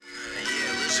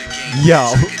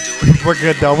Yo, we're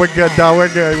good though. We're good though.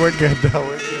 We're good. We're good though.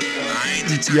 We're good.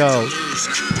 Yo,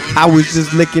 I was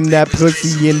just licking that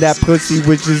pussy, and that pussy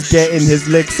was just getting his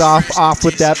licks off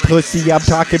with that pussy. I'm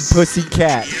talking pussy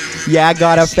cat. Yeah, I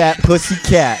got a fat pussy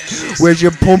cat. Where's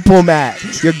your pum pum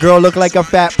at? Your girl look like a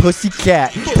fat pussy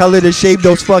cat. Tell her to shave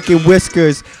those fucking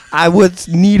whiskers. I would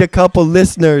need a couple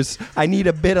listeners. I need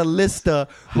a bit of Lister.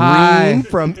 Rain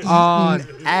from on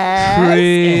ass.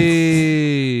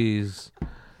 trees.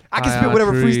 I can spit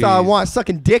whatever freestyle I want.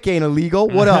 Sucking dick ain't illegal.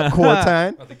 What up,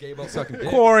 Quarantine?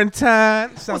 Quarantine.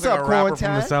 Sounds What's like up, a rapper from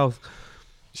Quarantine? the South.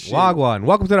 Wagwan.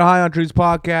 Welcome to the High on Trees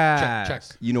podcast. Check.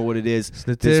 You know what it is. It's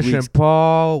Nitish and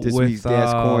Paul this with week's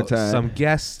guest, Quarantine. some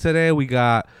guests today. We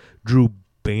got Drew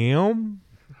Bam.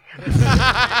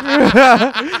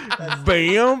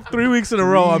 Bam. 3 weeks in a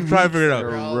row. I'm trying to figure it out.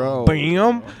 Bro.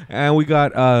 Bam. And we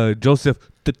got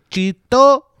Joseph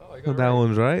Tachito. That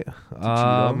one's right.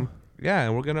 Yeah,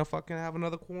 and we're going to fucking have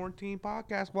another quarantine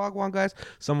podcast. Wagwan, guys.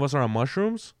 Some of us are on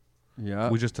mushrooms. Yeah.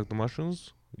 We just took the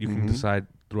mushrooms. You can decide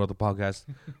throughout the podcast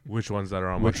which ones that are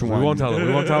on Which mushrooms. one? We won't tell them.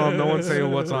 We won't tell them. No one say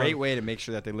what's on. Great way to make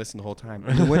sure that they listen the whole time.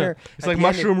 The winner. It's like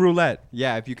mushroom roulette.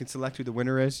 Yeah, if you can select who the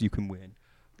winner is, you can win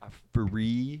a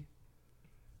free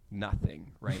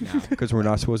nothing right now because we're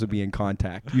not supposed to be in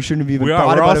contact. You shouldn't have even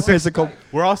thought about a physical.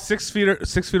 We're all 6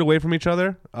 feet away from each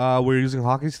other. We're using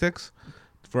hockey sticks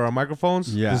for our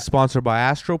microphones. Yeah. This is sponsored by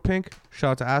Astro Pink.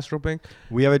 Shout out to Astro Pink.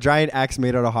 We have a giant X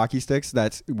made out of hockey sticks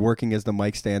that's working as the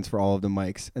mic stands for all of the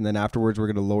mics. And then afterwards, we're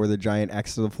going to lower the giant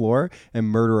X to the floor and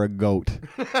murder a goat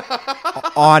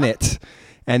on it.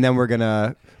 And then we're going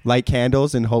to light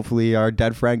candles and hopefully our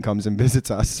dead friend comes and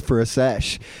visits us for a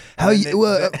sesh. What are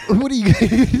you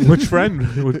Which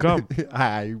friend would come?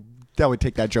 That would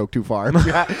take that joke too far. I'm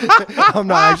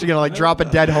not actually going to drop a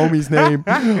dead homie's name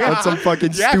on some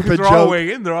fucking stupid they're joke. all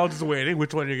waiting. They're all just waiting.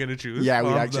 Which one you're going to choose? Yeah, we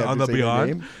actually on have the to say their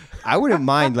Beyond. name. I wouldn't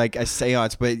mind like a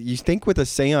seance, but you think with a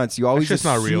seance, you always It's just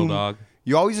not real, assume- dog.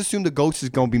 You always assume the ghost is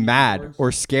going to be mad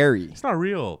or scary. It's not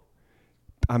real.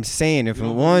 I'm saying if it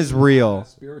was real.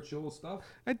 Spiritual stuff.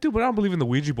 I do, but I don't believe in the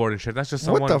Ouija board and shit. That's just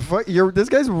someone. What the fuck? This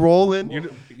guy's rolling. You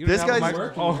This didn't have a guy's-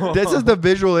 mic- Oh. This is the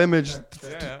visual image.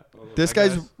 Yeah. This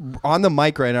guy's on the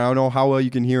mic right now. I don't know how well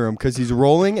you can hear him because he's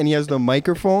rolling and he has the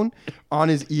microphone on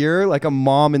his ear like a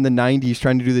mom in the 90s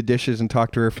trying to do the dishes and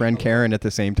talk to her friend Karen at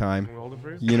the same time. Hold it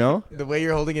for you. You know? The way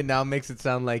you're holding it now makes it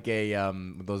sound like a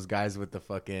those guys with the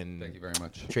fucking Thank you very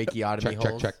much. tracheotomy Check.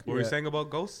 holes. What were you saying about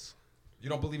ghosts? You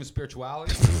don't believe in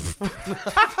spirituality?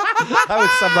 That was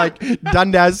some like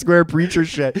Dundas Square preacher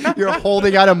shit. You're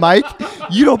holding out a mic.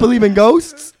 You don't believe in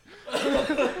ghosts?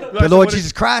 The Lord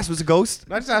Jesus Christ was a ghost.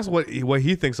 I just asked what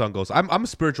he thinks on ghosts. I'm a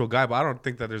spiritual guy, but I don't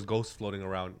think that there's ghosts floating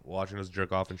around watching us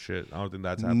jerk off and shit. I don't think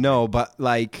that's happening. No, but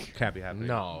like Can't be happening.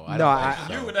 No,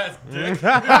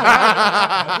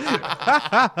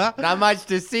 not much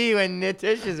to see when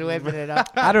Nitish is whipping it up.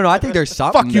 I don't know. I think there's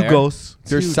something Fuck you, there. ghosts.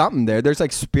 There's something there. There's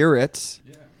like spirits.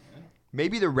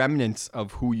 Maybe the remnants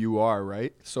of who you are,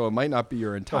 right? So it might not be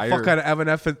your The entire. fuck kind of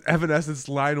Evanescence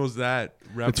line was that?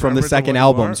 It's from the Remembrance of second what you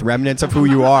albums, are? Remnants of Who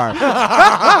You Are.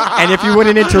 And if you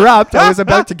wouldn't interrupt, I was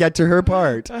about to get to her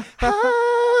part.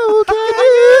 How can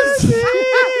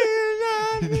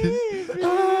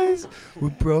eyes were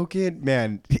broken?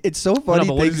 Man, it's so funny. No,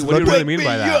 but what do things you look really like- mean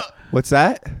by that? What's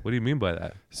that? What do you mean by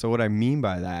that? So what I mean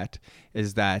by that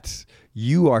is that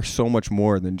you are so much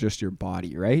more than just your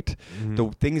body, right? The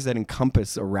things that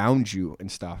encompass around you and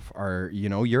stuff are,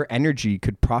 your energy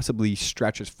could possibly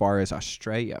stretch as far as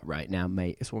Australia right now,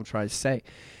 mate. Is what I'm trying to say.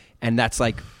 And that's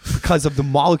like because of the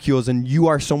molecules, and you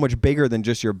are so much bigger than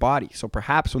just your body. So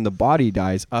perhaps when the body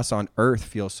dies, us on earth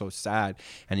feel so sad,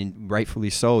 and rightfully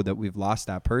so, that we've lost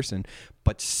that person.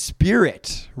 But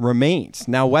spirit remains.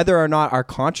 Now, whether or not our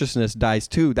consciousness dies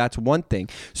too, that's one thing.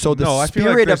 So the No, I feel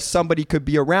like spirit of there's- somebody could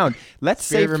be around. Let's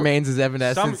say Spirit Remains is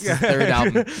Evanescence's third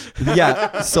album.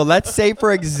 yeah. So let's say,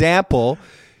 for example,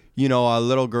 a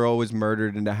little girl was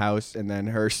murdered in the house, and then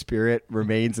her spirit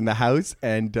remains in the house,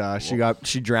 and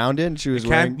she drowned in. She was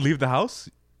wearing. Can't leave the house.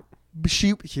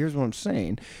 Here's what I'm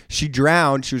saying. She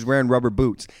drowned. She was wearing rubber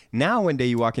boots. Now one day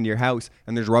you walk into your house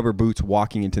and there's rubber boots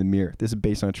walking into the mirror. This is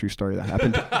based on a true story that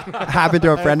happened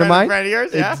to a friend of mine. friend of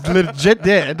yours, yeah. It legit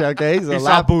did. Okay, so He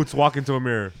saw boots walk into a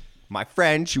mirror. my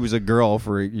friend, she was a girl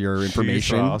for your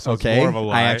information. So it's okay, more of a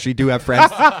lie. I actually do have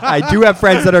friends. I do have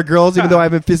friends that are girls, even though I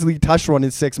haven't physically touched one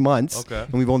in 6 months. Okay.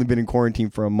 And we've only been in quarantine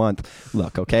for a month.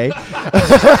 Look, okay.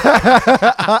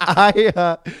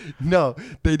 No,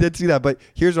 they did see that, but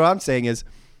here's what I'm saying is,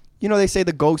 they say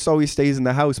the ghost always stays in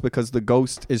the house because the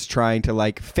ghost is trying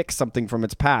to fix something from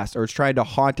its past, or it's trying to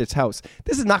haunt its house.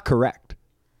 This is not correct.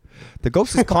 The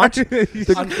ghost is conscious.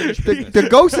 Unfinished business. The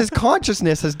ghost's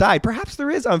consciousness has died. Perhaps there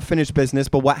is unfinished business,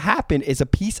 but what happened is a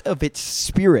piece of its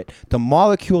spirit, the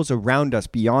molecules around us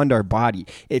beyond our body,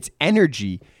 its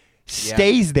energy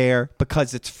stays there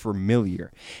because it's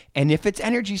familiar. And if its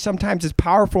energy sometimes is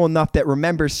powerful enough that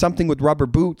remembers something with rubber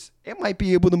boots, it might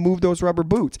be able to move those rubber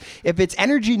boots. If its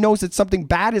energy knows that something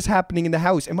bad is happening in the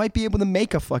house, it might be able to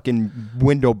make a fucking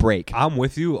window break. I'm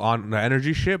with you on the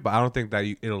energy shit, but I don't think that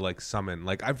it'll like summon.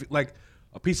 Like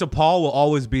a piece of Paul will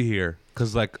always be here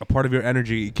because like a part of your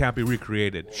energy it can't be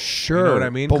recreated. Sure. You know what I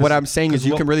mean? But what 'Cause- I'm saying is 'cause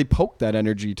you what- can really poke that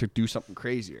energy to do something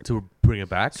crazier. to bring it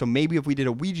back. So maybe if we did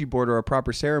a Ouija board or a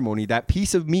proper ceremony, that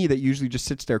piece of me that usually just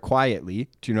sits there quietly,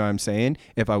 do you know what I'm saying?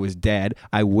 If I was dead,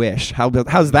 I wish.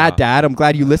 How's that, Dad? I'm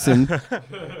glad you listened. But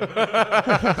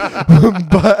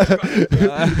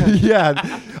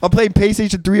yeah, I'm playing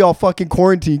PlayStation 3 all fucking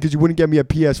quarantine because you wouldn't get me a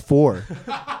PS4.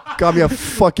 Got me a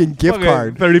fucking gift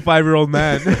card. 35-year-old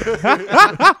man.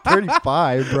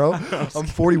 35, bro. I'm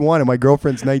 41 and my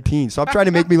girlfriend's 19. Stop trying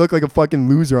to make me look like a fucking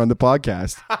loser on the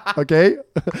podcast. Okay?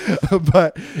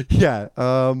 But yeah,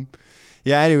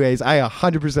 anyways, I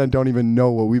 100% don't even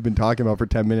know what we've been talking about for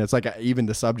 10 minutes. Like even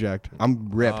the subject. I'm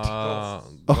ripped.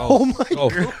 Oh my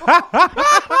God.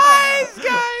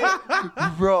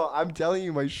 Bro, I'm telling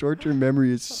you, my short-term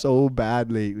memory is so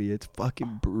bad lately. It's fucking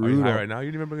Are brutal. you high right now? You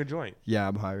didn't even bring a joint. Yeah,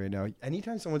 I'm high right now.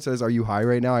 Anytime someone says, "Are you high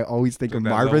right now?" I always think of That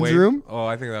Lil Marvin's Wayne- Room. Oh,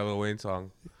 I think that Lil Wayne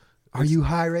song. Are you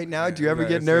high right now? Do you ever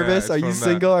get It's- nervous? it's Are you from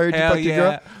single? Or did you Hell fuck your yeah.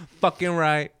 girl? Fucking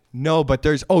right. No, but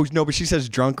but she says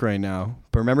drunk right now.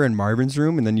 But remember in Marvin's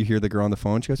Room, and then you hear the girl on the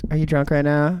phone. She goes, "Are you drunk right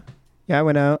now?" Yeah, I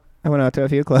went out to a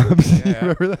few clubs. You Yeah.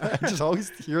 remember that? I just always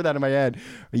hear that in my head.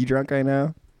 Are you drunk right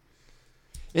now?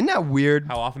 Isn't that weird?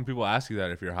 How often people ask you that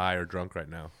if you're high or drunk right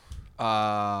now?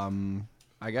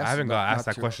 I guess I haven't got not asked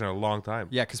that too- question in a long time.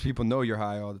 Yeah, because people know you're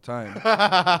high all the time.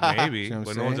 Maybe, See what I'm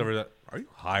but no one's saying? ever. Are you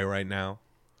high right now?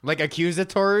 Like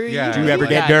accusatory? Yeah. Do you ever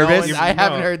get Yeah, no nervous? one- I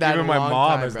haven't No, heard that. Even in a my long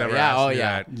mom time, has bro. never Yeah, asked oh me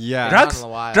yeah. that. Yeah. Drugs? Drugs? in a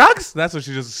while. Drugs? That's what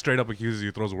she just straight up accuses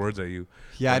you, throws words at you.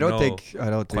 Yeah, I But don't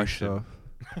think question. so.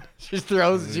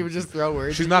 She would just throw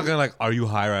words. She's not gonna like, are you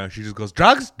high right now? She just goes,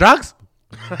 drugs? Drugs?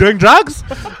 Doing drugs?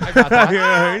 I got that.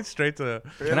 Yeah, straight to.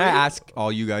 Can I ask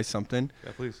all you guys something?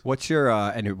 Yeah, please. What's your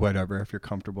and whatever if you're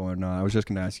comfortable or not? I was just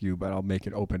gonna ask you, but I'll make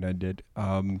it open ended.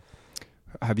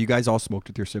 Have you guys all smoked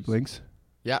with your siblings?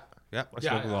 Yeah. Yeah, I Yeah,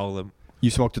 spoke with yeah. all of them.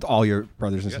 You smoked with all your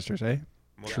brothers and Yeah. sisters, eh?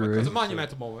 True. It's a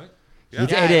monumental moment. Yeah.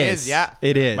 Yeah, it is, yeah.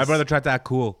 It is. My brother tried to act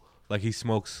cool, like he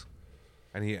smokes,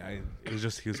 and he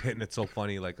was hitting it so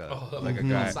funny, like a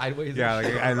guy. Sideways. Yeah,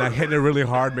 and like hitting it really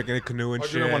hard, making a canoe and Or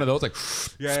shit. doing one of those like.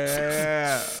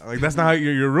 Yeah. Like that's not how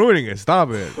you're ruining it.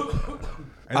 Stop it.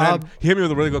 And then he hit me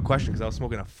with a really good question because I was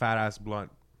smoking a fat ass blunt,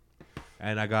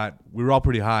 and we were all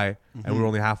pretty high, and we were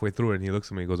only halfway through it. And he looks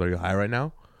at me and goes, "Are you high right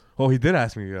now?" Oh, he did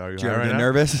ask me, "Are you Do you high ever right get now?"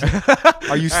 nervous?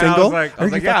 Are you And single? I was Or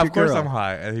like, you yeah, fucked of course your I'm girl?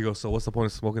 high. And he goes, so what's the point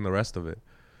of smoking the rest of it?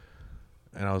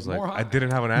 And I was like, More I high.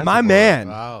 didn't have an answer. My for man.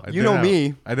 Wow. Him. You know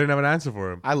me. I didn't have an answer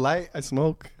for him. I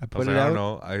smoke. I I put was it like, I out. don't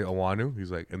know. I want to. He's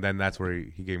like, and then that's where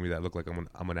he gave me that look like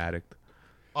I'm an addict.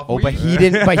 Oh, but he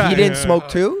didn't. But he didn't smoke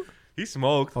too. He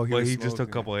smoked, Oh, he but was he just took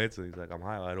a smoking. couple hits and he's like, I'm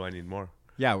high. Why do I need more?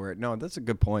 Yeah, that's a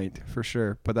good point for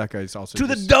sure. But that guy's also To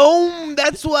the just- dome.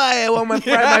 That's why I want my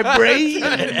fry my brain.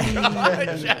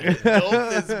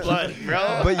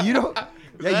 But you don't. Yeah,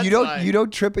 That's you don't. why. You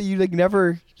don't trip it. You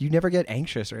never get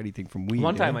anxious or anything from weed.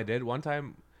 One time eh? I did. One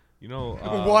time, you know.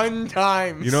 One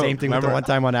time. You know, Same thing with the remember- one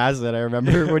time on acid. I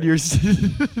remember when you were.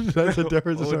 That's a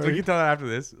different Well, we story. can tell that after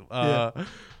this. I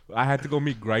had to go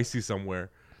meet Gricey somewhere.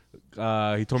 He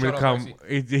told me Shout to out come.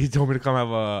 He told me to come have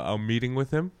a meeting with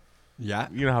him. Yeah.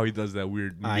 You know how he does that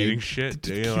weird meeting shit.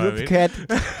 You know what I mean? Can't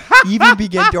even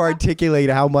begin to articulate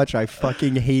how much I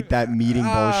fucking hate that meeting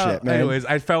bullshit, man. Anyways,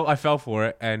 I fell for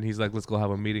it, and he's like, "Let's go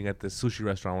have a meeting at this sushi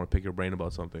restaurant. I want to pick your brain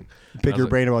about something." Pick I your was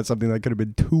brain about something that could have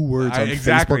been 2 words on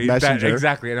exactly, Facebook Messenger.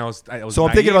 exactly. And I was So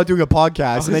I'm thinking about doing a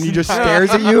podcast, and then he just stares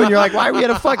at you, and you're like, "Why are we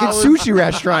at a fucking sushi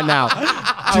restaurant now?"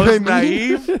 I Do you was know what I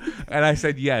mean? naive, and I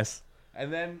said yes.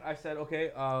 And then I said,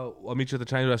 okay, I'll meet you at the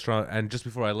Chinese restaurant. And just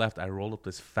before I left, I rolled up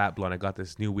this fat blunt. I got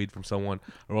this new weed from someone.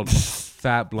 I rolled up this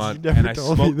fat blunt, never and I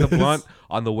told me smoked the this. blunt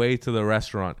on the way to the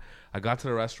restaurant. I got to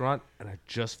the restaurant, and I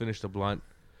just finished the blunt.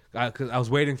 Because I was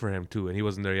waiting for him, too, and he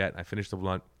wasn't there yet. I finished the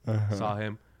blunt, saw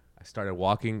him. I started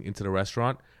walking into the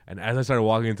restaurant. And as I started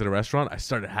walking into the restaurant, I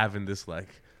started having this, like...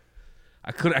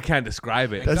 I can't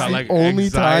describe it. It That's felt the like only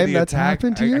anxiety time that's attack.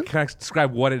 happened to I you? can't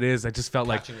describe what it is. I just felt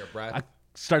like Catching your breath. I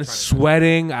started Trying to-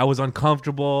 sweating. I was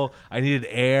uncomfortable. I needed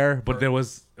air, but it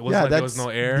wasn't like there was no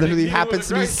air. literally You know happens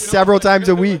to the me grace, you know? several times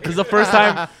a week. This is the first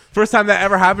time that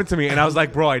ever happened to me, and I was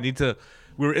like, bro, I need to.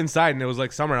 we were inside and it was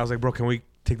like summer. I was like, bro, can we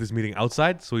take this meeting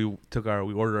outside? So we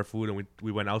ordered our food and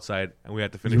we went outside and we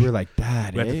had to finish. You were like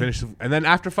that. We had to finish. And then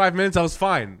after 5 minutes, I was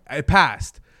fine. It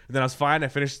passed. And then I was fine. I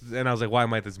finished, and I was like, why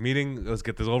am I at this meeting? Let's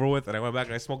get this over with. And I went back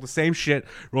and I smoked the same shit,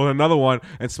 rolled another one,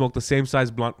 and smoked the same size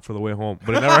blunt for the way home.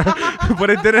 But it never, but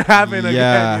it didn't happen Yeah.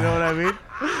 again. You know what I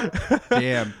mean?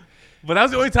 Damn. But that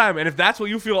was the only time. And if that's what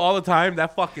you feel all the time,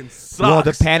 that fucking sucks. Well,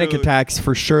 the panic dude. attacks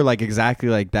for sure, like exactly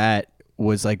like that,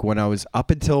 was like when I was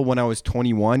up until when I was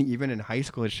 21, even in high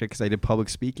school and shit, because I did public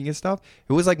speaking and stuff.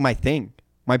 It was like my thing.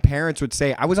 My parents would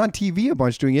say, I was on TV a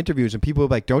bunch doing interviews, and people would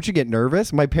be like, don't you get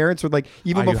nervous? My parents would like,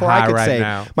 even Are you before I high could right say,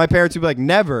 now? my parents would be like,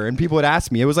 never. And people would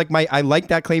ask me. It was like I liked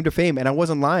that claim to fame, and I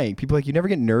wasn't lying. People were like, you never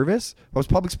get nervous? I was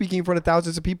public speaking in front of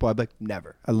thousands of people. I'd be like,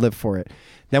 never. I live for it.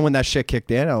 Then when that shit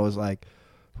kicked in, I was like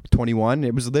 21.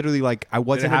 It was literally like I Did it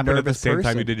wasn't a happen at the nervous same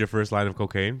person. time you did your first line of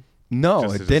cocaine? No,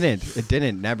 Just- it didn't. It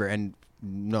didn't. Never. And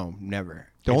no, never.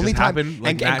 The It only just time happened,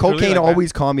 like, and naturally cocaine like that?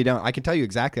 always calmed me down. I can tell you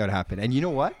exactly how it happened. And you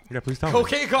know what? Yeah, please tell me.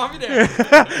 Okay, calm me down.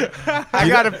 I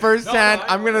got a firsthand. No,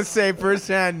 I'm gonna say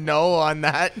firsthand no on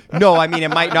that. No, I mean it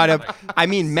might not have. I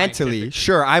mean mentally,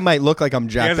 sure, I might look like I'm He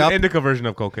jacked has up. an indica version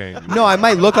of cocaine. No, I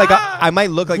might look like I might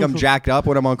look like I'm jacked up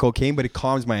when I'm on cocaine, but it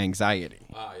calms my anxiety.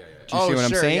 Ah, yeah. Do you see what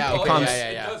I'm saying? Yeah, It okay, calms. yeah.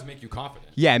 It does make you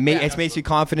confident. Yeah, it makes absolutely. you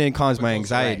confident and calms But my goes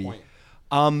to that anxiety.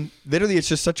 point. Literally, it's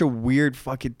just such a weird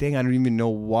fucking thing. I don't even know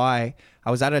why. I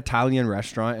was at an Italian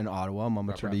restaurant in Ottawa,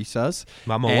 Mama Teresa's.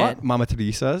 Mama and- what? Mama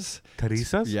Teresa's.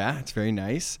 Teresa's? Yeah, it's very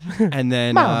nice. And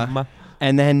then, Mama.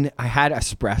 and then I had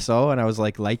espresso, and I was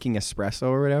like liking espresso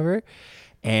or whatever.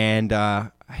 And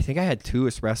I think I had 2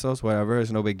 espressos, whatever. It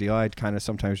was no big deal. I kind of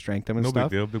sometimes drank them and No stuff.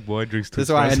 big deal. Big boy drinks 2 This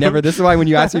is why I espresso. never. This is why when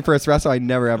you ask me for espresso, I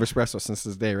never have espresso since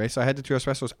this day, right? So I had the 2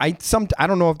 espressos. I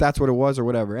don't know if that's what it was or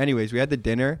whatever. Anyways, we had the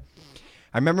dinner.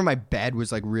 I remember my bed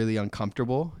was like really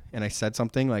uncomfortable, and I said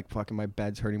something like, "Fucking my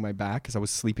bed's hurting my back," because I was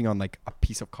sleeping on like a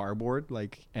piece of cardboard,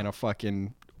 like and a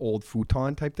fucking old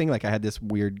futon type thing. Like I had this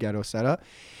weird ghetto setup.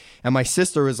 And my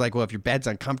sister was like, well, if your bed's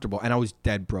uncomfortable, and I was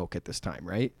dead broke at this time,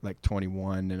 right? Like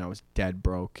 21, and I was dead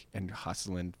broke and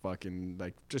hustling, fucking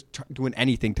like just doing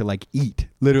anything to like eat,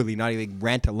 literally, not even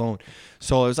rent alone.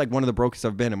 So it was like one of the brokest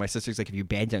I've been. And my sister's like, if your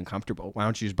bed's uncomfortable, why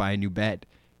don't you just buy a new bed?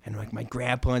 And like my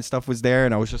grandpa and stuff was there,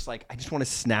 and I was just like, I just want to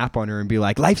snap on her and be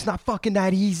like, life's not fucking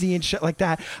that easy and shit like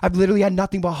that. I've literally had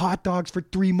nothing but hot dogs for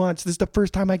 3 months. This is the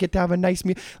first time I get to have a nice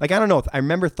meal. Like I don't know. I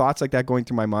remember thoughts like that going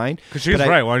through my mind. Because she's but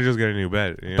right. Why don't you just get a new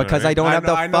bed? You know Because what I don't have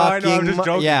the I know, I'm fucking just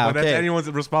joking. yeah, but that's okay.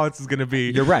 anyone's response is going to be.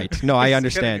 You're right. No, I "Just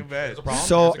understand. get a new bed." There's a problem.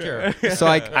 So, There's a cure. so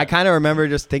I kind of remember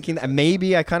just thinking that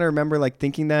maybe I kind of remember like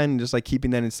thinking that and just like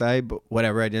keeping that inside, but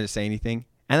whatever. I didn't say anything.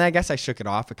 And I guess I shook it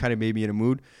off. It kind of made me in a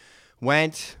mood.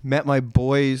 Went, met my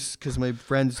boys because my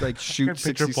friends like I shoot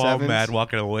picture Paul 67s. mad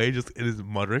walking away, just in his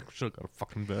muttering. Should got a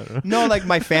fucking bed. No, like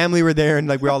my family were there and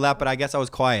like we all left, but I guess I was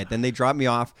quiet. Then they dropped me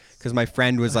off because my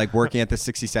friend was like working at the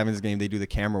 67s game. They do the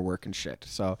camera work and shit.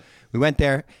 So we went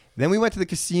there. Then we went to the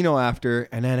casino after,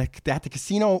 and then at the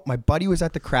casino, my buddy was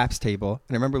at the craps table,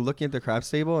 and I remember looking at the craps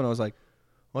table, and I was like,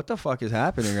 what the fuck is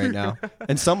happening right now?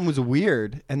 And something was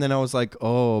weird. And then I was like,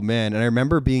 oh man. And I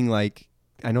remember being like,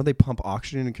 I know they pump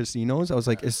oxygen in casinos. I was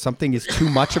like, is too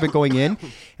much of it going in?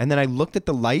 And then I looked at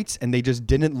the lights and they just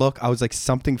didn't look. I was like,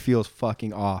 something feels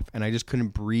fucking off. And I just couldn't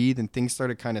breathe and things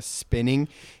started kind of spinning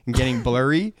and getting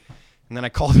blurry. And then I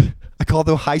called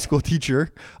the high school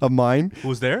teacher of mine. Who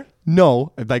was there?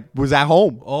 No, like was at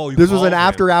home. Oh, you this was called an him.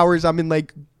 after hours. I'm in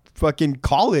like fucking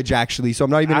college actually. So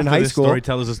I'm not even in After high this school. story,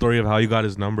 tell us the story of how you got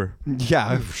his number.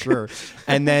 Yeah, sure.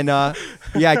 And then, I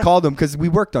called him because we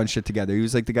worked on shit together. He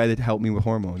was like the guy that helped me with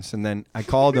hormones. And then I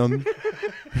called him.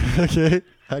 Okay.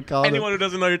 I called Anyone him. who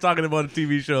doesn't know you're talking about a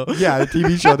TV show. Yeah, the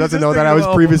TV show doesn't Just know a that I was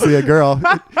girl. previously a girl.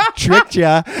 Tricked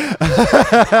ya.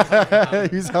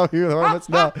 He was helping me with hormones.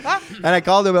 No. And I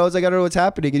called him. I was like, I don't know what's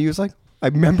happening. And he was like, I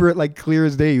remember it like clear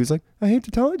as day. He was like, I hate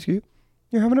to tell it to you.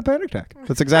 You're having a panic attack.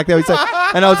 That's exactly how he said.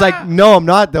 And I was like, no, I'm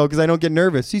not though, because I don't get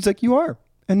nervous. He's like, you are.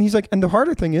 And he's like, and the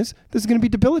harder thing is, this is going to be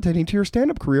debilitating to your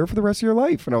stand-up career for the rest of your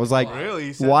life. And I was like, Really?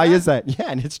 He said why that? is that? Yeah,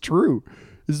 and it's true.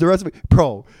 It's the rest of it.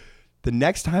 Bro, the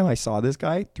next time I saw this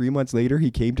guy, 3 months later,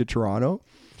 he came to Toronto,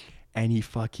 and he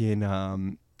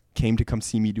fucking came to come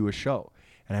see me do a show.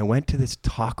 And I went to this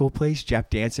taco place. Jeff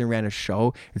Danson ran a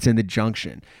show. It's in the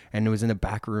Junction, and it was in the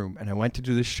back room. And I went to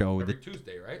do this show. Every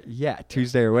Tuesday, right? Yeah,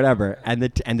 Tuesday or whatever. And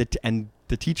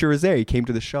the teacher was there. He came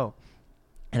to the show.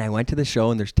 And I went to the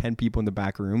show, and there's 10 people in the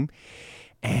back room.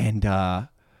 And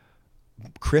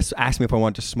Chris asked me if I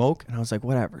wanted to smoke. And I was like,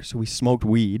 whatever. So we smoked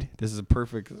weed. This is a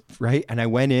perfect, right? And I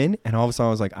went in, and all of a sudden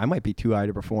I was like, I might be too high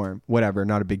to perform. Whatever,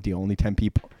 not a big deal. Only 10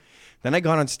 people. Then I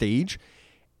got on stage,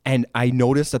 And I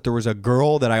noticed that there was a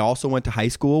girl that I also went to high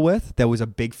school with that was a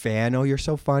big fan. Oh, you're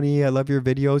so funny. I love your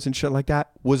videos and shit like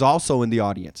that. Was also in the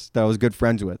audience that I was good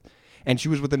friends with. And she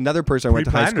was with another person I went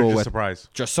to high Pre-planned or school just with. surprise?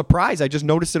 Just surprised. I just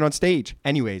noticed it on stage.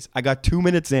 Anyways, I got 2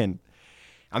 minutes in.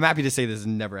 I'm happy to say this has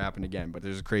never happened again, but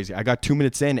this is crazy. I got 2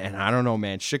 minutes in, and I don't know,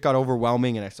 man. Shit got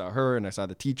overwhelming, and I saw her, and I saw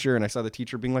the teacher, and I saw the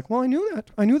teacher being like, well, I knew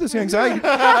that. I knew this anxiety. You know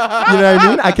what I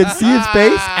mean? I could see his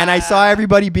face, and I saw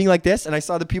everybody being like this, and I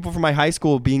saw the people from my high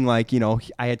school being like, you know,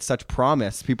 I had such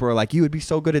promise. People were like, you would be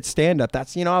so good at stand-up.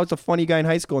 That's, you know, I was a funny guy in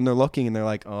high school, and they're looking, and they're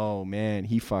like, oh, man,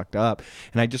 he fucked up.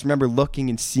 And I just remember looking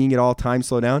and seeing it all time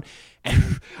slow down.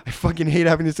 And I fucking hate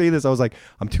having to say this. I was like,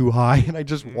 I'm too high, and I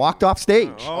just walked off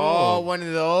stage. Oh, one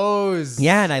of those.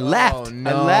 Yeah, and I left. Oh, I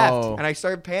no. left. And I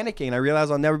started panicking. I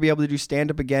realized I'll never be able to do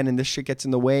stand-up again, and this shit gets in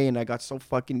the way, and I got so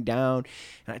fucking down.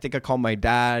 And I think I called my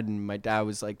dad, and my dad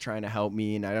was like trying to help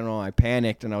me, and I don't know, I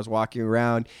panicked, and I was walking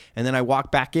around, and then I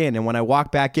walked back in, and when I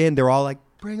walked back in, they're all like,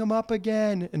 bring him up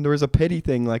again. And there was a pity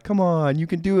thing, like, come on, you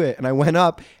can do it. And I went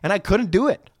up, and I couldn't do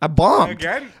it. I bombed.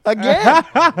 Again?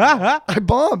 I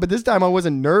bombed, but this time I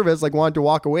wasn't nervous, like wanted to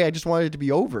walk away. I just wanted it to be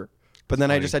over. But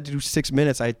then I just had to do 6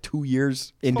 minutes. I had 2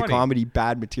 years into funny. comedy,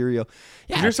 bad material.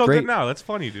 Yeah, You're it's so great. good now. That's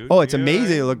funny, dude. Oh, it's Yeah,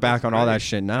 amazing to look back that's on all great. that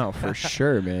shit now, for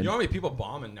sure, man. You know how many people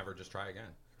bomb and never just try again?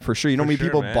 For sure. You know how For many sure,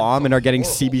 people man. bomb and are getting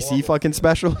Horrible, CBC horrible. fucking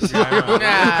specials?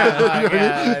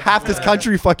 Yeah. Half this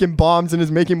country fucking bombs and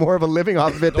is making more of a living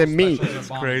off of it than me. That's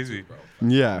crazy.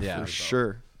 Yeah, Yeah. for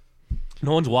sure.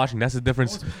 No one's watching. That's the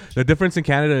difference. The difference in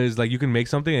Canada is like you can make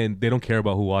something and they don't care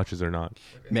about who watches or not.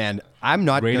 Man, I'm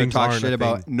not going to Ratings talk aren't shit a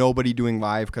about thing. nobody doing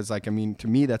live because, like, I mean, to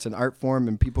me, that's an art form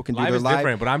and people can do Live their is live.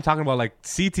 different, but I'm talking about like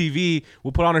CTV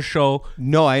will put on a show,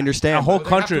 No, I understand. a whole They have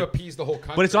country, to appease the whole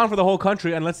country. but it's on for the whole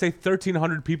country, and let's say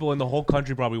 1,300 people in the whole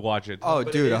country probably watch it. Oh,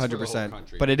 But dude, it is for the whole 100%.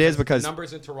 country. But it is because the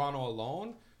numbers in Toronto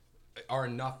alone are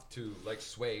enough to like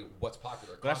sway what's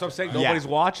popular. But that's what I'm saying. content, right? Nobody's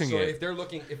watching So it. if they're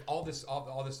looking, if all this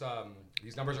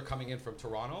these numbers are coming in from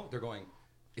Toronto, they're going.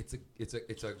 It's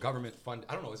a government fund.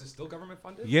 I don't know. Is it still government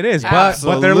funded? Yeah, it is, but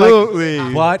they're Absolutely.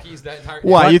 like, what?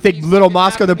 What, you think Little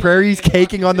Mosque on the Prairie's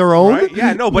caking on their own? Right?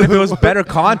 Yeah, no, but if it was better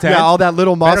content, Yeah, all that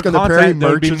Little Mosque on the Prairie content,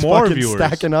 there'd merch be is more fucking viewers.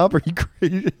 stacking up. Are you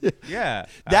crazy? yeah,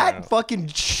 I don't That know. fucking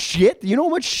shit. You know how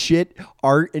much shit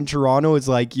art in Toronto is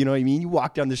like? You know what I mean? You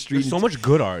walk down the street. There's so and much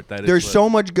good art that There's it's so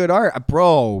much good art,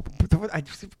 bro.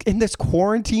 In this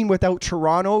quarantine without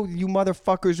Toronto, you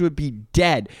motherfuckers would be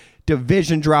dead.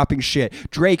 Division dropping shit.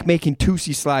 Drake making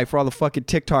Tootsie Slide for all the fucking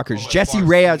TikTokers. Jesse Bars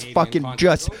Reyes Canadian fucking content,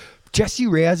 just. bro. Jesse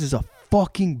Reyes is a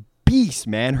fucking beast,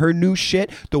 man. Her new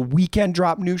shit. The Weekend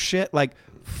dropped new shit. Like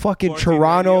fucking Quarantine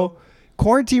Toronto. Radio.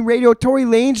 Quarantine Radio. Tory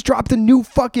Lanez dropped a new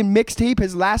fucking mixtape.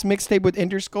 His last mixtape with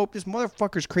Interscope. This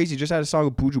motherfucker's crazy. Just had a song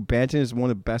with Buju Banton. It's one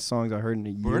of the best songs I heard in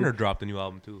a year. Burner dropped a new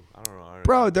album too. I don't know. I don't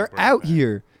Bro, know. they're Burner out fan.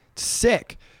 here. It's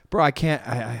sick. Bro, I can't.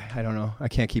 I don't know. I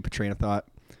can't keep a train of thought.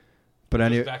 But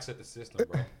anyway. Backs at the system,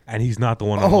 bro. And he's not the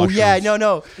one. On Oh yeah, mushrooms.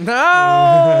 no.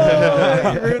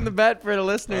 No, you ruined the bet for the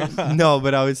listeners. No,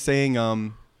 but I was saying,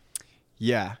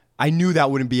 yeah, I knew that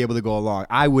wouldn't be able to go along.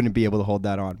 I wouldn't be able to hold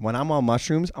that on. When I'm on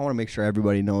mushrooms, I want to make sure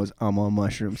everybody knows I'm on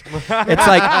mushrooms.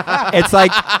 it's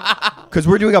like, because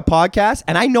we're doing a podcast,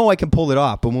 and I know I can pull it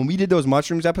off. But when we did those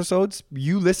mushrooms episodes,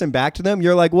 you listen back to them,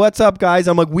 you're like, "What's up, guys?"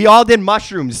 I'm like, "We all did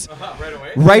mushrooms Right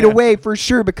away. right away for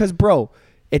sure." Because, bro.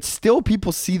 It's still,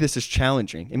 people see this as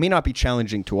challenging. It may not be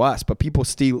challenging to us, but people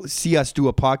still see us do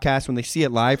a podcast when they see it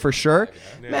live for sure.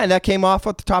 Man, that came off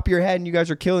at the top of your head and you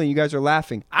guys are killing, you guys are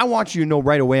laughing. I want you to know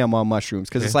right away I'm on mushrooms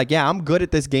because it's like, yeah, I'm good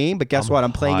at this game, but guess I'm what?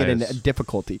 I'm playing it in high as-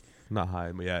 difficulty. Not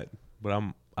high yet, but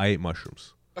I ate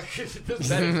mushrooms.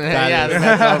 Yeah, the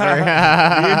bet's over.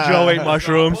 Me and Joe ate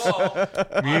mushrooms.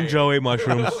 Paul. Me and Joe ate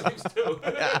mushrooms.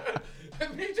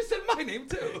 You just said my name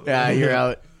too. Yeah, you're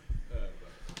out.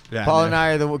 Yeah, Paul man. and I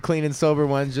are the clean and sober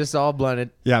ones, just all blunted.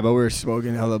 Yeah, but we were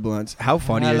smoking hella blunts. How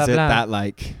funny Hella is it blunt. that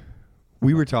like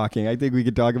we were talking? I think we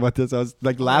could talk about this. I was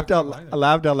like I laughed out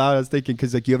loud. I was thinking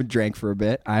because like you haven't drank for a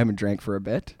bit. I haven't drank for a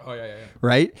bit. Oh yeah.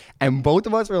 Right? And both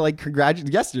of us were like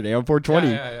congratulating yesterday on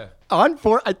 420. Yeah. On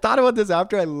 4, I thought about this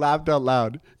after I laughed out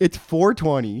loud. It's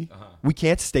 420. We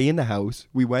can't stay in the house.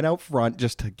 We went out front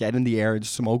just to get in the air and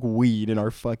smoke weed in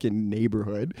our fucking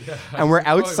neighborhood. And we're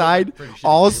Probably was a outside pretty shitty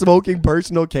all neighborhood. smoking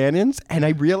personal cannons. And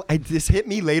this hit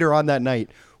me later on that night.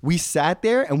 We sat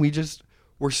there and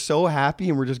we're so happy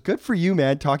and we're just good for you,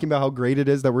 man, talking about how great it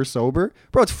is that we're sober.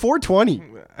 Bro, it's 420.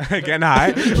 Getting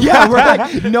high. Yeah, we're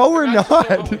like, no, we're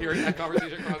not. Hearing that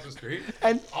conversation across the street,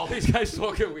 And all these guys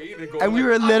smoking weed and going. And we like,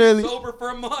 were "I'm literally- sober for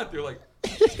a month. You're like,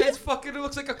 This guy's fucking. It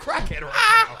looks like a crackhead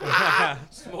right now.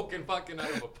 Smoking fucking out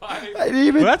of a pipe. I didn't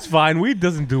even. Well, that's fine. Weed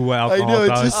doesn't do what alcohol know, it's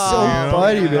does. just so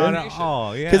funny, man.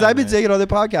 Oh, yeah. Because I've been man. saying on other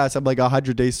podcasts, I'm like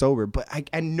 100 days sober, but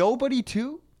and nobody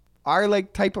too. Our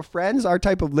like type of friends, our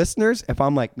type of listeners. If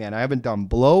I'm like, man, I haven't done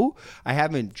blow, I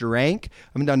haven't drank, I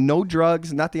haven't done no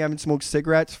drugs, nothing. I haven't smoked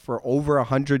cigarettes for over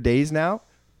 100 days now,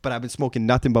 but I've been smoking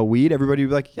nothing but weed. Everybody would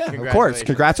be like, yeah, of course, Congratulations.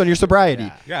 congrats on your sobriety.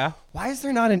 Yeah. Yeah. Why is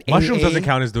there not an Mushrooms AA? doesn't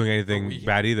count as doing anything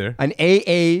bad either. An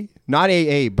AA, not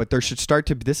AA, but there should start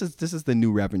to. This is the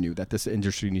new revenue that this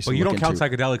industry needs But to you look don't into.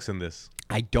 count psychedelics in this.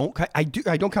 I don't count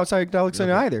psychedelics in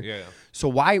it either. Yeah. So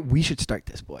why we should start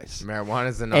this, boys?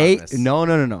 Marijuana's A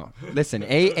anonymous. no. Listen,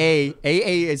 AA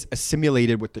is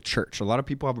assimilated with the church. A lot of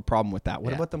people have a problem with that.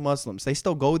 What Yeah. about the Muslims? They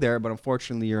still go there, but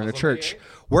unfortunately, you're in a Muslim church. AA?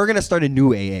 We're gonna start a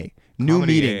new AA, new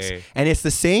Comedy meetings, AA. and it's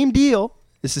the same deal.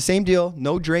 It's the same deal.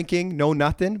 No drinking, no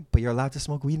nothing, but you're allowed to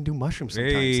smoke weed and do mushrooms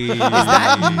sometimes. Hey. Is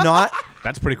that not?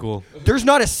 That's pretty cool. There's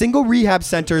not a single rehab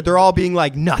center. They're all being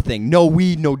like nothing, no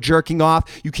weed, no jerking off.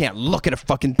 You can't look at a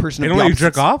fucking person. They of don't the let you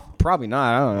opposite jerk off? Probably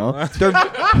not. I don't know. They're,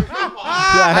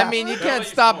 I mean, you can't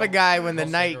stop a guy when the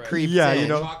night creeps Yeah, in. you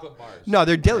know. Chocolate bars. No,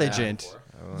 they're diligent.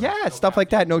 Yeah, stuff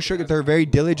like that. No sugar. They're very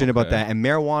diligent about Okay. that. And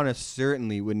marijuana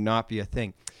certainly would not be a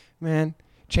thing. Man,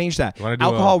 change that. You wanna do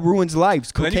Alcohol ruins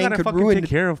lives. Then you Cocaine gotta could fucking ruin. take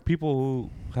care of people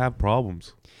who have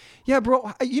problems. Yeah,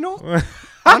 bro. You know,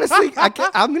 honestly,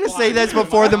 I'm gonna say this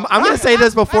before the. I'm gonna say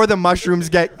this before the mushrooms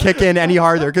kick in any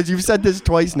harder because you've said this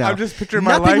twice now. I'm just picturing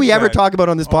my Nothing life, we ever man. talk about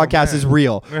on this podcast man. is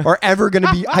real or ever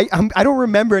gonna be. I don't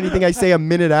remember anything I say a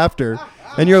minute after.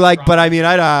 And you're like, but I mean,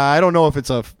 I don't know if it's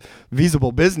a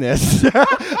feasible business.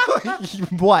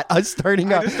 What? Us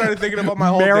starting I up just started thinking about my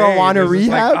whole day. marijuana It's just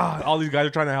like, rehab? all these guys are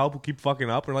trying to help who keep fucking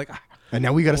up. And like, And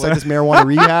now we got to start this marijuana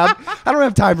rehab. I don't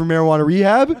have time for marijuana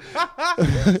rehab.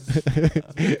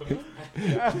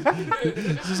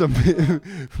 This is a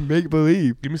make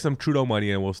believe. give me some Trudeau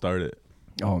money and we'll start it.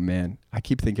 Oh man, I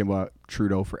keep thinking about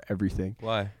Trudeau for everything.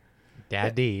 Why?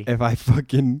 Daddy. If I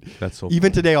fucking That's so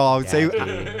even today, I'll say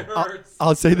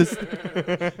I'll say this.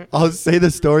 I'll say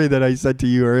the story that I said to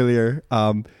you earlier.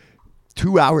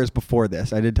 2 hours before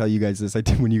this, I did tell you guys this. I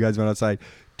did when you guys went outside.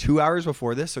 2 hours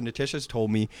before this, so Natisha's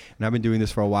told me, and I've been doing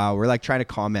this for a while. We're like trying to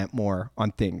comment more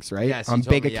on things, right? Yes, you on told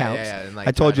big me. Yeah, accounts. yeah, and, like,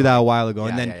 I told trying you to, that a like- while ago,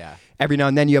 and yeah, then yeah, yeah. every now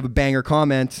and then you have a banger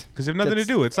comment. Because they have nothing to That's-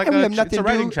 do. It's like and we have it's nothing a to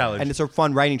writing do, challenge. and it's a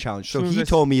fun writing challenge. So Soon as he this-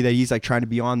 told me that he's like trying to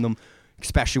be on them,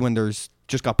 especially when there's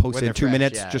just got posted they're in 2 fresh,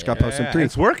 minutes, yeah, just yeah, got posted in Yeah, 3.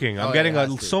 it's working. I'm Oh, getting yeah,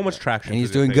 that's so true, much yeah. traction. And he's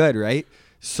to this doing thing. good, right?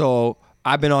 So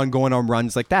I've been going on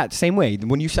runs like that. Same way.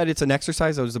 When you said it's an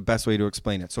exercise, that was the best way to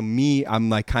explain it. So me, I'm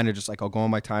like kind of just like I'll go on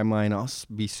my timeline, I'll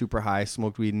be super high,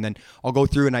 smoked weed, and then I'll go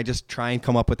through and I just try and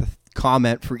come up with a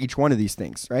comment for each one of these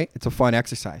things, right? It's a fun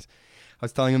exercise. I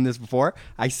was telling him this before.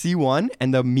 I see one,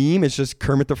 and the meme is just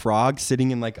Kermit the Frog sitting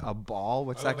in like a ball.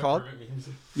 What's that called?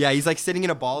 Yeah, he's like sitting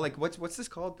in a ball. Like what's this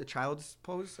called? The child's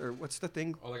pose, or what's the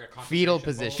thing? Oh, like a Fetal concentration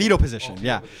position. pose? Fetal position, Oh,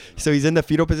 yeah. fetal position. So he's in the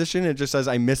fetal position. And it just says,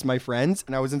 "I miss my friends,"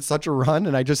 and I was in such a run,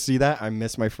 and I just see that I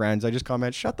miss my friends. I just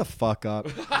comment, "Shut the fuck up."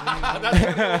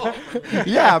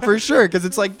 Yeah, for sure, because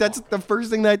it's like that's the first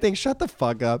thing that I think. Shut the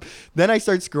fuck up. Then I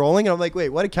start scrolling, and I'm like, "Wait,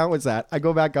 what account was that?" I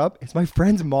go back up. It's my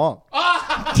friend's mom.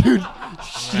 Dude,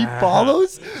 she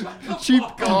follows. She,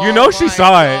 You know she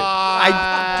saw it.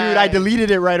 I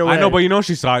deleted it right away. I know, but you know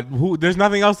she saw it. There's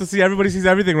nothing else to see. Everybody sees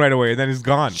everything right away, and then it's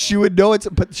gone. she would know it's.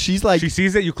 But she's like, She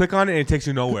sees it, you click on it, and it takes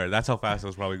you nowhere. That's how fast it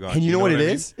was probably gone. and you know what it I mean?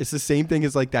 is? It's the same thing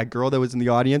as like that girl that was in the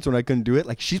audience when I couldn't do it.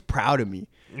 Like she's proud of me.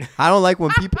 I don't like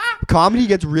when people comedy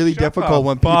gets really Shut difficult the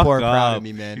when people fuck are proud up. of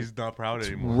me, man. She's not proud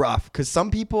anymore. Rough because some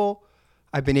people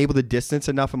I've been able to distance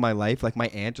enough in my life. Like my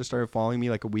aunt just started following me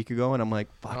like a week ago, and I'm like,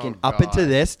 fucking Oh, up into God.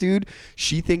 this, dude.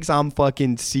 She thinks I'm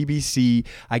fucking CBC.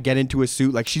 I get into a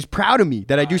suit. Like she's proud of me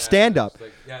that I do stand up.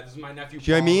 Like, yeah, this is my nephew.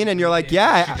 Do you know what I Paul. mean? And you're like,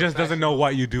 yeah. She just doesn't know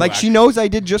what you do. Like she actually. knows I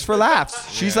did just for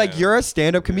laughs. She's Yeah. like, you're a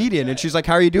stand-up comedian, and she's like,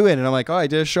 how are you doing? And I'm like, oh, I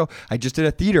did a show. I just did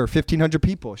a theater, 1,500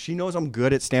 people. She knows I'm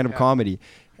good at stand-up comedy,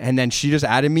 and then she just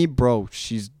added me, bro.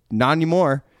 She's not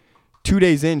anymore. 2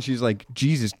 days in, she's like,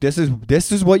 Jesus, this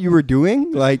is what you were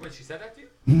doing. Like, Wait, she said that to you?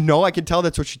 no, I can tell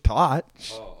that's what she thought.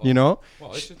 Oh, You know,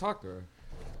 Well, I should talk to her.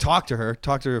 talk to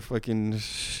her. Fucking.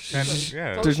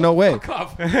 Yeah. There's no way. Fuck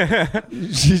off.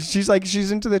 She's like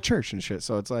she's into the church and shit.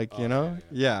 So it's like you know,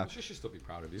 yeah. She should still be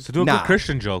proud of you. So do a Nah. good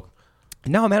Christian joke.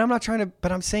 No, man, I'm not trying to,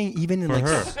 but I'm saying even in For like,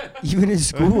 her. even in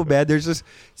school, man, there's just,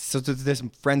 so there's this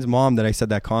friend's mom that I said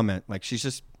that comment, like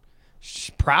she's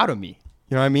proud of me,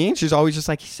 You know what I mean? She's always just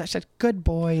like, he's such a good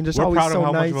boy and just We're always proud so of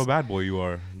how nice. much of a bad boy you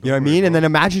are. You know what I mean? And then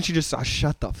imagine she just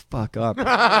shut the fuck up. Break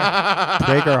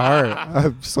her heart.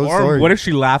 I'm so or sorry. what if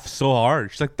she laughed so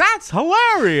hard? She's like, "That's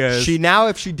hilarious." She now,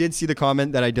 if she did see the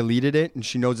comment that I deleted it and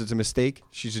she knows it's a mistake,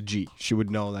 she's a G. She would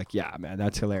know, like, yeah, man,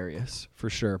 that's hilarious for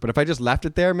sure. But if I just left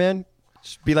it there, man,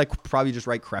 just be like, probably just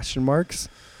write question marks.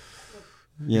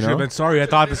 You should have know? been sorry. I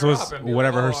thought this Hit her was up and be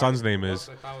whatever like, her "Oh, son's I- name is.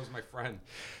 I thought it was my friend.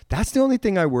 That's the only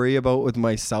thing I worry about with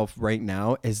myself right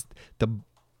now is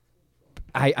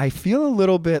I feel a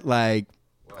little bit like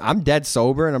I'm dead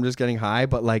sober and I'm just getting high,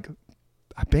 but like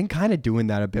I've been kind of doing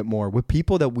that a bit more with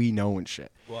people that we know and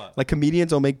shit. What? Like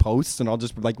comedians will make posts and I'll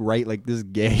just like write like this is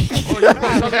gay. Oh, you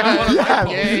put something on one of my Yeah,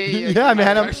 posts. yeah,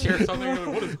 man. I shared something. Like,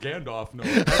 what does Gandalf know?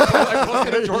 Like,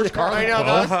 looking at George Carlin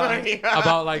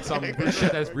about like some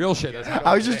shit that's real shit that's happening.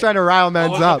 I was just trying to rile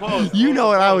men's was up. the post? You What know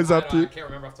was what the I post? was up I to. can't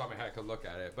remember off the top of my head. I could look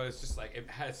at it, but it's just like it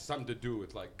has something to do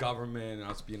with like government and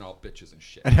us being all bitches and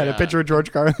shit. And had a picture of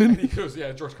George Carlin. He goes,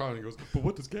 yeah, George Carlin. He goes, but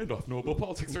what does Gandalf know about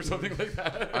politics or something like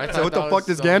that? So what the fuck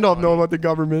does Gandalf know about the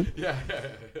government? Yeah,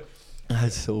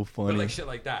 That's so but funny. like shit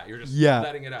like that. You're just Yeah.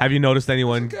 letting it out. Have you noticed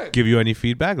anyone This is good. give you any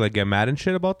feedback, like get mad and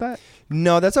shit about that?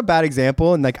 No, that's a bad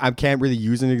example, and like I can't really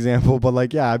use an example, but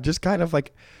like yeah, I'm just kind of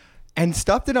like, and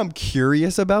stuff that I'm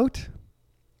curious about,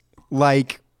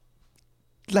 like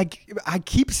I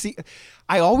keep see,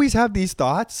 I always have these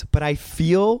thoughts, but I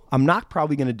feel I'm not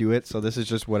probably gonna do it, so this is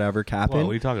just whatever Captain.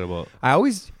 What are you talking about? I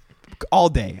always all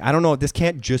day. I don't know. This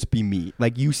can't just be me.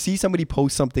 Like you see somebody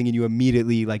post something and you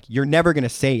immediately like you're never gonna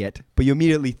say it, but you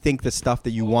immediately think the stuff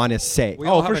that you want to say. We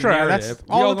Oh, all for have a sure. narrative. That's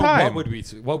We all the know time.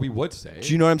 What we would say. Do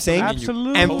you know what I'm saying?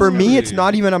 Absolutely. And for me, it's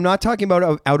not even. I'm not talking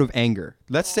about out of anger.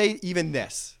 Let's say even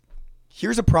this.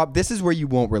 Here's a prop. This is where you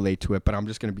won't relate to it, but I'm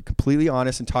just gonna be completely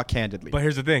honest and talk candidly. But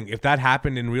here's the thing: if that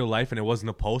happened in real life and it wasn't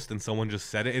a post and someone just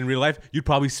said it in real life, you'd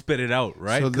probably spit it out,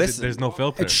 right? So 'Cause listen, there's no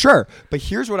filter. It's sure, but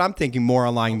here's what I'm thinking more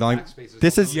along the line. backspace is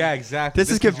This no is yeah, exactly. This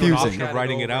is gives you an confusing. option of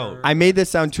writing it out. I made this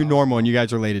sound too normal, and you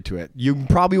guys related to it. You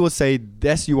probably will say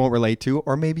this you won't relate to,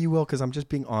 or maybe you will because I'm just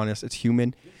being honest. It's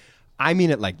human. I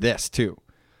mean it like this too.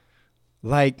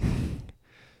 Like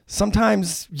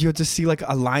sometimes you'll just see like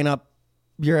a lineup.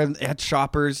 You're at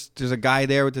Shoppers. There's a guy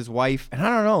there with his wife, and I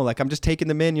don't know. Like I'm just taking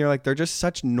them in. You're like they're just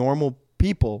such normal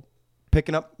people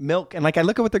picking up milk, and like I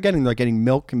look at what they're getting. They're getting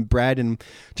milk and bread and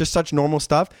just such normal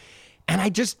stuff, and I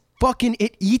just fucking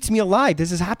it eats me alive.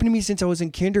 This has happened to me since I was in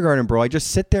kindergarten, bro. I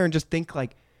just sit there and just think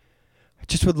like. I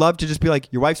just would love to just be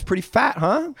like, your wife's pretty fat,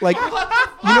 huh? Like, you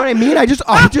know what I mean? I just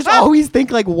always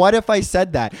think like, what if I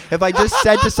said that? If I just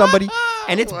said to somebody,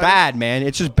 and it's bad, man.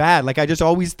 It's just bad. Like, I just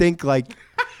always think like,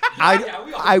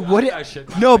 I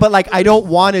wouldn't. No, but like, I don't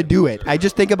want to do it. I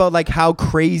just think about like how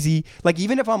crazy. Like,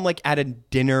 even if I'm like at a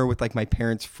dinner with like my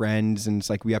parents' friends, and it's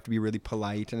like we have to be really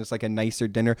polite, and it's like a nicer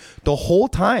dinner. The whole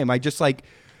time, I just like.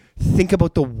 Think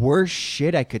about the worst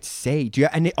shit I could say.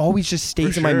 And it always just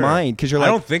stays in my mind because you're like,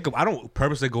 I don't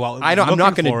purposely go out. I'm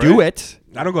not going to do it.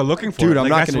 I don't go looking for Dude, it. I'm Like,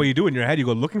 not that's gonna- what you do in your head. You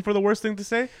go looking for the worst thing to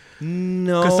say.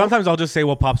 No. Because sometimes I'll just say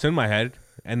what pops in my head,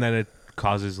 and then it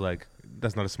causes like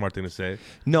that's not a smart thing to say.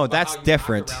 No, that's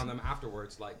different. Around them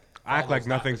afterwards, like Act all like those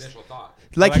nothing's- initial thought.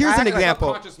 Like, here's an Like, example.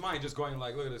 subconscious mind just going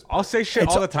like, look at this. I'll say shit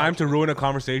It's all a- the time to ruin a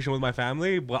conversation with my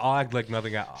family, but I'll act like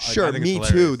nothing. Sure, I think it's me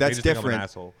hilarious. too. They That's just think I'm an different.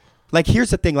 asshole. Like, here's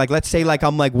the thing. Like, let's say like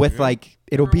I'm like with like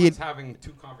it'll be Everyone's having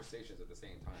two conversations at the same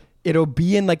time.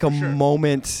 in like a sure.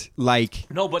 moment like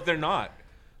No, but they're not.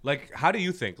 Like, how do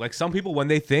you think? Like, some people when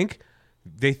they think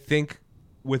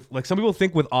with like some people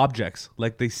think with objects,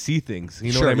 like they see things.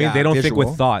 You know Sure, what I mean? yeah, They don't think visual.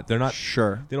 with thought. They're not.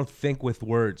 Sure. They don't think with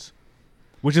words,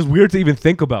 which is weird to even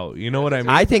think about. You know what I mean?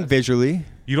 I think visually.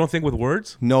 You don't think with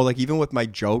words. No, like even with my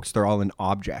jokes, they're all an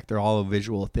object. They're all a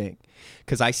visual thing.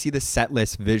 Because I see the set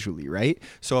list visually, right?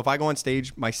 So if I go on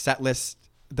stage, my set list,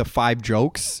 the 5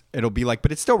 jokes, it'll be like,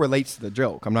 but it still relates to the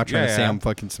joke. I'm not trying to say Yeah. I'm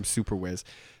fucking some super whiz.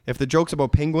 If the joke's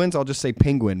about penguins, I'll just say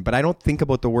penguin. But I don't think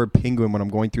about the word penguin when I'm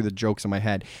going through the jokes in my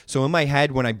head. So in my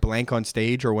head, when I blank on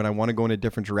stage or when I want to go in a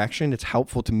different direction, it's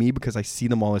helpful to me because I see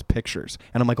them all as pictures.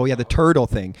 And I'm like, oh yeah, the turtle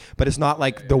thing. But it's not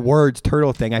like the words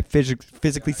turtle thing. I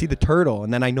physically see the turtle.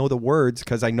 And then I know the words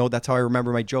because I know that's how I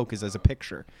remember my joke is as a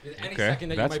picture. Any Okay, second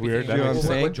that that's you might weird. be That thinking, makes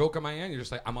well, sense. what joke am I in? You're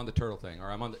just like, I'm on the turtle thing,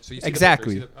 or I'm on the. So you see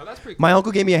Exactly. The picture, you see the, oh, that's pretty cool. My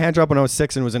uncle gave me a hand job when I was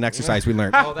 6 and it was an exercise we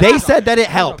learned. Oh, that's They not- said that it that's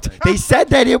not helped. okay. They said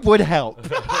that it would help.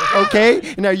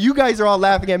 Okay? Now you guys are all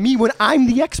laughing at me when I'm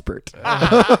the expert.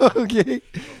 Okay?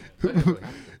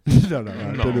 No.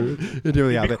 It didn't really You'd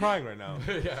be happen. crying right now.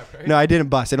 yeah, right. No, I didn't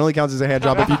bust. It only counts as a hand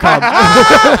job if you come.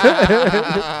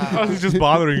 I was just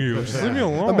bothering you. Just leave me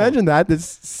alone. Imagine that. This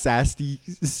sassy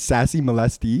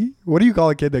molestee. What do you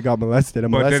call a kid that got molested? A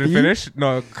But molestee? didn't finish.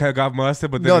 No, got molested.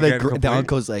 But No, then the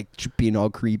uncle's like being all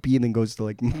creepy and then goes to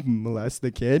like molest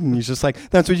the kid, and he's just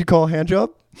like, "That's what you call a hand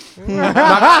job?"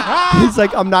 He's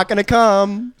like, "I'm not gonna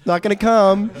come. Not gonna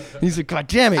come." He's like, "God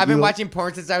damn it!" I've been you watching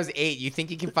porn since I was 8. You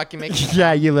think you can fucking make it?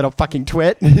 Yeah, you little fucking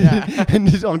twit. And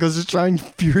his uncle's just trying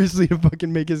furiously to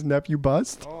fucking make his nephew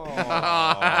bust.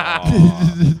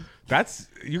 That's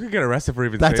you could get arrested for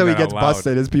even. That's how saying he that gets out loud.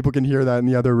 busted, is people can hear that in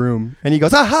the other room. And he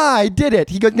goes, "Aha, I did it."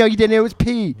 He goes, "No, you didn't. It was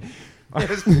pee."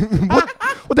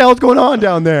 what the hell's going on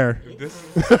down there?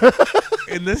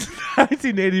 In this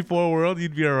 1984 world,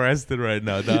 you'd be arrested right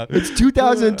now, dog. It's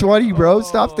 2020, bro.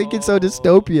 Stop thinking so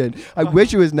dystopian. I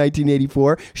wish it was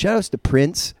 1984. Shout outs to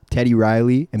Prince, Teddy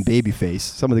Riley, and Babyface,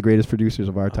 some of the greatest producers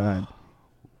of our time.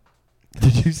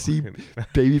 Did you see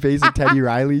Babyface and Teddy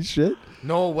Riley's shit?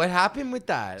 No, what happened with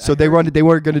that? So they weren't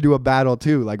going to do a battle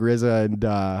too, like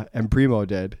RZA and Primo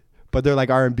did. But they're like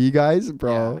R&B guys,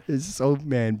 bro. Yeah. It's so,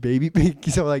 man,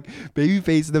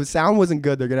 Babyface, the sound wasn't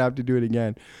good. They're going to have to do it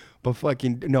again. But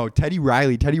fucking, no, Teddy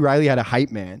Riley had a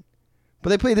hype man.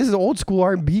 But this is old school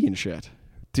R&B and shit.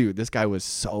 Dude, this guy was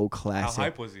so How classic.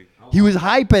 hype was he? He was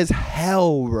hype as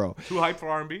hell, bro. Too hype for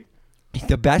R&B?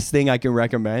 The best thing I can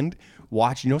recommend,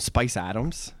 watch, Spice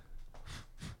Adams?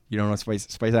 You don't know Spice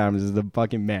Adams is the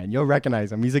fucking man. You'll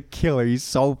recognize him. He's a killer. He's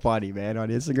so funny, man, on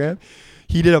Instagram.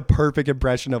 He did a perfect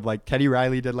impression of like Teddy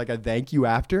Riley did like a thank you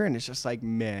after, and it's just like,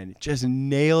 man, just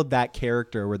nailed that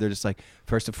character where they're just like,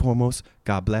 first and foremost,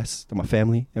 God bless to my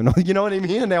family. And you know what I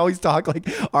mean? And they always talk like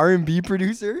R&B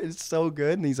producer. It's so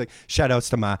good. And he's like, shout outs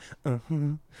to my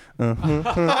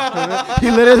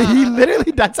he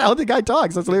literally that's how the guy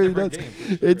talks. That's literally what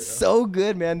he does. It's so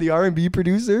good, man. The R&B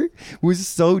producer was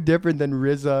so different than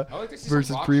RZA I like to see some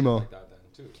versus rock Primo. shit like that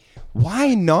then, too.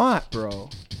 Why not, bro?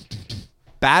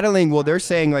 Battling, well, they're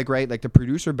saying like the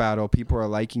producer battle, people are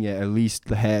liking it. At least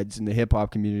the heads in the hip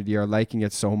hop community are liking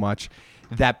it so much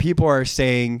that people are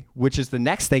saying, which is the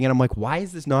next thing. And I'm like, why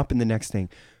has this not been the next thing?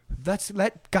 Let's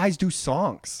let guys do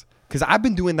songs. Because I've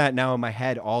been doing that now in my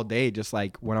head all day. Just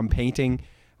like when I'm painting,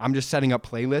 I'm just setting up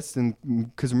playlists. And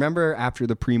because remember after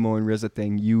the Primo and RZA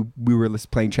thing, we were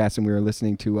playing chess and we were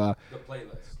listening to The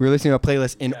playlist. we were listening to a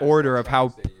playlist in order of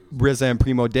how RZA and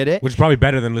Primo did it. Which is probably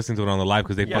better than listening to it on the live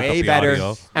because they fucked up Way the better.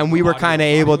 audio. And we were Audio- kind of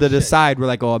able to audio shit. decide. We're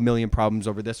like, oh, a million problems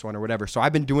over this one or whatever. So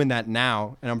I've been doing that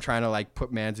now, and I'm trying to like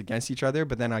put mans against each other.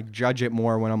 But then I judge it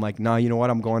more when I'm like, nah, you know what?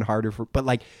 I'm going harder for. But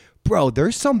like, bro,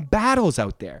 there's some battles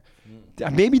out there.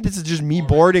 Maybe this is just me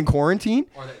bored in quarantine.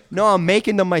 No, I'm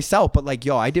making them myself. But like,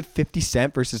 yo, I did 50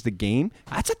 Cent versus The Game.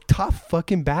 That's a tough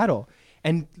fucking battle.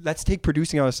 And let's take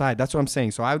producing on the side. That's what I'm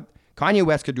saying. So Kanye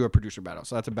West could do a producer battle,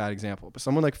 so that's a bad example. But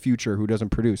someone like Future who doesn't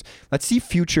produce. Let's see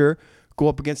Future go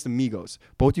up against the Migos.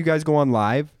 Both you guys go on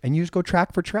live, and you just go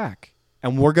track for track.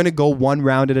 And we're going to go one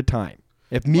round at a time.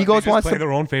 If Migos wants play to...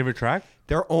 their own favorite track.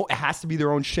 it has to be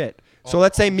their own shit. So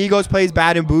let's say Migos plays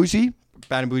Bad and Bougie.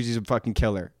 Bad and Bougie's a fucking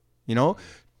killer. You know?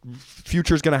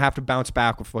 Future's going to have to bounce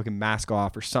back with fucking Mask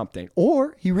Off or something.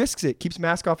 Or he risks it, keeps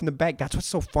Mask Off in the bag. That's what's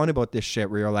so fun about this shit,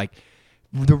 where you're like...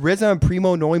 The RZA and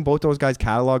Primo, knowing both those guys'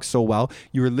 catalogs so well,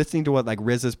 you were listening to what like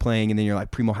RZA's playing, and then you're like,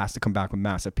 Primo has to come back with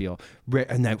Mass Appeal,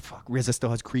 and then RZA still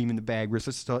has cream in the bag.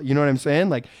 RZA still, you know what I'm saying?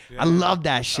 Like, I love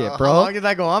that shit, bro. How long did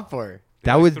that go on for?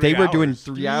 That was 3 they were doing hours.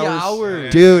 3 hours.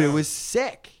 hours. Dude. It was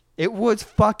sick. It was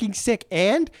fucking sick,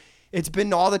 and it's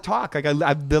been all the talk. Like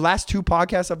the last 2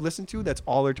 podcasts I've listened to, that's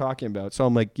all they're talking about. So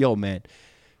I'm like, yo, man.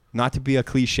 Not to be a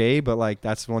cliche, but like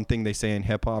that's one thing they say in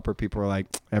hip hop, where people are like,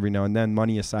 every now and then,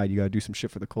 money aside, you gotta do some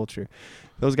shit for the culture.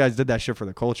 Those guys did that shit for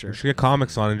the culture. We should get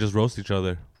comics on and just roast each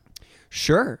other.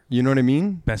 Sure, you know what I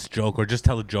mean? Best joke, or just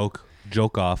tell a joke.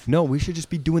 Joke off. No, we should just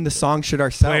be doing the song shit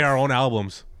ourselves. Play our own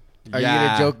albums. Are you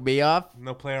gonna joke me off?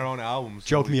 No, play our own albums.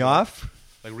 Joke me off?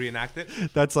 Like reenact it.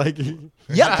 That's like Yuck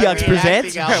Yucks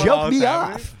presents Reacting Joke Me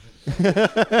album. Off.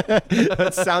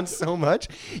 That sounds so much.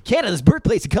 Canada's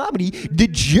birthplace of comedy, the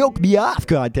Joke Me Off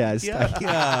contest.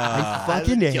 I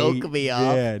fucking hate Joke Me Off.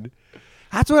 man.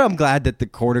 That's what I'm glad that the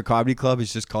Quarter Comedy Club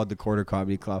is just called the Quarter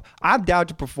Comedy Club. I'm down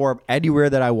to perform anywhere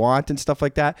that I want and stuff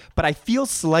like that, but I feel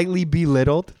slightly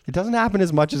belittled. It doesn't happen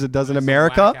as much as it does in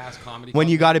America. whack-ass comedy When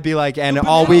club. you got to be like, and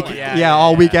all week,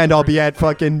 all weekend I'll be at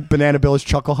fucking Banana Bill's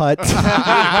Chuckle Hut. Do you know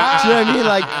what I mean?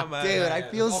 Like, dude, I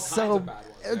feel There's all kinds so. of bad ones.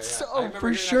 It's I so remember for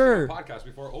hearing that sure. shit on a podcast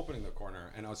before opening the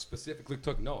corner, and I specifically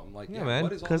took note. I'm like, Yeah, man.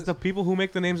 what is all Because this? the people who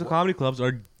make the names of comedy clubs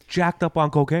are jacked up on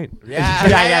cocaine.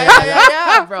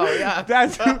 Yeah, bro. Yeah.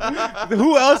 That's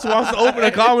who else wants to open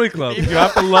a comedy club? You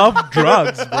have to love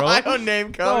drugs, bro. I don't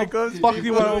name comedy clubs. Fuck do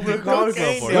you want to open a comedy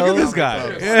club for? Look at this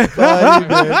guy. Funny,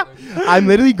 man. I'm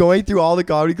literally going through all the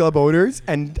comedy club owners,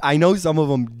 and I know some of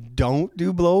them don't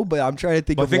do blow, but I'm trying to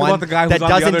think But of think one about the guy who's that on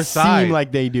the doesn't other side. seem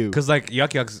like they do. Because like Yuck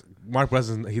Yucks, Mark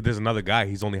Breslin, there's another guy.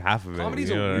 He's only half of it. Comedy's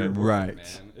you know a what I weird mean? world, Right. man.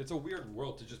 It's a weird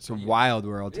world to just. It's a wild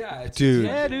world. Yeah, it's, dude.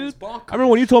 Yeah, dude. It's bonkers. I remember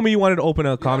when you told me you wanted to open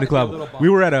a comedy like a club. little We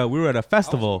were at a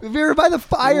festival. We were by the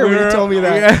fire when you told me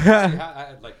that.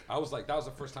 Yeah. I was like, that was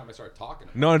the first time I started talking.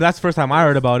 No, that's the first time I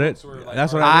heard about it.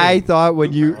 That's what I I mean. thought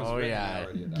when you, Oh, yeah.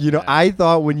 I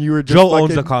thought when you were just Joe owns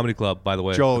fucking- the comedy club, by the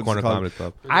way. Joe the owns Corner the com- Comedy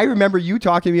Club. I remember you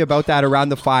talking to me about that around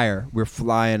the fire. We're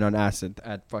flying on acid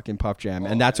at fucking Puff Jam,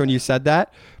 and that's when you said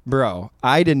that, bro.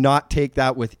 I did not take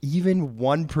that with even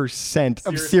 1%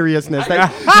 of seriousness. Like,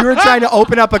 you were trying to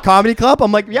open up a comedy club.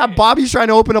 I'm like, yeah, Bobby's trying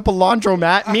to open up a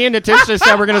laundromat. Me and Natisha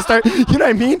said we're gonna start. You know what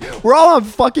I mean? We're all on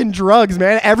fucking drugs,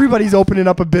 man. Everybody's opening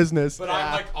up a business. But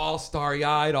I'm like all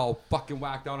starry-eyed, all fucking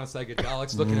whacked out on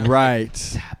psychedelics, looking at Right,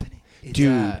 It's happening. It's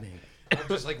dude. happening. I'm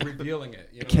just like revealing it.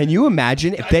 You know? Can you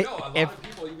imagine if I they? know, a lot If of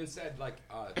people even said like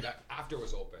that after it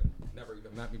was open, never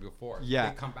even met me before. Yeah.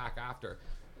 They come back after.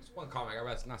 There's one comic, I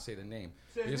better not say the name.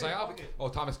 He's like, oh,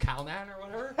 Thomas Calnan or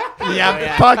whatever.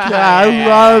 yeah, fuck yeah, I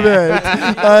love it.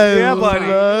 I Yeah, buddy.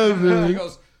 love He it.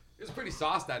 goes, it was pretty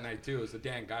sauce that night too. It was the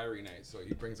Dan Gyree night, so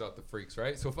he brings out the freaks,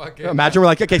 right? So fucking. Imagine we're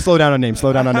like, okay, slow down on names,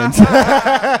 slow down on names.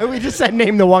 We just said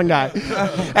name the one guy.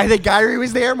 I think Gyree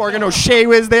was there, Morgan O'Shea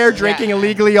was there, drinking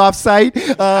illegally off site.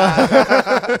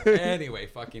 Anyway,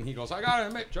 fucking, he goes, I gotta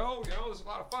admit, Joe, you know, this is a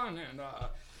lot of fun, and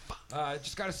I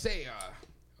just gotta say,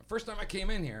 first time I came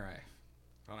in here,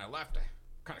 when I left, I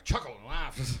kind of chuckled and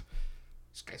laughed.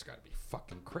 This guy's gotta be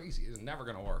fucking crazy. This is never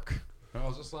gonna work. And I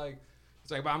was just like,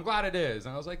 it's like, but I'm glad it is.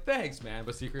 And I was like, thanks, man.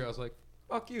 But secretly, I was like,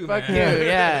 fuck you, Fuck you, man.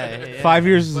 yeah. 5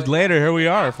 years But later, here we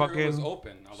are. after it was Fucking.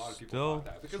 open, a lot of people still thought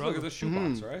that. Because look at the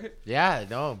shoebox, right? Yeah,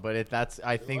 no, but that's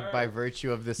I think by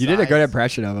virtue of this. You did a good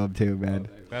impression of him too, man.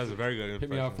 That was a very good Hit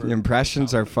me up impression. for The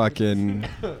impressions are fucking.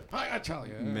 I gotta tell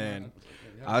you, Man.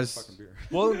 Yeah, I was- fucking beer.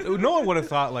 Well, no one would have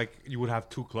thought like you would have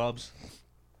two clubs.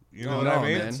 You know what no, I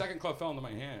mean? man. The second club fell into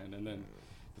my hand, and then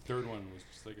the third one was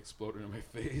just like exploded in my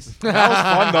face. That was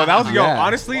fun though. That was yo. Yeah.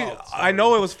 Honestly, Wow, it's I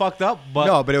know it was fucked up, but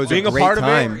No, but it was a being great part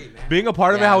time. of it, being a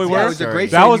part of it, Yeah, how we yeah, were. it was a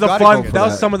great that story. was You a gotta fun. go for That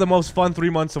was that. some of the most fun 3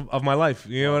 months of my life.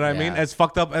 You know what I mean? Yeah. As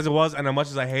fucked up as it was, and as much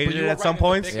as I hated But you it were at some right in the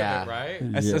points, thick of Yeah. it, right?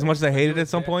 Yeah. as much as I hated it at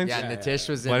some points, Yeah, Yeah, Natish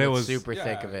was But in it the was- super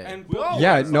thick of it. And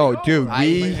Yeah, no, dude,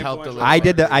 we- helped a little I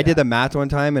did bit. the I did the math one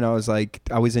time, and I was like,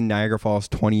 I was in Niagara Falls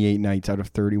 28 nights out of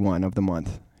 31 of the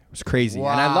month. It was crazy, and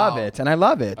I love Wow. it, and I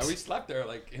love it. We slept there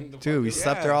like in the Dude, we fucking-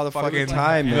 slept there all the fucking fucking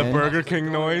time, the man. Burger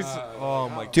King Going, noise. uh, Oh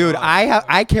my god, Dude,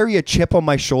 I carry a chip on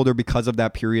my shoulder because of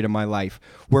that period of my life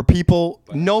where people,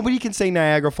 nobody can say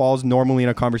Niagara Falls normally in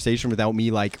a conversation without me,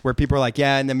 like, where people are like,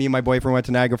 yeah, and then me and my boyfriend went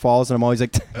to Niagara Falls, and I'm always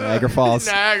like, Niagara Falls.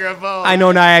 Niagara Falls. I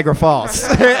know Niagara Falls.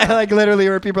 Like, literally,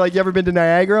 where people are like, you ever been to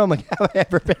Niagara? I'm like, have I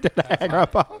ever been to Niagara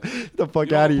Falls? Get the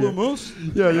fuck out of here. Moose.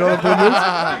 Yeah, you know what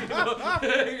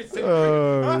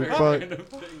Oh, fuck.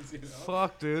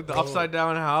 Fuck, dude. The upside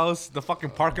down house, the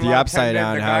fucking parking The lot. upside attendant,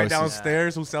 down the guy house is-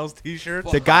 downstairs who sells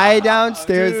T-shirts. The guy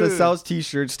downstairs that Dude. sells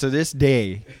T-shirts to this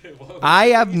day, I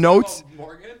have notes.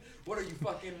 Morgan, what are you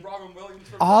fucking Robin Williams?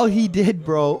 From All he did,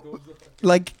 bro,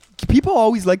 like, people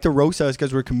always like to roast us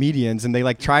because we're comedians and they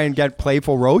like try and get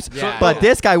playful roasts. Yeah. But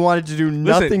this guy wanted to do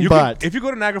nothing Listen, you but. can, if you go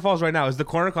to Niagara Falls right now, is the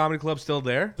Corner Comedy Club still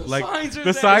there? The like signs are the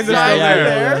there. signs are Yeah, still yeah,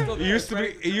 there. yeah, yeah. It used to be.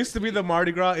 It used to be the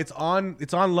Mardi Gras. It's on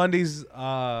Lundy's.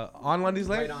 On Lundy's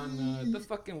Lane. Right on the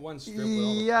fucking one strip. With all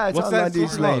the Yeah, it's What's on that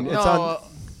Lundy's street Lane. called? It's No, on.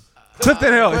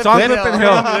 Clifton Hill. It's on Clifton Clifton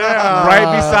Hill. Hill.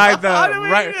 Right beside the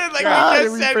Like How we did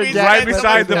just we said, we forget said right that?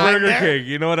 beside the something Burger there. King.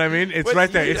 You know what I mean? It's What's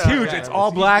right there. he It's done? huge. Yeah, It's all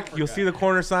what's he black. done? You'll see the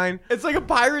corner sign. It's like a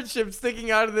pirate ship sticking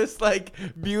out of this like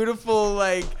beautiful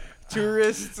like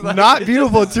tourists. Like, Not it's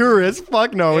beautiful just- tourists.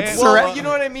 Fuck no. It's Well, surra- you know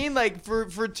what I mean? Like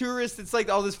for tourists, it's like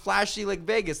all this flashy like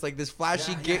Vegas, like this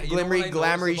flashy, you know what I glimmery, noticed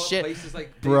glamoury about shit. Places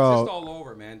like Bro. They exist all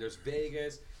over, man. There's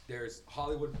Vegas. There's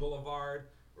Hollywood Boulevard,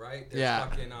 right? There's Yeah.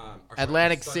 fucking,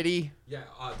 Atlantic City. Yeah,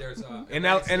 there's In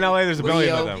Atlantic City. LA, there's a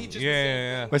billion Rio. of them. Beach is Yeah, the same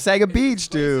yeah, thing. Wasaga Beach, Places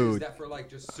dude. That for like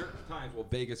just certain times, well,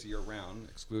 Vegas year round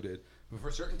excluded, but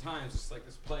for certain times, it's like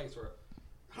this place where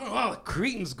I don't know how the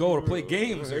Cretans go to play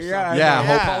games or Yeah, something. yeah,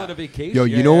 Hope hope- call it a vacation. Yo,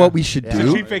 you know what we should It's a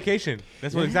do? cheap vacation.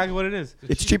 That's exactly what it is.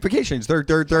 It's cheap vacations. They're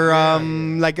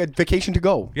like a vacation to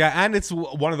go. Yeah, and it's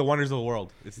one of the wonders of the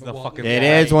world. It's the Well, fucking. It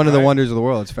Yeah, is one of the right? wonders of the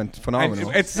world. It's And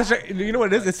phenomenal. it's such a, you know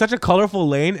what it is? It's such a colorful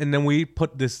lane, and then we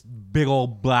put this big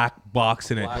old black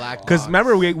box in it. Black Because box.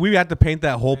 remember, we had to paint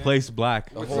that whole place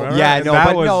black. Remember? Yeah, And no, that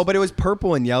but was- no, but it was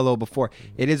purple and yellow before.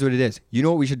 It is what it is. You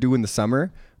know what we should do in the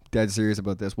summer? Dead serious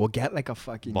about this. We'll get like a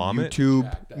fucking Bomb it? YouTube.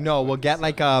 Jack, No, we'll get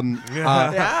like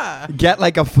Yeah. get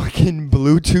like a fucking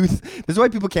Bluetooth. This is why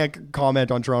people can't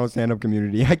comment on Toronto stand-up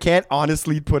community. I can't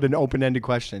honestly put an open-ended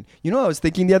question. You know what I was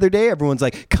thinking the other day? Everyone's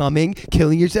like, coming,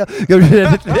 killing yourself.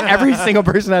 Every single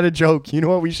person had a joke. You know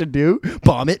what we should do?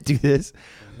 Bomb it, do this.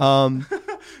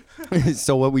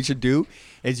 So what we should do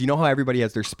is, you know how everybody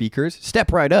has their speakers?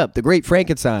 Step right up, the Great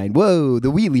Frankenstein. Whoa,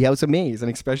 the Wheelie House of Maze,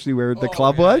 and especially where the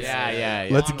club was. Yeah.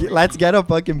 Let's get a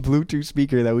fucking Bluetooth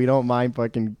speaker that we don't mind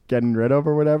fucking getting rid of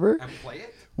or whatever. And play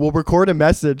it? We'll record a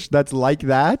message that's like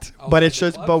that, Oh, but like it's the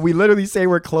just, clubs? but we literally say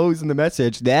we're closed in the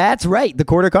message. That's right, the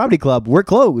Quarter Comedy Club. We're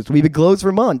closed. We've been closed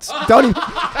for months. Don't even.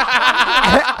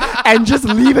 And just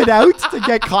leave it out to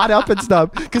get caught up and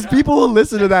stuff, because people will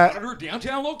listen to that. At our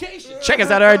downtown location. Check us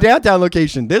out at our downtown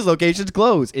location. This location's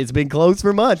closed. It's been closed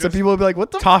for months. And people will be like,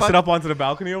 what the toss fuck? it up onto the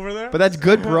balcony over there. But that's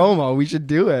good promo. We should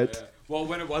do it. Yeah. Well,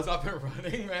 when it was up and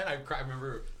running, man, I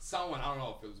remember someone, I don't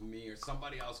know if it was me or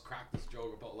somebody else, cracked this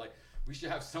joke about, like, we should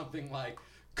have something like,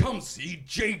 come see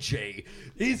JJ.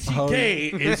 Is he gay?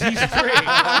 Is he straight?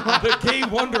 The gay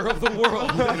wonder of the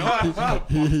world. You know?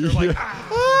 They're like,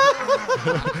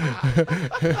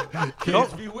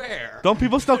 kids beware. Don't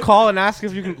people still call and ask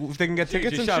if they can get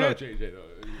tickets and shout out shit? JJ.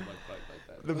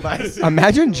 Like that.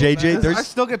 Imagine JJ. I There's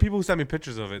still get people who send me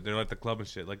pictures of it. They're like the club and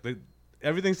shit. Like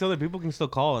everything's still there. People can still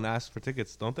call and ask for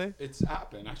tickets, don't they? It's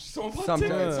happened. Actually, someone bought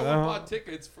Sometimes, tickets. Someone uh-huh. bought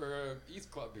tickets for East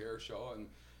Club here show, and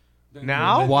then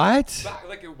Now? what? back,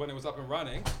 like when it was up and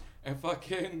running, and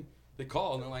fucking they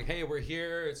call and they're like, "Hey, we're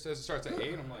here." It says it starts at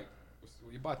 8. I'm like,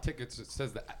 "You bought tickets?" It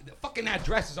says the fucking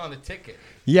address is on the ticket.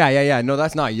 Yeah. No,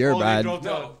 that's not your Oh, they bad. drove-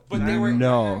 No, but they were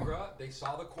No. Niagara. They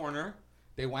saw the corner.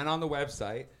 They went on the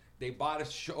website. They bought a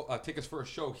show tickets for a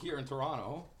show here in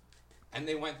Toronto, and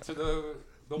they went to the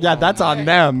Yeah, one that's on Niagara.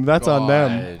 them. That's on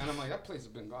them. And I'm like, that place has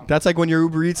been gone. That's like when your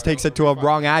Uber Eats takes it to a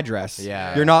wrong address.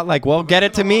 Yeah. You're not like, well, get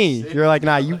it to me. You're like,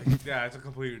 nah, you. Yeah, it's a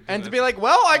complete. And to be like,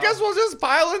 well, I guess we'll just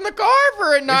pile in the car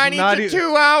for a not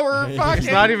 92 hour fucking.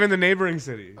 It's not even the neighboring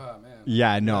city. Oh man.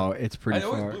 Yeah, no, it's pretty And it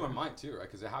always far. blew my mind too, right?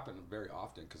 Because it happened very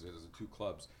often. Because there's the two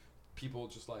clubs. People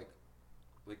just like,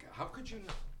 how could you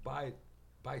buy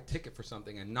a ticket for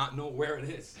something and not know where it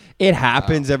is? It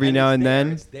happens every now it's and there,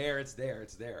 then.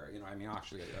 It's there. You know, I mean,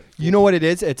 actually, You know what it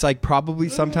is? It's like probably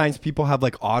sometimes people have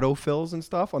like autofills and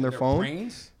stuff on their phone.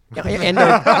 brains. Yeah, and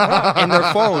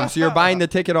their phone. So you're buying the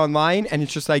ticket online, and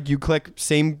it's just like you click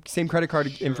same credit card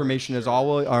information as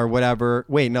all or whatever.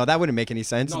 Wait, no, that wouldn't make any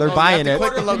sense. No, They're no, you buying have it.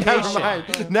 to click the Never location.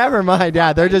 mind. Never mind.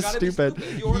 Yeah, they're You just gotta be stupid.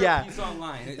 You order Yeah. a pizza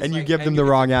online, it's And you like- give them the it's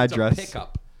wrong a address.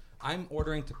 Pickup. I'm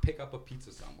ordering to pick up a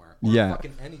pizza somewhere. Or Yeah.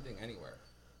 Fucking anything, anywhere.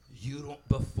 You don't.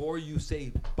 Before you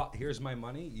say, "Here's my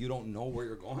money," you don't know where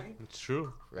you're going. It's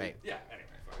true. Right. Yeah. Anyway.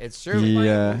 fuck. It's true.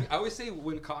 Yeah. I always say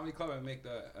when comedy club, I make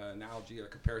the analogy or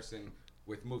comparison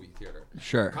with movie theater.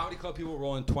 Sure. Comedy club people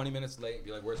roll in 20 minutes late and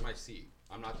be like, "Where's my seat?"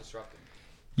 I'm not disrupting.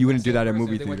 You wouldn't do Same that at person,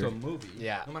 movie if they went to theater. a movie.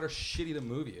 Yeah. No matter how shitty the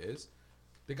movie is,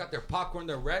 they got their popcorn.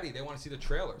 They're ready. They want to see the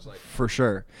trailers. Like. For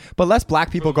sure. But less black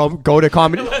people go to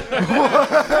comedy. Tell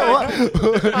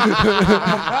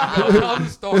the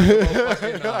story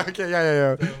about fucking, Okay,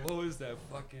 yeah. what was that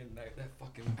fucking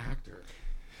actor?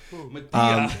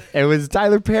 Medea. It was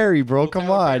Tyler Perry, bro. Come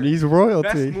Tyler on, Perry. he's Best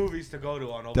royalty. movies to go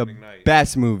to on The opening night.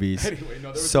 best movies. Anyway, no,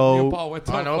 there was So, me and Paul went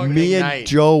to on a opening Me and night.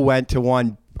 Joe went to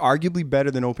one arguably better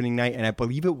than opening night, and I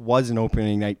believe it was an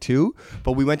opening night too.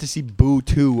 But we went to see Boo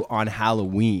 2 on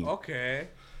Halloween, Okay.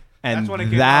 and That's when it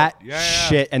came that out. Yeah.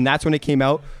 shit, and that's when it came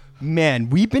out. Man,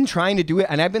 we've been trying to do it,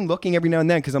 and I've been looking every now and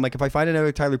then because I'm like, if I find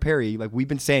another Tyler Perry, like we've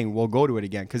been saying, we'll go to it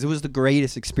again because it was the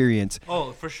greatest experience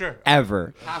Oh, for sure.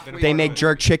 ever. Halfway They through make it.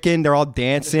 jerk chicken. They're all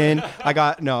dancing. I'm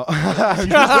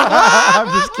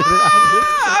just kidding.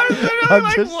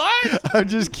 I'm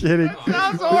just kidding.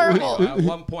 Sounds horrible. At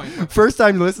one point, First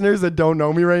time listeners that don't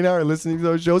know me right now are listening to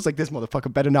those shows like, this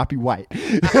motherfucker better not be white.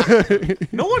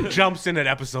 No one jumps in at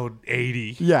episode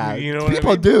 80. Yeah, You know what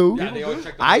people I mean? do. yeah, they always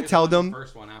check the I latest tell one, the them-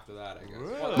 first one after that. I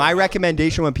guess. My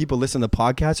recommendation when people listen to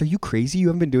podcasts, are you crazy? You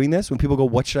haven't been doing this? When people go,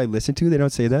 what should I listen to? They don't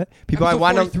say that. People, I Episode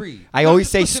want 43. to. I No, always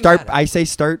just say listen to start. that. I say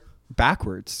start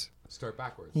backwards. Start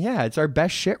backwards. Yeah, it's our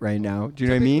best shit right now. Do you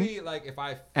know what I mean? Typically, like if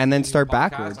I And then do start podcasts,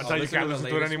 backwards. I'll Until you can't the listen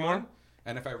to it latest anymore? one,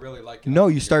 And if I really like it, No, I'll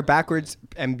you give start it- backwards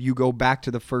and you go back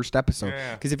to the first episode.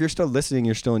 Yeah. Because if you're still listening,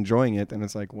 you're still enjoying it, then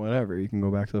it's like whatever. You can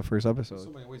go back to the first There's so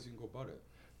episode. many ways you can go about it.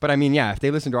 But I mean, yeah, if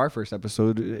they listen to our first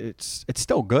episode, it's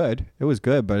still good. It was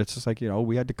good, but it's just like,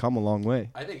 we had to come a long way.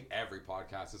 I think every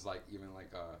podcast is like, even like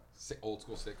old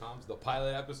school sitcoms. The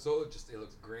pilot episode, just it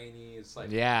looks grainy. It's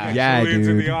like Yeah. Yeah, Aliens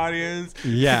in dude. the audience.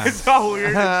 Yeah. It's all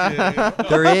weird and shit. You know?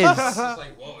 There is. It's just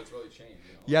like, whoa, it's really changed. You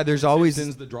know? Yeah, there's always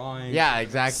Simpsons, the drawing. Yeah,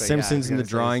 exactly. Simpsons yeah, and the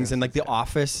drawings and like The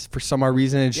Office for some odd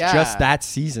reason. It's Yeah. just that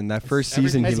season, that first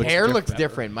season. His He looks hair different. looks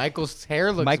different. Michael's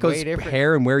hair looks Michael's way different.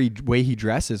 hair and way he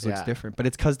dresses looks Yeah. different, but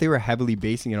it's because they were heavily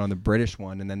basing it on the British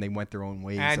one, and then they went their own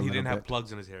ways. And a he little didn't have bit.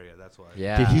 plugs in his hair yet. That's why.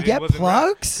 Yeah. Did he It get wasn't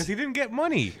plugs? Because he didn't get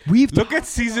money. We've Look at talked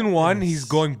season about 1. this. He's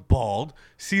going bald.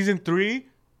 Season 3,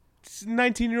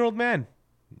 19-year-old man.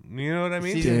 You know what I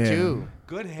mean? Season Damn. 2.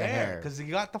 Good The hair. hair. Because he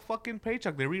got the fucking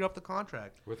paycheck. They read up the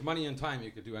contract. With money and time,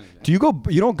 you could do anything. Do you go?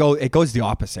 You don't go. It goes the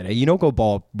opposite. Eh? You don't go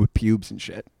bald with pubes and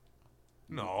shit.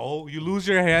 No, you lose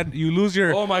your head. You lose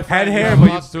your Oh, my head friend, hair, you but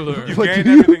have lots to learn. you What gain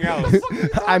do you- everything else.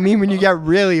 I mean, when you get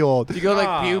really old, You go like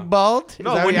Ah. pube bald? Is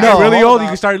No, that when what you No, get really hold old, you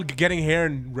up. can start getting hair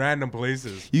in random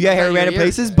places. you get hair in your random ears.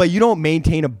 places, but you don't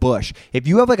maintain a bush. If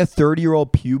you have like a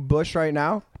 30-year-old pube bush right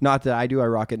now, not that I do, I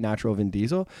rock it natural Vin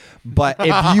Diesel, but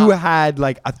if you had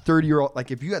like a 30-year-old,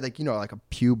 like if you had like like a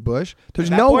pube bush, there's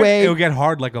At that no point, way. it'll get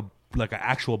hard like an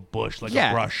actual bush, like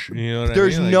Yeah. a brush. You know what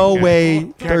There's I mean? no Like, way.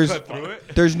 can't There's cut through it.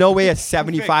 there's no way a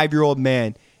 75-year-old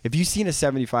man. If you've seen a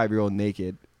 75-year-old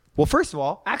naked, well, first of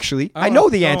all, actually, I know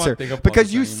the don't answer think about because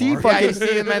this you see anymore. Yeah, you fucking.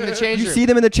 see him in the change You room. see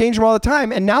them in the change room all the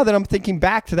time, and now that I'm thinking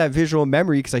back to that visual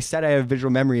memory, because I said I have a visual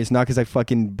memory, it's not because I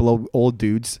fucking blow old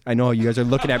dudes. I know you guys are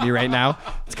looking at me right now.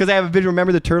 It's because I have a visual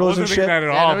memory of the I turtles wasn't and thinking shit. that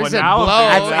at Yeah, all, no, he but said now blow.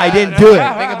 I'm thinking I that. didn't do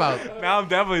it. Think about. Now I'm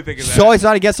definitely thinking that. So it's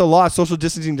not against the law. Social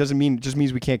distancing doesn't mean just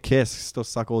means we can't kiss. Still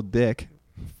suck old dick.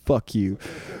 Fuck you.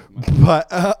 But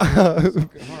Fucking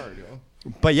hard,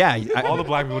 yo. but yeah, all the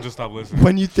black people just stop listening.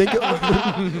 when you think I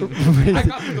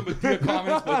got the Medea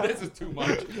comments, but this is too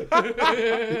much.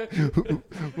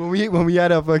 when we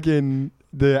had a fucking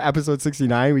the episode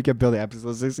 69, we kept building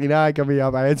episode 69 coming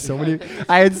up. I had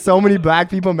so many black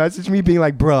people message me being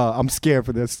like, "Bruh, I'm scared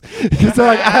for this." 'Cause they're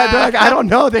like, I don't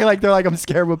know. They're like, I'm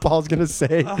scared what Paul's gonna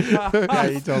say. Yeah,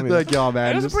 he told me. They're like, yo, It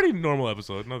man. was a this- pretty normal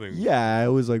episode. Nothing. yeah, it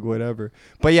was like whatever.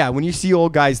 But yeah, when you see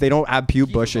old guys, they don't have pube He was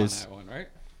on bushes. that one, right?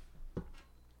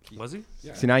 Was he?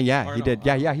 Yeah. 69, yeah, Or he no, did.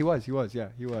 Yeah, he was. Yeah,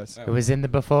 he was. It was in the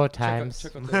before times.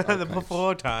 Check out the archives.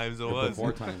 before times it The was.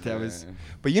 before times. That yeah, was- yeah.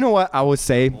 But you know what I would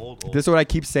say? Old. This is what I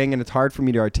keep saying, and it's hard for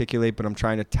me to articulate, but I'm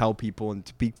trying to tell people and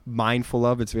to be mindful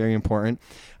of. It's very important.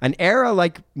 An era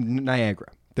like Niagara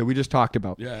that we just talked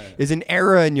about Yeah. is an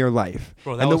era in your life.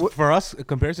 Bro, that And the was, w- for us, in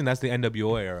comparison, that's the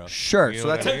NWO era. Sure, You so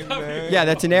know that's what I mean? yeah,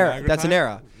 that's an era. Niagara That's an time?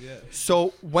 era.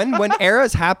 So when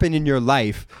eras happen in your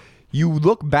life, you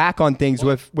look back on things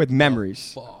with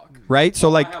memories, Fuck. right? So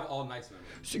like I have all nice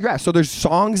memories. so there's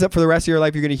songs that for the rest of your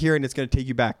life you're gonna hear and it's gonna take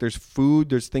you back. There's food,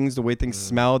 there's things, the way things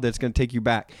smell that's gonna take you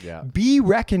back. Yeah. Be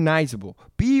recognizable.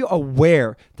 Be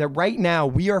aware that right now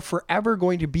we are forever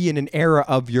going to be in an era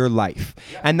of your life,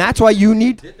 and that's why you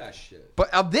need. Did that shit. But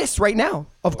of this right now,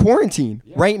 of quarantine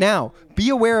right now, be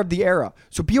aware of the era.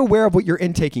 So be aware of what you're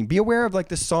intaking. Be aware of like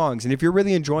the songs, and if you're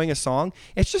really enjoying a song,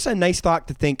 it's just a nice thought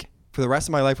to think. For the rest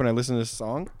of my life, when I listen to this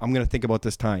song, I'm gonna think about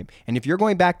this time. And if you're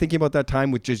going back thinking about that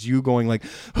time with just you going like,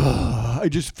 I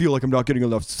just feel like I'm not getting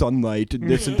enough sunlight and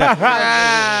this and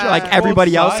that, like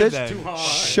everybody else Both is, sides then.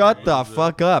 shut the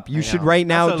fuck up. You should right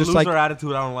now That's a just loser like,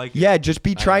 attitude. I don't like it. yeah, just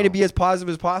be trying to be as positive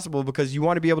as possible because you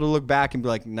want to be able to look back and be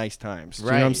like, nice times. Do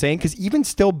you know what I'm Right. saying? Because even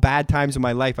still bad times in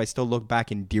my life, I still look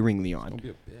back endearingly on. Don't be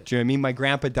a bitch. Do you know what I mean? My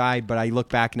grandpa died, but I look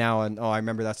back now and I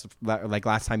remember that's like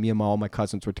last time me and all my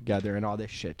cousins were together and all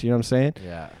this shit. Do you know what I'm saying?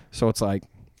 Yeah. So it's like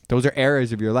those are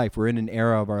eras of your life. We're in an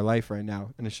era of our life right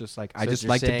now, and it's just like I So just what you're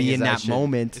like to saying be is in that that should-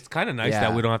 moment. It's kind of nice Yeah.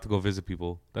 that we don't have to go visit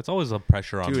people. That's always a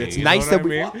pressure on Dude, me. it's you know nice what that I we.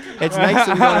 mean? It's nice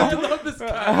that we don't have to. love this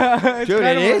guy. It's Dude,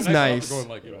 kind it of is nice. Going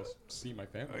like, see my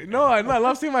family. No, I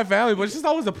love seeing my family, but it's just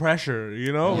always the pressure,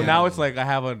 you know. Yeah. Now it's like I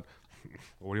have a.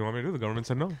 What do you want me to do? The government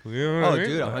said no. You know what I Oh, mean?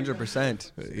 dude,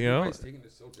 100%. You know, Everybody's taking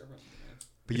this so different, man.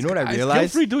 But you know what I it's realized?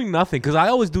 guilt-free doing nothing because I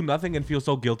always do nothing and feel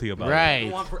so guilty about it. Right.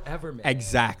 Go on forever, man.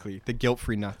 Exactly, the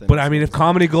guilt-free nothing. But I mean, if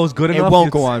comedy goes good It enough, won't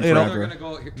it's- go on you know, forever. They're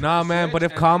gonna go, here, Nah, man. But if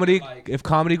switch, and comedy, then, like, if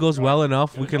comedy goes well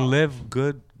enough, we can live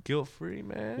good, guilt-free,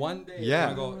 man. one day, Yeah.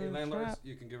 you're gonna go, hey, landlords,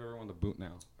 you can give everyone the boot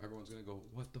now. Everyone's gonna go,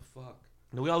 what the fuck?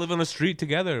 We all live on the street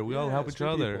together. We all help each street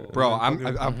other. people. Bro,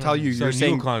 I'm telling you, It's you're a new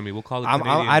saying economy. We'll call it.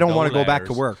 I don't want to go back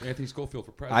to work. Anthony Schofield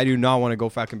for president. I do not want to go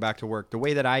fucking back to work. The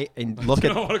way that I look I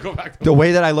don't at want to go back to the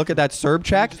way that I look at that CERB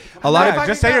check, a lot of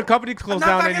Just say your company closed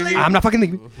down and you leave. I'm not fucking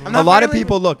leaving. A lot of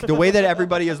people look the way that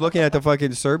everybody is looking at the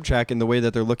fucking CERB check and the way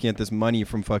that they're looking at this money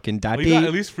from fucking that Well, you got day.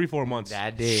 at least 3-4 months.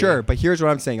 That day. Sure, but here's what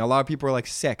I'm saying. A lot of people are like,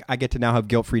 sick. I get to now have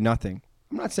guilt-free nothing.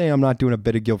 I'm not saying I'm not doing a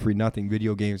bit of guilt-free nothing,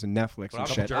 video games and Netflix and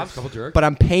shit. couple jerks. But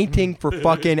I'm painting for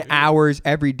fucking hours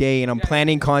every day, and I'm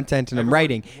planning content and I'm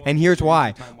writing. And here's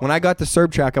why: when I got the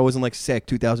CERB check, I wasn't like, sick,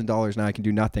 $2,000. Now I can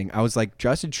do nothing. I was like,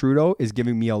 Justin Trudeau is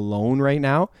giving me a loan right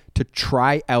now to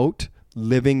try out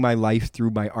living my life through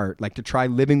my art, like to try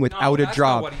living without a that's not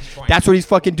job. what he's trying That's to what he's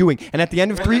fucking doing. And at the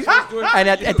end of three, that's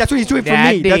what he's doing for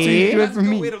and you. that's what he's doing for me. That's what he's doing That's for a good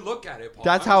me. way to look at it, Paul.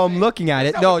 That's how I'm looking at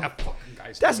it. That's No, not what that fucking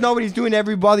guy's that's doing. not what he's doing to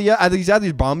everybody, these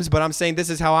other bums, but I'm saying this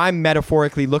is how I'm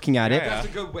metaphorically looking at it. That's a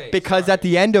good way. Because Sorry. at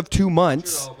the end of 2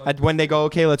 months, Trudeau, but- when they go,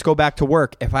 okay, let's go back to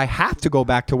work. If I have to go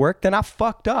back to work, then I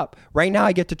fucked up. Right now,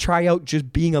 I get to try out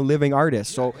just being a living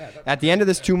artist. So at the end of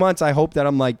this 2 months, I hope that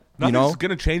I'm like, Nothing's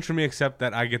gonna change for me except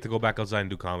that I get to go back outside and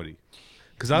do comedy.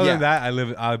 Because other Yeah.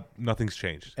 than that, nothing's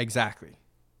changed. Exactly.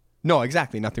 No,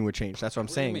 exactly. Nothing would change. That's what I'm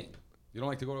What do you saying. mean? You don't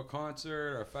like to go to a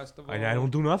concert or a festival? I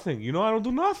don't do nothing. You know, I don't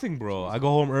do nothing, bro. I go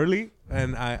home early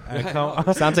and I come.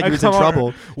 Sounds like I he was in come trouble.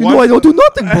 on- You know I don't do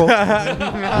nothing, bro.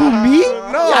 Who, me?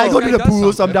 No, I go to This the guy does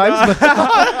pool something. sometimes. but-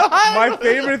 My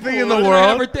favorite thing in the What I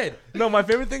world. never did. No, my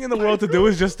favorite thing in the world to do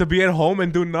is just to be at home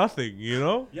and do nothing. You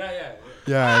know. Yeah.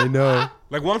 yeah, I know.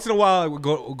 Like once in a while, I would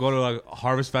go to like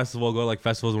Harvest Festival, go to like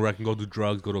festivals where I can go do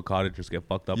drugs, go to a cottage, just get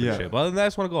fucked up Yeah. and shit. But other than that, I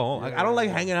just want to go home. Like, I don't like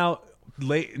hanging out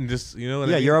late and just what I Yeah,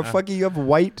 mean? you're a fucking. You have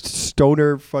white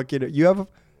stoner fucking. You have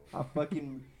a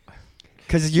fucking.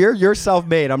 Because you're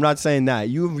self-made. I'm not saying that.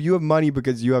 You have money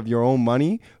because you have your own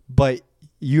money, but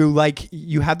you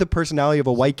have the personality of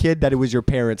a white kid that it was your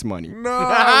parents' money. No,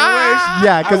 I wish.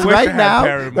 Yeah, because I wish I right had now,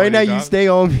 parent right now money, you dog. stay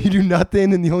home, you do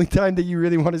nothing, and the only time that you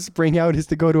really want to spring out is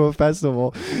to go to a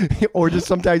festival, or just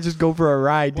sometimes just go for a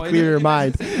ride to Well, clear you your know,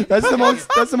 mind. it's- That's the most.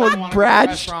 That's the most wanna go to Brad.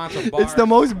 restaurants or It's the bars.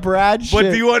 most Brad shit.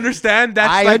 But do you understand?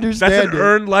 That's I like, understand that's an it.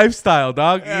 earned lifestyle,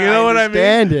 dog. Yeah, you know I what I mean?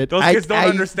 understand it. Those I- kids don't I-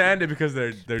 understand it because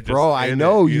they're just. Bro, I in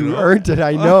know it, you know? earned it.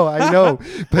 I know.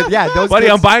 But yeah, those Buddy,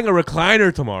 kids, I'm buying a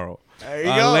recliner tomorrow. There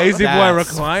you A go. lazy boy That's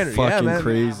recliner. Yeah, fucking man.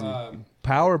 crazy.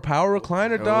 Power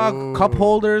recliner, dog. Cup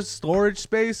holders, storage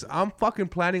space. I'm fucking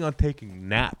planning on taking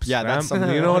naps. Yeah, that's fam.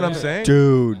 something- You know what I'm saying?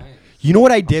 Dude, Nice. you know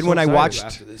what I did when I Excited watched.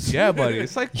 after this. Yeah, buddy.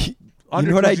 It's like. You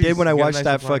under know what I 2 did when I Gs, get a watched nice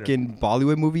that recliner. fucking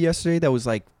Bollywood movie yesterday? That was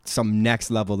like some next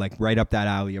level, like right up that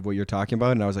alley of what you're talking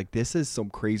about. And I was like, this is some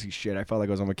crazy shit. I felt like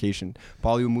I was on vacation.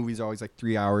 Bollywood movies are always like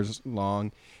 3 hours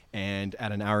long. And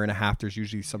at an hour and a half, there's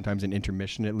usually sometimes an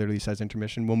intermission. It literally says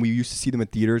intermission. When we used to see them at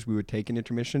theaters, we would take an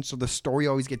intermission. So the story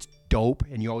always gets dope.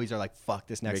 And you always are like, fuck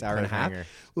this next Big hour and a half. cliffhanger.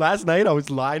 Last night, I was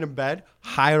lying in bed,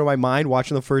 high out of my mind,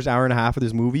 watching the first hour and a half of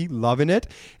this movie, loving it.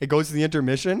 It goes to the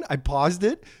intermission. I paused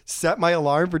it, set my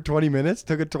alarm for 20 minutes,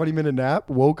 took a 20-minute nap,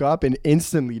 woke up, and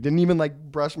instantly didn't even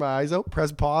like brush my eyes out,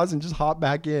 press pause, and just hop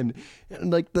back in.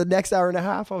 And like the next hour and a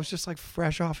half, I was just like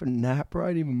fresh off a nap, bro. I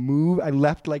didn't even move. I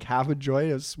left like half a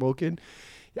joint. I was smoking.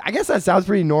 I guess that sounds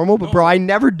pretty normal, but bro, I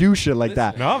never do shit like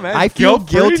that. No, man. I feel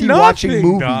Guilt-free guilty watching nothing,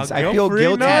 movies. dog. I feel Guilt-free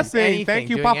guilty. nothing. Anything, Thank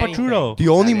you, doing Papa anything. Trudeau. The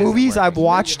only That isn't movies working. I've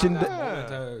watched in You the, have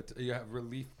that moment you have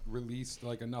released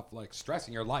like enough like stress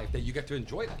in your life that you get to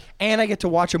enjoy that. and I get to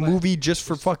watch a movie just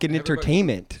for fucking Everybody-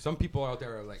 entertainment. Some people out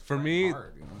there are like For trying me,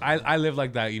 hard, you know? I live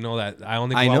like that. You know that. I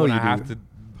only go I out know when you I have do. to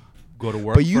go to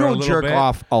work. But you for a don't little jerk bit.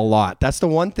 off a lot. That's the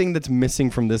one thing that's missing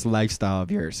from this lifestyle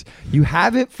of yours. You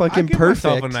have it I fucking give perfect.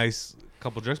 myself a nice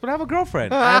couple jerks, but I have a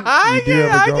girlfriend. You do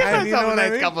have a girlfriend. And you know what I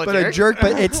mean? But a jerk,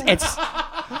 but it's.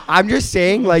 I'm just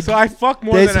saying, like So I fuck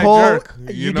more this than whole. I jerk.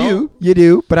 You know? you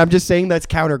do. But I'm just saying that's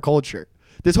counterculture.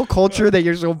 This whole culture that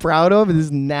you're so proud of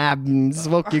is nabbing,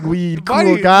 smoking weed, Buddy,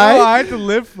 cool guy. No, I had to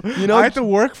live. You know, I had to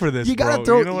work for this. you gotta bro.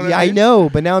 throw. You know what yeah, I I mean? know.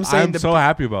 But now I'm saying I'm the so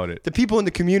happy about it. the people in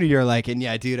the community are like, and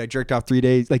yeah, dude, I jerked off 3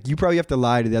 days. Like, you probably have to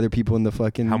lie to the other people in the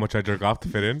fucking. How much I jerk off to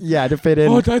fit in? Yeah, to fit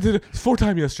in. Oh, I did it 4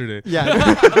 times yesterday.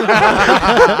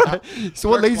 Yeah. So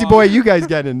what Jerk lazy off. boy are you guys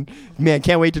getting? Man,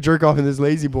 can't wait to jerk off in this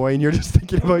lazy boy, and you're just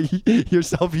thinking about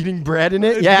yourself eating bread in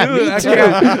it. Yeah, Dude, me I too.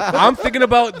 can't- I'm thinking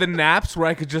about the naps where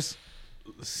I could just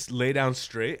lay down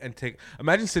straight and take.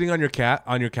 Imagine sitting on your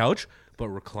couch, but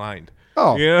reclined.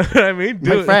 Oh. You know what I mean?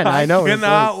 My Dude, friend, I know, I it's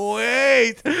cannot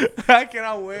wait. I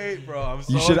cannot wait, bro. I'm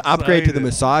so You should upgrade to the excited.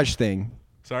 massage thing.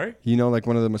 Sorry? You know, like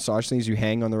one of the massage things you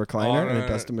hang on the recliner Oh, and no, it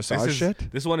does the no. massage This is-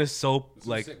 shit. This one is so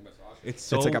like Sick massage. it's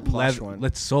so like a plush one.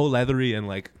 It's so leathery and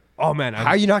like Oh man, How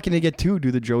are you not going to get 2?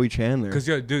 Do the Joey Chandler. Because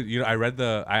dude,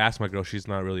 I asked my girl. She's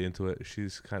not really into it.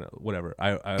 She's kind of whatever.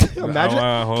 Imagine.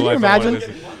 Can you imagine?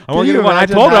 I want to get one. I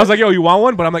told her, I was like, yo, you want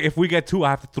one? But I'm like, if we get 2, I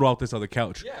have to throw out this other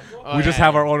couch. Yeah, We just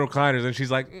have our own recliners, and she's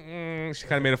like, she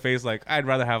kind of made a face like, I'd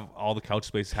rather have all the couch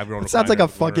space, have your own. It sounds like a recliner."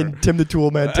 fucking Tim the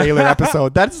Toolman Taylor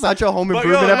episode. That's such a home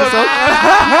improvement episode.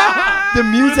 The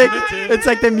music, it's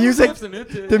like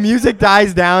the music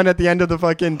dies down at the end of the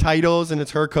fucking titles, and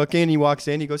it's her cooking. He walks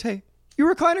in, he goes, "Hey, you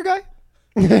a recliner guy?"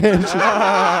 And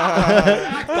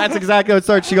that's exactly how it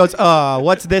starts. She goes,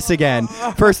 what's this again?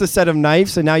 First a set of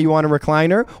knives, and now you want a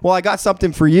recliner? Well, I got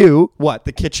something for you. What?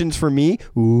 The kitchen's for me?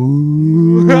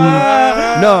 Ooh.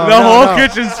 No, The whole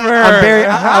kitchen's for her.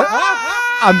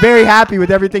 I'm very happy with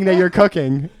everything that you're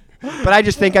cooking. But I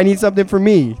just think I need something for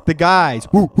me, the guys.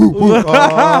 Woo, woo, woo.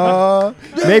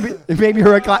 Maybe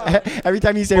every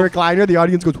time you say recliner, the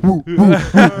audience goes woo, woo, woo,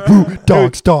 woo.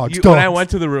 Dogs. When I went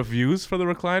to the reviews for the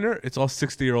recliner, it's all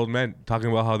 60-year-old men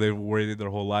talking about how they've waited their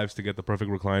whole lives to get the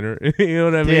perfect recliner. You know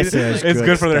what I mean? This is it's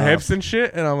good for their stuff. hips and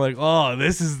shit. And I'm like, oh,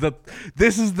 this is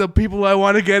the people I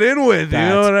want to get in with. You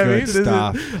know what I mean? That's good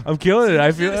stuff. I'm killing it.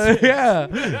 I feel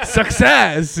yeah,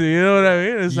 success. You know what I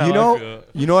mean? That's how I feel.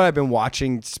 You know what I've been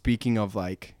watching. Speaking of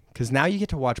like, because now you get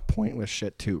to watch pointless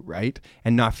shit too, right?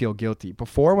 And not feel guilty.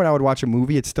 Before, when I would watch a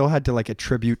movie, it still had to like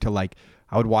attribute to like,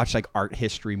 I would watch like art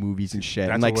history movies and shit.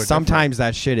 That's And like what we're sometimes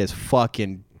that shit is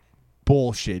fucking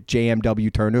bullshit.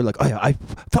 JMW Turner, like, oh yeah, I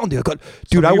found it. Dude,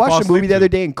 Something I you fall watched a movie asleep the to. other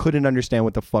day and couldn't understand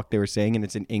what the fuck they were saying, and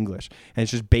it's in English. And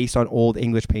it's just based on old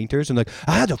English painters. And like,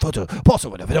 I had a photo,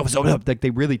 like they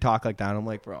really talk like that. I'm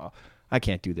like, bro, I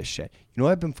can't do this shit. You know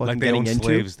what I've been fucking Like they getting own into?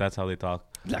 slaves. That's how they talk.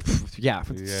 Yeah,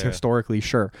 historically,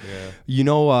 sure. Yeah. You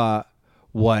know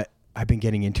what I've been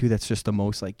getting into that's just the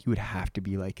most like, you would have to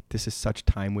be like, this is such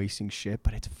time wasting shit,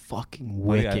 but it's fucking Oh,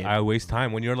 wicked. yeah, I waste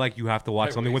time when you're like you have to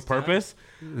watch something with waste time? purpose.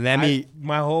 Let me.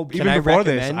 My whole Can even I before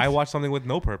this, recommend? I watched something with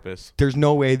no purpose. There's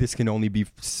no way this can only be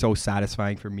so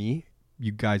satisfying for me.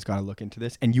 You guys got to look into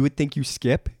this. And you would think you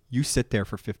skip, you sit there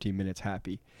for 15 minutes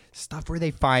happy. Stuff where they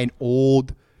find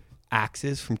old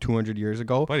axes from 200 years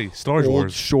ago. Buddy, Storage Old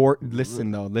Wars. short.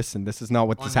 Listen, this is not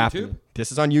what On this YouTube? happened.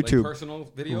 This is on Like YouTube.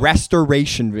 personal video.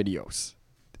 Restoration videos.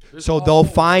 So Oh, they'll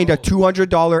find a $200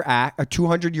 a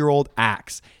 200-year-old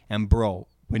axe, and bro,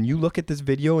 when you look at this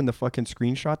video and the fucking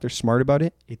screenshot, they're smart about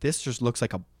it. This just looks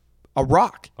like a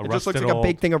rock. It just looks rusted like a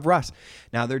big old. thing of rust.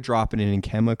 Now they're dropping it in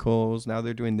chemicals. Now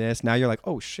they're doing this. Now you're like,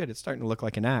 oh shit, it's starting to look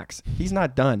like an axe. He's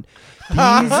not done.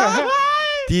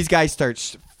 These guys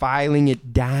start filing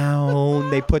it down.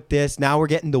 They put this. Now we're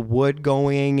getting the wood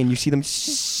going, and you see them,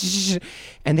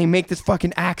 and they make this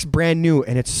fucking axe brand new,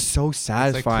 and it's so It's like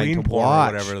satisfying clean to porn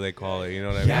watch. or whatever they call it. You know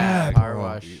what I Yeah, mean? Power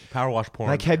wash. Power wash porn.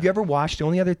 Like, have you ever watched the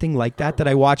only other thing like that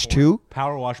I watched too?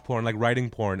 Power wash porn, like writing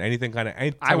porn, anything kind of.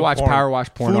 I watch power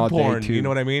wash porn Food all day, porn, too. You know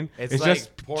what I mean? It's It's like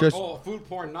just Porn, Just- food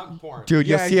porn, not porn. Dude,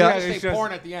 Yeah, you'll see yeah, a Say it's just-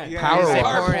 porn at the end. yeah, Power Say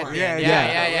wash. art Porn. porn.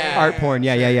 Yeah. art porn.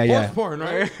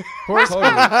 Yeah. Horse porn,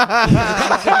 right?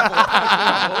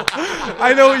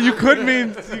 I know what you could mean.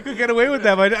 You could get away with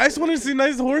that, but I just want to see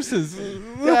nice horses.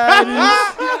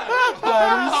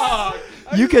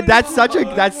 You could. That's such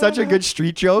a good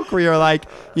street joke where you're like,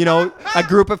 you know, a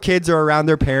group of kids are around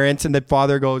their parents, and the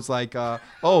father goes like,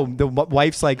 oh, the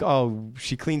wife's like, oh,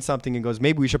 she cleaned something, and goes,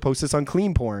 maybe we should post this on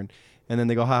clean porn. And then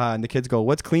they go, haha, and the kids go,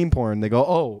 what's clean porn? They go,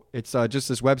 oh, it's just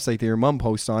this website that your mom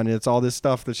posts on, and it's all this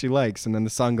stuff that she likes. And then the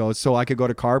son goes, so I could go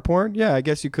to car porn? Yeah, I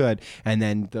guess you could. And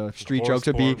then the street Horse jokes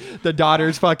would be, porn. the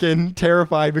daughter's fucking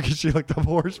terrified because she looked up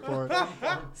horse porn.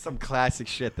 Some classic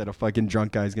shit that a fucking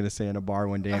drunk guy's going to say in a bar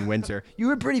one day in Windsor. You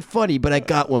were pretty funny, but I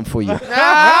got one for you. I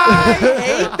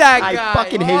hate that I guy.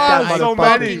 fucking hate that I so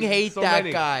motherfucker. many. fucking hate So that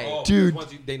many. guy. Oh, Dude.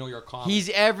 once they know you're a comic. He's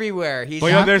everywhere. He's But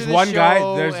you know, after there's the one guy.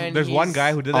 show, and There's one he's-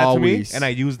 guy who did that Always. to me, and I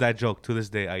use that joke to this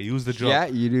day. I use the joke. Yeah,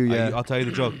 you do, yeah. I'll tell you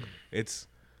the joke. It's,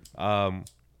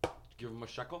 Give him a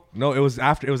shekel. no, it was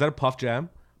after. It was at a Puff Jam,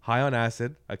 high on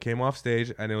acid. I came off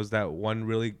stage, and it was that one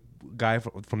really guy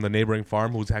from the neighboring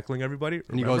farm who was heckling everybody.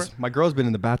 And he remember? goes, my girl's been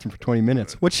in the bathroom for 20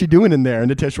 minutes. What's she doing in there?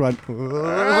 And Nitish went, You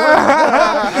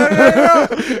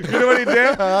know what he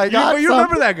did? I you got you some.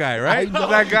 remember that guy, right?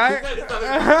 That guy.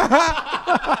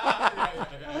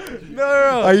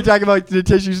 No. are you talking about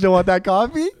Nitish? You still want that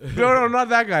coffee? No, not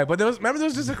that guy. But there was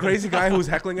just a crazy guy who was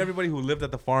heckling everybody who lived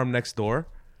at the farm next door.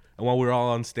 And while we were all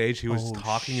on stage, he was Oh,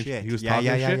 talking. shit. He was Yeah, talking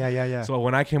yeah, shit. yeah. So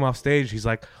when I came off stage, he's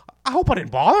like, "I hope I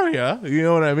didn't bother you." You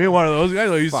know what I mean? One of those guys.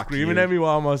 Like, he's Fuck screaming you. at me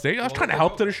while I'm on stage. I was trying to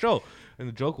help to the show, and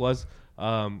the joke was,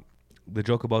 the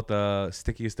joke about the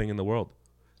stickiest thing in the world.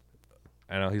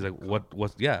 And he's like, "What?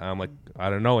 Yeah." I'm like, "I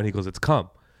don't know." And he goes, "It's cum."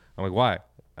 I'm like, "Why?"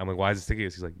 I'm like, why is it sticky?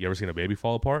 He's like, you ever seen a baby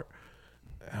fall apart?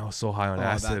 And I was so high on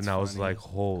acid, that's and I was funny. like,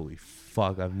 holy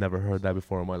fuck, I've never heard that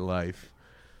before in my life.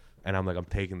 And I'm like, I'm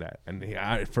taking that. And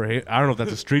I don't know if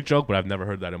that's a street joke, but I've never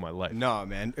heard that in my life. No,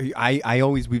 man. I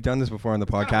always, we've done this before on the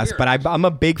podcast, weird, but I'm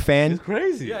a big fan. It's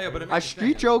crazy. Yeah, but it A makes you street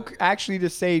think. joke, actually, to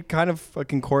say kind of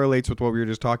fucking correlates with what we were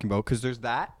just talking about, because there's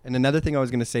that. And another thing I was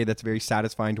going to say that's very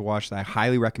satisfying to watch that I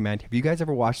highly recommend. Have you guys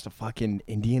ever watched the fucking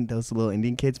those little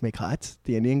Indian kids make huts?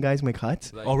 The Indian guys make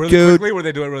huts? Oh, really Dude. quickly? Where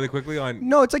they do it really quickly on?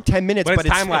 No, it's like 10 minutes, But but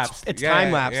it's time-lapse. It's Yeah,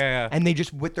 time lapse. yeah. And they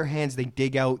just, with their hands, they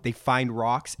dig out, they find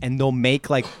rocks, and they'll make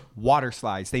like water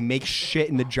slides. They make shit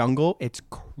in the jungle. It's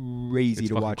crazy It's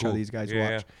to fucking watch how cool. these guys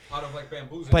Yeah, watch. Out of like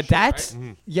bamboos. But and shit, that's,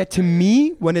 right? yeah, to me,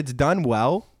 when it's done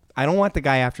well, I don't want the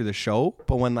guy after the show,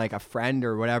 but when like a friend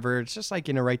or whatever, it's just like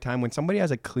in the right time. When somebody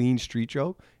has a clean street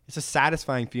joke, it's a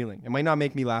satisfying feeling. It might not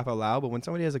make me laugh out loud, but when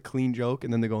somebody has a clean joke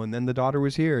and then they go, and then the daughter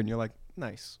was here, and you're like,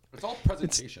 nice. It's all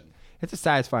presentation. It's a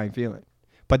satisfying feeling.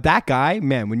 But that guy,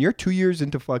 man, when you're 2 years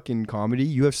into fucking comedy,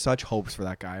 you have such hopes for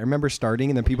that guy. I remember starting,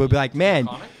 and then people would be like, man,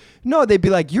 Comic? no, they'd be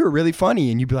like, you're really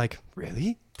funny. And you'd be like,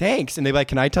 really? Thanks. And they'd be like,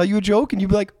 can I tell you a joke? And you'd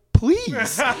be like,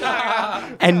 please.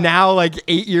 And now, like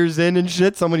 8 years in and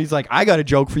shit, somebody's like, I got a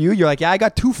joke for you. You're like, yeah, I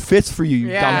got 2 fists for you, you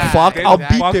Yeah, dumb fuck. get I'll the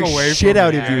beat fuck the away shit from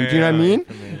out me. of you. Yeah, Do you know what I yeah.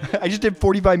 mean? I just did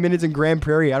 45 minutes in Grand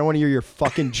Prairie. I don't want to hear your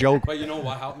fucking joke. But you know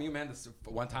what helped me, man? This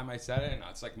one time I said it, and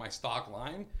it's like my stock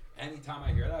line. Anytime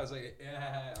I hear that, I was like,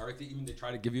 yeah. Or if they try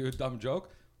to give you a dumb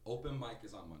joke, open mic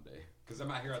is on Monday. Because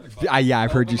I'm out here at the club. Yeah,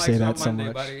 I've heard Open you say mic's that on so Monday,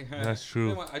 much. buddy. That's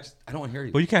true. I don't want to hear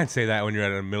you. Well, you can't say that when you're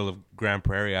in the middle of Grand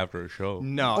Prairie after a show.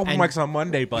 No, Open and- mic's on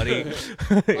Monday, buddy.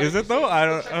 Is it though? I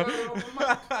don't.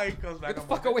 He goes back Get the on fuck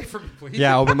Monday. away from me, please.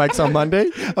 Yeah, open mics on Monday.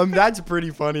 That's pretty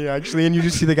funny, actually. And you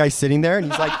just see the guy sitting there, and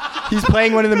he's like, he's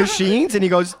playing one of the machines, and he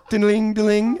goes, ding,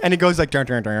 ding, and it goes like, dun,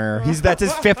 dun, dun. That's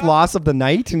his 5th loss of the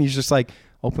night, and he's just like,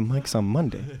 open mics on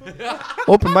Monday.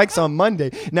 Open mics on Monday.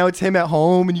 Now it's him at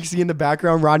home, and you see in the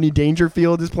background Rodney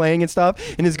Dangerfield is playing and stuff,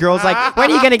 and his girl's like,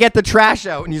 when are you gonna get the trash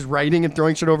out? And he's writing and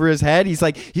throwing shit over his head. He's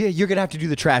like, yeah, you're gonna have to do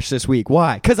the trash this week.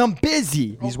 Why? Because I'm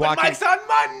busy. He's walking. Mike's on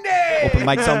Monday. Open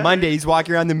mics on Monday. He's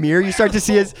walking around the mirror. You start to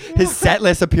see his set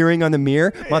list appearing on the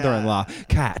mirror. Mother-in-law,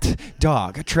 cat,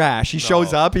 dog, trash. He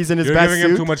shows up. He's in his You're best giving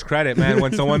suit. him too much credit, man.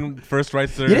 When someone first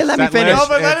writes their You didn't let me set finish. list,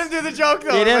 No, but let it's- him do the joke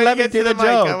though. He didn't When let me gets do to the mic,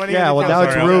 joke. I wanna Yeah, hear the well, joke. now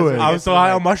it's Sorry, ruined. I was so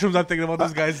high on mushrooms. I'm thinking about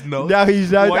this guy's notes. Now I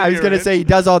was One gonna year say in. he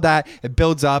does all that. It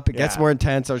builds up. It gets Yeah. more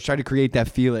intense. I was trying to create that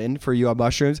feeling for you on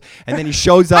mushrooms, and then he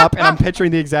shows up, and I'm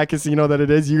picturing the exact casino that it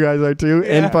is. You guys are too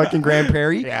in fucking Grand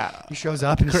Prairie. Yeah. He shows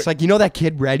up, and it's like, you know that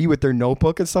kid Reddy with their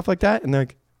notebook and stuff like that, and they're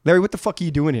like, Larry, what the fuck are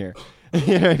you doing here?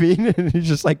 You know what I mean? And he's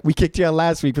just like, we kicked you out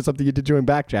last week for something you did doing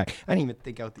backtrack. I didn't even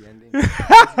think out the ending.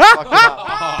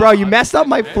 Bro, you messed up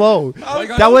my flow.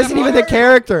 That wasn't even the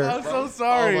character. I'm so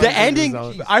sorry. The ending.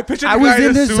 I pictured I the was guy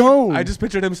in the suit. zone. I just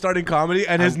pictured him starting comedy,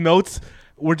 and his notes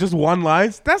were just one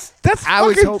lines. That's I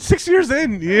was fucking hope- 6 years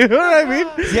in. You know what I mean?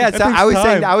 Yeah, That so takes I was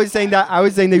time. saying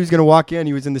that he was gonna walk in.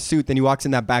 He was in the suit. Then he walks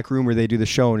in that back room where they do the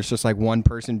show, and it's just like one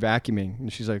person vacuuming.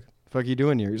 And she's like, "Fuck, you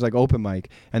doing here?" He's like, "Open mic."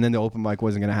 And then the open mic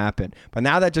wasn't gonna happen. But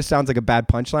now that just sounds like a bad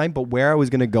punchline. But where I was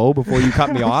gonna go before you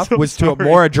cut me off was to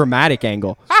a dramatic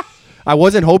angle. I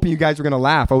wasn't hoping you guys were gonna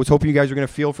laugh. I was hoping you guys were gonna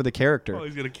feel for the character. Oh,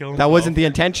 he's gonna kill himself. That wasn't the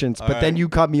intentions. But then Alright. you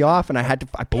cut me off, and I had to.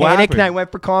 I What panicked and I happened?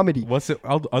 went for comedy. What's it?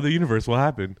 Other universe? What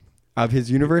happened? Of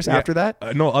his universe Yeah. after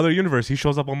that. No, other universe. He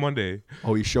shows up on Monday.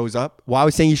 Oh, he shows up? Well, I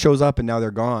was saying he shows up and now they're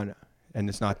gone and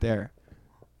it's not there.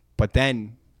 But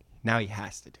then now he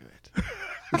has to do it.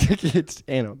 It's,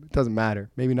 you know, it doesn't matter.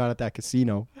 Maybe not at that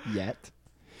casino yet.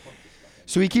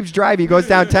 So he keeps driving. He goes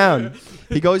downtown.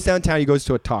 He goes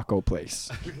to a taco place.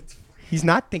 He's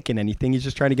not thinking anything. He's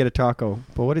just trying to get a taco.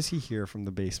 But what does he hear from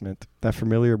the basement? That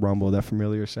familiar rumble, that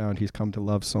familiar sound he's come to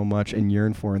love so much and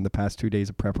yearn for in the past 2 days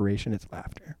of preparation. It's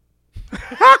laughter.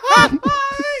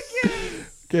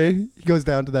 Okay, he goes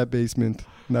down to that basement,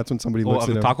 and that's when somebody Oh, looks of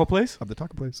at the him. taco place? Of the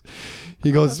taco place.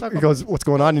 He goes, what's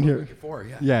going on in here? Before,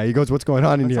 yeah. Yeah, he goes, what's going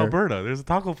on in That's here? Alberta. There's a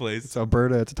taco place. It's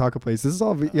Alberta. It's a taco place. This is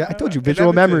all. Yeah, I told you, In visual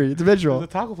Edmonton. memory. It's a visual. There's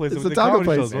a taco place. It's with a the taco comedy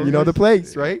place. shows. You know the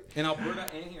place, right? In Alberta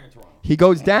and here in Toronto. He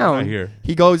goes down. Not here.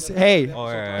 He goes, hey, Oh,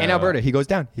 yeah, in yeah, Alberta. He goes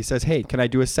down. He says, hey, can I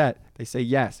do a set? They say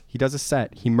yes. He does a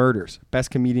set. He murders.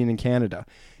 Best comedian in Canada.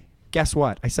 Guess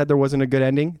what? I said there wasn't a good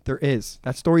ending. There is.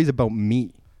 That story is about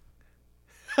me.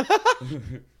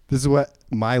 This is what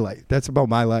my life. That's about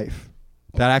my life.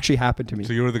 That actually happened to me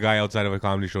So you were the guy outside of a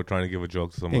comedy show trying to give a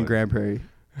joke to someone. in Grand Prairie.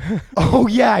 Oh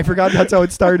yeah, I forgot that's how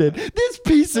it started. This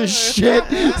piece of shit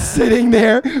sitting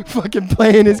there fucking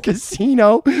playing his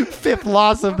casino, 5th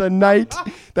loss of the night.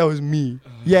 That was me.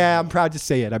 Yeah, I'm proud to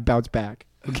say it. I bounced back.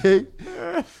 Okay.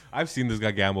 I've seen this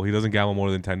guy gamble. He doesn't gamble more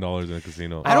than $10 in a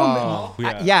casino. I don't. Oh.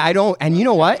 Yeah. I don't. And you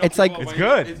know what? It's like It's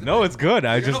good. No, it's good.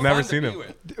 I You're just no never fun to seen be him.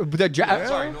 with. the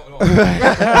Sorry, no.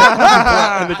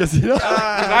 in the casino.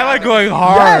 I like going Yeah,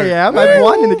 hard. yeah. I've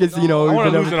won in the casino. I wanna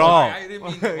Even lose though- it all. I didn't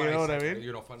mean You know what I said mean?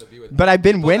 You're no fun to be with. But I've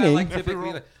been People that, winning. like,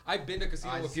 typically, like, I've been to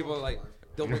casino with people like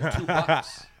they'll win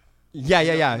 $2.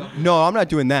 Yeah. No, I'm not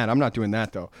doing that. I'm not doing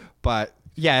that though. But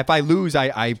yeah, if I lose,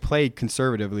 I play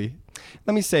conservatively.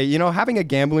 Let me say, having a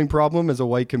gambling problem as a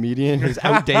white comedian is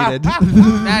outdated.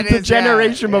 That The is,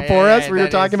 generation yeah, before yeah, us, we were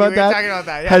that talking is- about we were that, talking about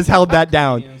that, yeah. has held that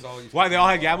down. Why, they all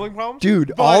had gambling problems?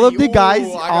 Dude, all of the Buddy, guys,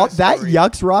 ooh, I got all a that story.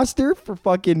 Yucks roster for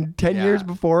fucking 10 Yeah. years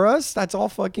before us, that's all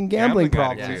fucking gambling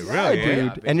Gambling problems. attitude, really,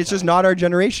 yeah. dude. And it's just not our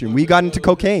generation. We got into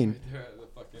cocaine. The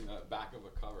fucking back of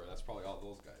a cover. That's probably all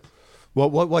those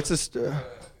guys. What's this?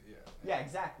 Yeah,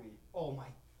 exactly. Oh my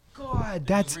God,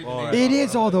 that's read the name it of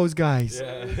is it. all those guys.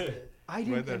 Yeah. I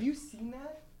didn't. Have you seen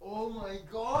that? Oh my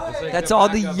God. It's like That's the all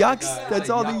back the of, Yucks. like, That's it's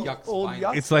all like the Yucks old vinyl.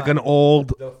 Yucks. It's like an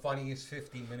old. The funniest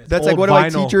 15 minutes. That's like old one of my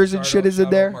vinyl. teachers and shit is in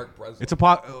there. It's an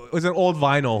old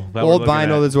vinyl. that Old we're looking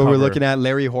vinyl at, is what we're cover. looking at.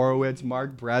 Larry Horowitz,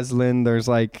 Mark Breslin. There's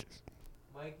like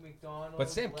Mike McDonald. But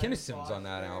Sam Kinnison's on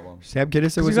that album. Sam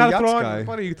Giddison 'Cause was you a gotta Yucks throw on, guy.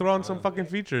 buddy, you throw on some fucking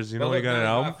features. You know, But you got look, an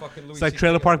now album. fucking Louis It's like CK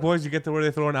Trailer Park on Boys. You get to where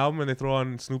they throw an album and they throw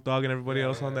on Snoop Dogg and everybody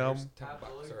else on the album. $10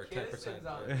 or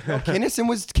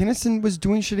 10%. Kinnison was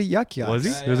doing shit at Yuck Yucks. Was he?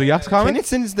 Yeah, There's a yeah, Yucks yeah. comic.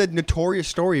 Kinnison's the notorious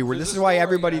story where There's this a is why story,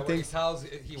 everybody where thinks he tells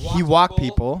he walked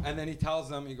people. and then he tells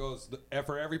them, he goes,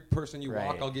 for every person you walk,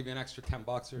 Right. I'll give you an extra $10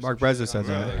 or something. Mark Breslin says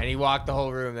that. And he walked the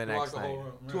whole room the next night.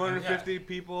 250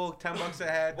 people, $10 a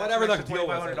head. Whatever the deal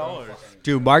was. $2,500.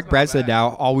 Dude, Mark Breslin now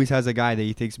always has a guy that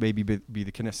he thinks maybe be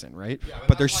the Kinnison, right?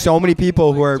 But there's so many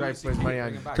people who are. That's why he puts money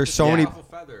on- There's so many-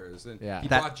 feathers. And Yeah. he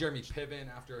That- brought Jeremy Piven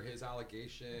after his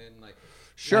allegation. Like,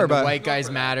 Sure, And the but white guys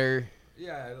matter.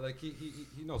 yeah, like he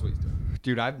knows what he's doing.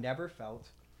 dude, I've never felt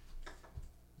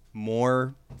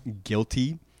more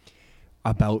guilty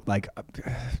about like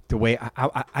the way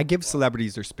I give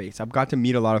celebrities their space. I've got to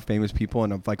meet a lot of famous people,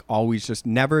 and I've like always just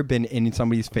never been in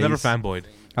somebody's face. Never fanboyed.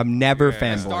 I've never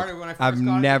Yeah. I started when I fanboyed. first I've got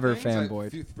into never things,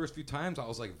 like, fanboyed. first few times, I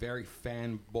was like very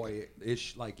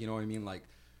fanboy-ish, like, you know what I mean, like.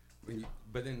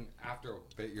 But then after a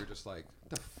bit, you're just like, what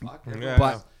the fuck? Yeah.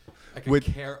 But I can with-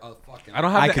 care a fucking. I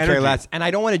don't have I the could energy. care less, and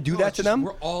I don't want to do No, that it's to just- them.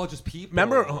 We're all just people.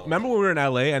 Remember when we were in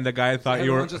LA and the guy thought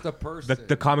you were Everyone's just a person.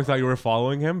 the comic thought you were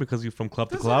following him because you're from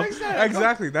club to club.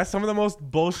 Exactly. That's some of the most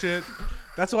bullshit.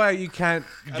 That's why you can't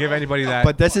give anybody that.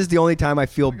 But this is the only time I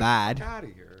feel bad Get out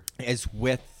of here. is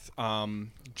with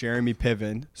Jeremy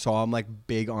Piven. So I'm like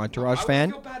big Entourage I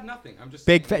fan. feel bad nothing. I'm just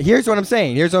Big saying. fan. Here's what I'm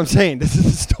saying. This is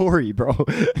the story, bro.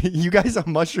 You guys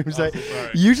on mushrooms.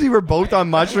 Usually we're both on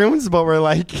mushrooms, but we're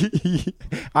like,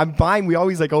 I'm fine. We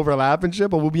always like overlap and shit,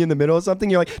 but we'll be in the middle of something.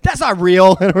 You're like, that's not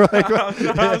real. And we're like,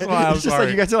 That's why I'm it's just sorry.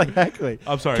 like you guys are like heckling.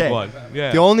 I'm sorry, Okay. go on.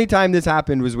 Yeah. The only time this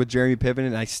happened was with Jeremy Piven,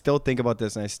 and I still think about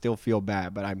this and I still feel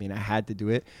bad, but I mean, I had to do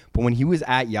it. But when he was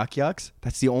at Yuck Yucks,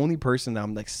 that's the only person that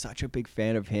I'm like such a big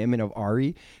fan of him and of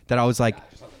Ari that I was like,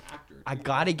 I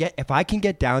gotta get, if I can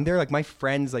get down there, like my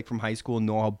friends like from high school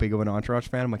know how big of an Entourage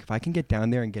fan. I'm like, if I can get down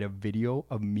there and get a video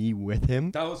of me with him,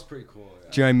 That was pretty cool.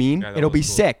 Yeah. do you know what I mean? Yeah, that It'll was be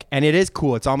cool. sick. And it is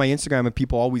cool. It's on my Instagram and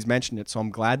people always mention it. So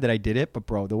I'm glad that I did it. But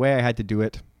bro, the way I had to do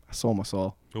it, I sold my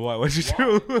soul. What'd you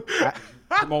do?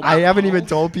 I haven't even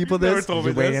told people Never this. told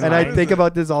me wait this. in And line. I think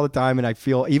about this all the time, and I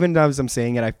feel, even as I'm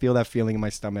saying it, I feel that feeling in my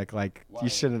stomach. Like, you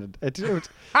shouldn't have.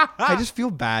 I just feel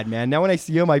bad, man. Now when I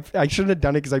see him, I shouldn't have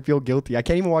done it because I feel guilty. I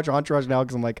can't even watch Entourage now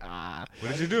because I'm like, ah.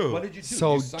 What did you do? What did you do?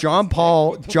 So You sucked John his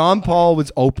Paul, dick? John Paul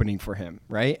was opening for him,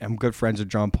 right? I'm good friends with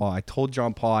John Paul. I told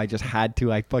John Paul I just had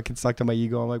to. I fucking sucked on my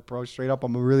ego. I'm like, bro, straight up,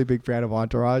 I'm a really big fan of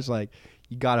Entourage. Like,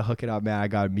 you gotta hook it up, man. I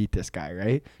gotta meet this guy,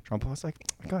 right? John Paul's like,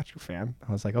 I got you, fam.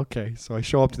 I was like, okay. So I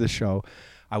show up to the show,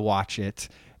 I watch it,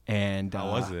 and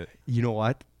How was it? You know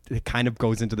what? It kind of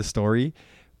goes into the story,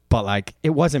 but like, it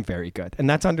wasn't very good, and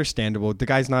that's understandable. The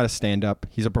guy's not a stand-up;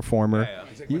 he's a performer. Yeah, yeah.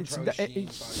 It's like when It's- Charlie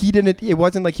Sheen he didn't. It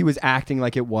wasn't like he was acting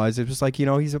like it was. It was like, you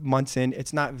know, he's months in.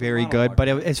 It's not very good, but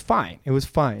it's fine. It was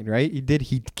fine, right?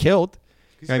 He killed.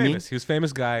 He's You know what I mean? famous. He was a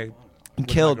famous guy. He with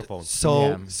killed. microphones.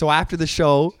 So Yeah. after the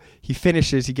show, he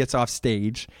finishes. He gets off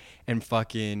stage, and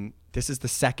fucking. This is the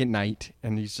second night,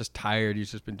 and he's just tired.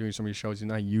 He's just been doing so many shows. He's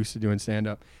not used to doing stand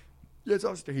up. He gets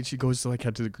off stage. He goes to like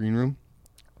head to the green room.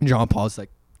 John Paul's like,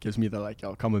 gives me the like,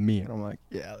 yo, come with me. And I'm like,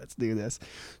 yeah, let's do this.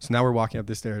 So now we're walking up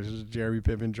the stairs. There's Jeremy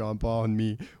Piven, John Paul, and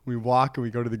me. We walk and we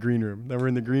go to the green room. Then we're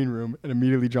in the green room, and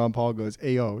immediately John Paul goes,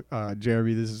 hey, yo,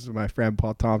 Jeremy, this is my friend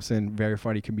Paul Thompson, very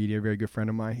funny comedian, very good friend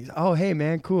of mine. He's, oh, hey,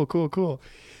 man, cool.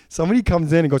 Somebody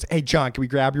comes in and goes, hey, John, can we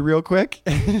grab you real quick?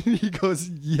 And he goes,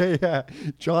 yeah.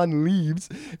 John leaves,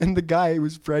 and the guy, it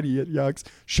was Freddie at Yucks,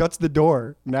 shuts the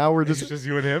door. Now we're It's just just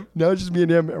you and him. now it's just me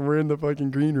and him, and we're in the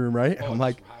fucking green room, right? And I'm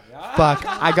like, fuck,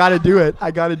 I gotta do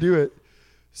it.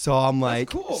 So I'm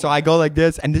like, cool, so I go like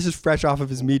this, and this is fresh off of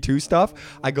his Me Too stuff.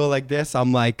 I go like this.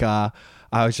 I'm like, I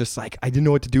was just like, I didn't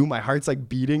know what to do. My heart's like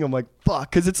beating. I'm like,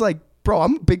 fuck, because it's like, bro,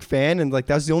 I'm a big fan, and like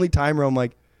that's the only time where I'm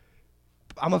like,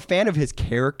 I'm a fan of his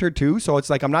character too. So it's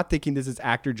like, I'm not thinking this is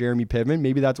actor Jeremy Piven.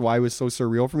 Maybe that's why it was so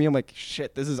surreal for me. I'm like,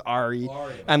 shit, this is Ari.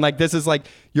 And like, this is like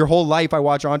your whole life. I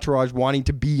watch Entourage wanting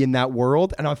to be in that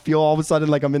world. And I feel all of a sudden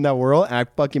like I'm in that world, and I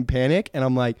fucking panic. And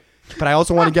I'm like, but I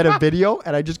also want to get a video,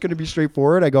 and I just going to be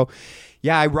straightforward. I go,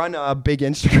 yeah, I run a big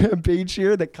Instagram page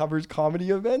here that covers comedy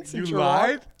events. You in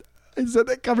Toronto. lied? I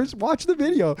said watch the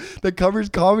video that covers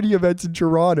comedy events in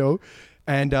Toronto.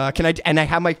 And I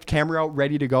have my camera out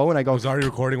ready to go, and I go, Was already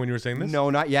recording when you were saying this? no,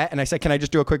 not yet. And I said, can I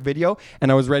just do a quick video?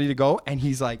 And I was ready to go. And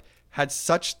he's like, this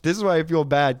is why I feel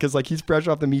bad, because like he's fresh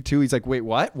off the Me Too. He's like, wait,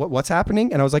 what's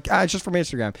happening? And I was like, it's just from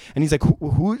Instagram. And he's like,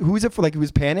 who is it for? Like, he was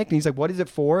panicked, and he's like, what is it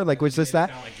for? Like, what's this,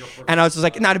 that? And I was just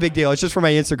like, not a big deal. It's just for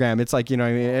my Instagram. It's like, you know what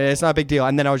I mean? It's not a big deal.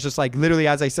 And then I was just like, literally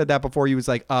as I said that before, he was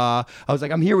like, I was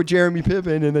like, I'm here with Jeremy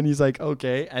Piven. And then he's like,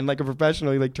 okay. And like a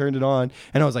professional, he like turned it on.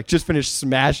 And I was like, just finished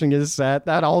smashing his set.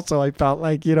 That also I felt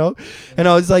like, you know, and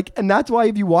I was like, and that's why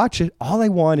if you watch it, all I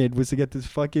wanted was to get this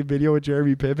fucking video with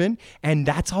Jeremy Piven. And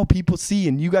that's all people see.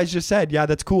 And you guys just said, yeah,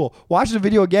 that's cool. Watch the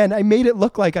video again. I made it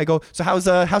look like, I go, so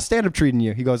how's stand-up treating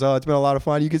you? He goes, oh, it's been a lot of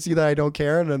fun. You can see that I don't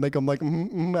care. And then I'm like,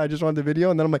 I just want the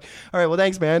video. And then I'm like, all right, well,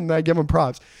 thanks, man. And I give him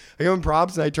props.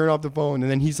 And I turn off the phone.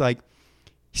 And then he's like,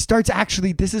 he starts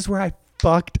actually, this is where I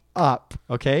fucked up.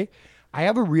 Okay. I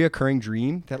have a reoccurring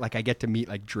dream that like I get to meet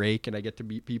like Drake, and I get to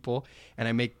meet people, and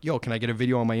I make, can I get a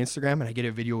video on my Instagram? And I get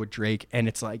a video with Drake, and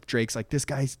it's like Drake's like, this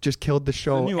guy's just killed the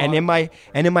show. And in my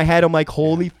head, I'm like,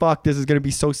 holy fuck, this is gonna be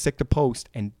so sick to post.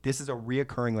 And this is a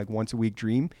reoccurring like once a week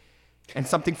dream. And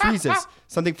something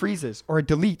freezes or it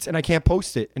deletes, and I can't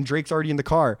post it. And Drake's already in the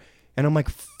car. And I'm like,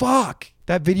 fuck,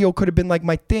 that video could have been like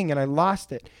my thing, and I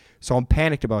lost it. So I'm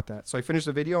panicked about that. So I finished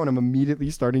the video, and I'm immediately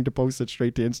starting to post it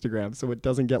straight to Instagram so it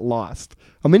doesn't get lost.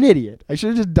 I'm an idiot. I should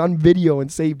have just done video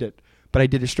and saved it. But I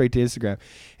did it straight to Instagram.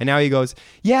 And now he goes,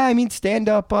 yeah, I mean, stand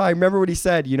up. I remember what he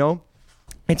said, you know.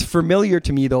 It's familiar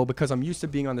to me, though, because I'm used to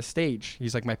being on the stage.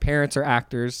 He's like, my parents are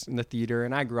actors in the theater,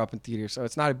 and I grew up in theater. So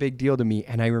it's not a big deal to me.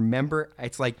 And I remember,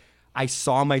 it's like, I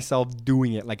saw myself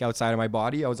doing it, like outside of my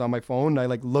body. I was on my phone, and I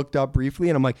like looked up briefly,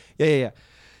 and I'm like, yeah.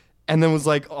 And then was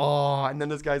like, oh, and then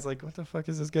this guy's like, what the fuck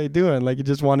is this guy doing? Like, he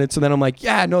just wanted, so then I'm like,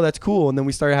 yeah, no, that's cool. And then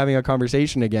we started having a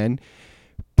conversation again,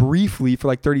 briefly for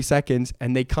like 30 seconds.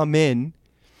 And they come in,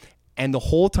 and the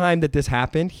whole time that this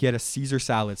happened, he had a Caesar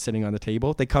salad sitting on the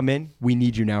table. They come in, we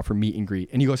need you now for meet and greet.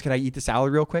 And he goes, can I eat the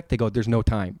salad real quick? They go, there's no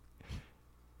time.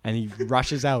 And he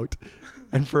rushes out.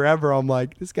 And forever, I'm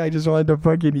like, this guy just wanted to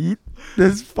fucking eat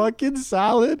this fucking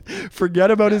salad. Forget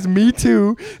about his Me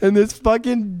Too. And this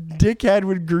fucking dickhead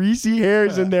with greasy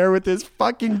hairs in there with his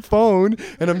fucking phone.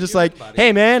 And I'm just like,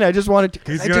 hey, man, I just wanted to.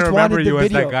 He's I going to just remember wanted the you as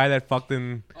video. that guy that fucked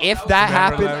in. If that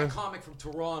happened. That comic from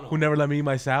Toronto. Who never let me eat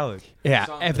my salad. Yeah,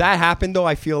 if that happened, though,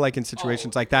 I feel like in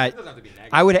situations like that,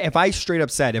 I would, if I straight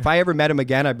up said, if I ever met him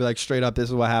again, I'd be like, straight up, this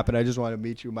is what happened. I just want to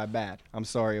meet you. My bad. I'm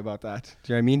sorry about that.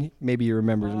 Do you know what I mean? Maybe he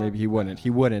remembers, maybe he wouldn't. He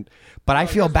wouldn't. But I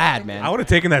feel bad, man. I would have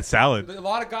taken that salad. A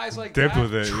lot of guys like Dipped that.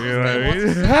 with it, Trust you know me, what I what's mean?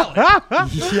 a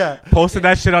salad? Yeah. Posted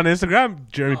that shit on Instagram.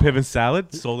 Jeremy Piven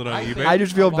salad. Sold it on think eBay. I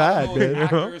just feel a lot of bad, those man.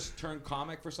 actors turn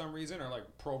comic for some reason, or like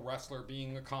pro wrestler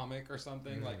being a comic or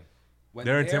something. Like when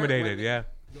They're intimidated, yeah.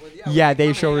 Yeah, when they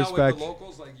come show hang out with respect. the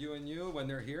locals like you and you, when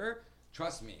they're here,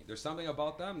 trust me, there's something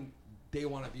about them. They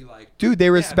want to be like, Dude, they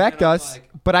respect man, I'm us, like,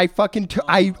 but I fucking,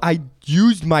 I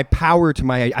used my power to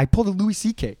my, I pulled a Louis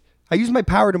C.K. I used my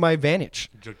power to my advantage.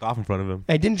 Jerked off in front of him.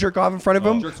 I didn't jerk off in front of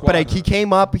him, Jerk but squad. he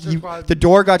came up, the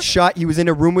door got shut, he was in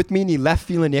a room with me, and he left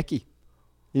feeling icky.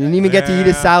 He didn't even get to eat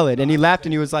his salad, and he left,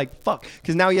 and he was like, fuck,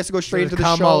 because now he has to go straight into the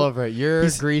cum show. all over it. Your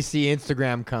He's- greasy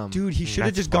Instagram cum. Dude, he should have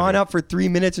That's just funny. gone up for 3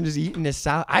 minutes and just eaten his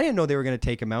salad. I didn't know they were going to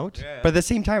take him out. Yeah. But at the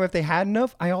same time, if they hadn't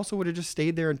have, I also would have just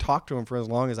stayed there and talked to him for as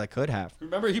long as I could have.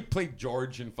 remember he played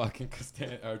George in fucking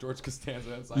George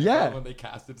Costanza in Seinfeld Yeah. when they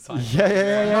casted Seinfeld.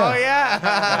 Yeah. Oh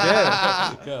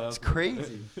yeah. Yeah, It's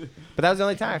crazy. But that was the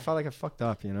only time I felt like I fucked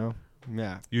up, you know?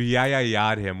 Yeah. You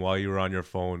ya'd him while you were on your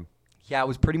phone. Yeah, it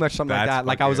was pretty much something like That's that.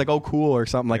 Like I was like, fucking- oh, cool, or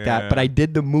something like that. Yeah. But I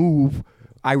did the move,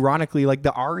 ironically, like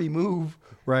the Ari move,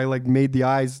 where I like made the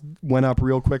eyes went up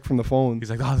real quick from the phone. He's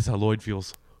like, oh, this is how Lloyd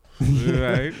feels.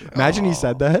 Right? Imagine he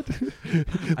said that.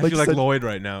 I feel like said- Lloyd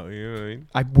right now. You know what I mean?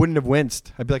 I wouldn't have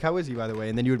winced. I'd be like, how is he, by the way?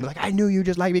 And then you would be like, I knew you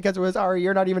just like me because it was Ari.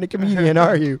 You're not even a comedian,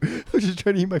 are you? I was just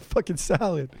trying to eat my fucking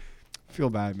salad. I feel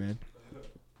bad, man.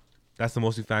 That's the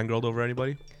most you fangirled over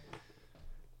anybody?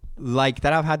 Like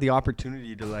that I've had the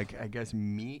opportunity to like, I guess,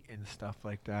 meet and stuff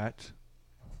like that.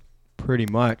 Pretty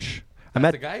much. I The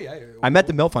met guy. Yeah, I met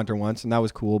the MILF Hunter once, and that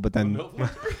was cool. But then, Milf-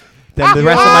 then the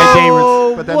rest of my day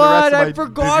was. But then the rest what? of my I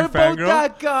forgot Did you about fangirl?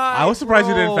 that guy. I was surprised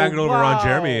you didn't bro. fangirl over Ron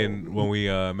Jeremy Wow. when we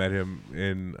met him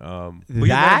in. Well, you met him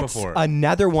That's before.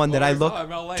 another one that I Oh, look. I'm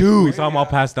LA. Dude. We saw him all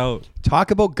passed out. Talk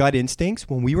about gut instincts.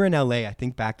 When we were in LA, I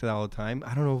think back to that all the time.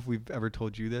 I don't know if we've ever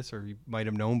told you this or you might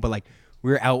have known, but like we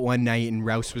were out one night and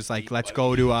Rouse was like, let's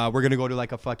go to, we're going to go to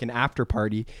like a fucking after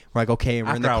party. We're like, okay. And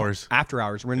we're in the After hours. After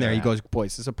hours. We're in there. He Yeah. goes,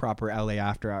 boys, this is a proper LA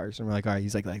after hours. And we're like, all right.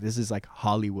 He's like, this is like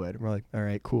Hollywood. And we're like, all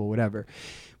right, cool, whatever.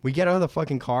 We get out of the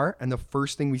fucking car and the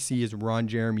first thing we see is Ron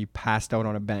Jeremy passed out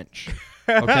on a bench.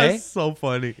 Okay. That's so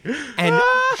funny. and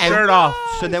Shirt off.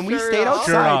 So then we Shirt stayed off.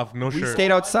 outside. Shirt off, no we shirt.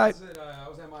 stayed outside. I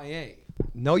was MIA.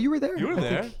 No, you were there. You were I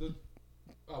think. there.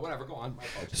 Whatever. Go on. My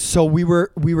apologies. So we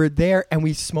were there and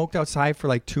we smoked outside for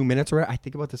like 2 minutes. Or I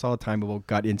think about this all the time about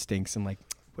gut instincts and like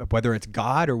whether it's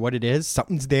God or what it is,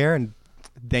 something's there. And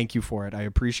thank you for it. I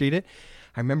appreciate it.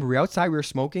 I remember we were outside, we were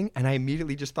smoking, and I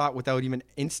immediately just thought, without even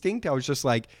instinct, I was just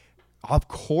like, of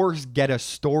course, get a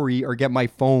story or get my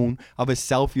phone of a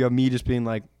selfie of me just being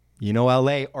like, you know,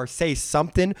 LA, or say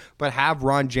something, but have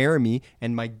Ron Jeremy,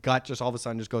 and my gut just all of a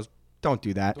sudden just goes, don't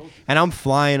do that. And I'm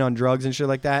flying on drugs and shit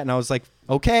like that. And I was like,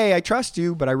 okay, I trust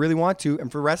you, but I really want to.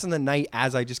 And for the rest of the night,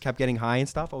 as I just kept getting high and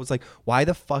stuff, I was like, why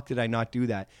the fuck did I not do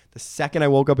that? The second I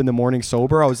woke up in the morning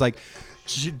sober, I was like,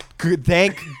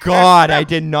 thank God I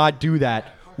did not do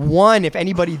that. One, if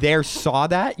anybody there saw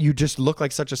that, you just look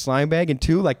like such a slime bag. And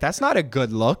two, like, that's not a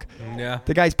good look. Yeah.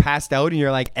 The guy's passed out and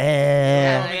you're like,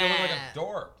 I think I look like a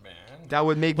dork, man. that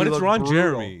would make But me it's look Ron brutal.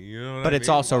 Jeremy. You know what But I it's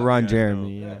mean? also Ron Yeah, I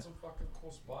Jeremy. know. Yeah. Yeah, some fucking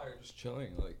cool spot. You're just chilling.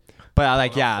 Like, But I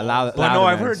like, yeah, loud. Well, loud no,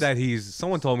 I've events. heard that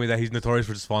someone told me that he's notorious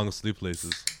for just falling asleep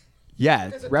places. Yeah,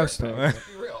 That's a roast. dirtbag, let's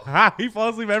be real. Ha! He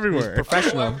falls asleep everywhere.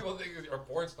 professional. A lot of people think you're a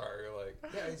porn star. You're like,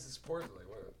 yeah, he's a sports. Like,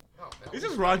 what? Oh, man. He's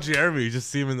just Ron Jeremy. You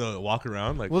just see him in the walk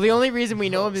around like. Well, the only reason we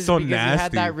know him is So because he had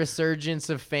nasty. that resurgence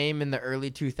of fame in the early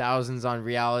 2000s on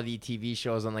reality TV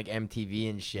shows on like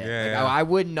MTV and shit. Yeah, Like, yeah. I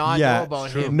would not Yeah, know about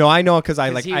true. him. No, I know because I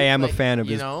 'Cause like he, I am a like, fan of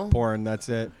you his know? porn. That's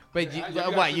it. But you, Yeah, you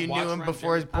what? actually You knew watched him Ron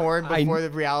before his Jeremy? porn, I- before the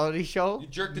reality show. You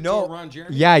jerked it No. to Ron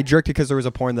Jeremy? Yeah, I jerked it because there was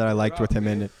a porn that I liked with him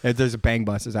in it. There's a Bang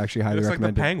Bus. Is actually He highly looks like the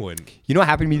recommended. penguin. You know what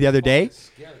happened to me the other day?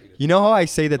 Scary, dude. You know how I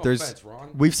say that No there's. offense, Ron.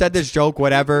 We've said this joke,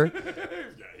 whatever.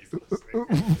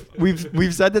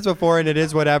 we've said this before, and it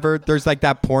is whatever. There's like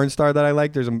that porn star that I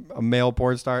like. There's a male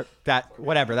porn star. That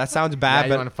whatever. That sounds Yeah, bad, you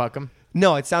but want to fuck him?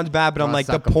 no, it sounds bad. But I'm Wanna like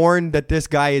the suck 'em. porn that this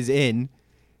guy is in.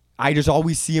 I just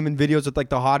always see him in videos with like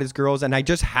the hottest girls, and I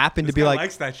just happen to This be guy like,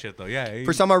 likes that shit though. Yeah.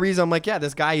 for some odd reason, I'm like, yeah,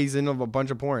 this guy, he's in a bunch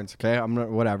of porns. Okay, I'm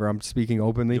not whatever. I'm speaking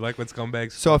openly. You like when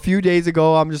scumbags? So a few days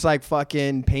ago, I'm just like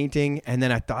fucking painting, and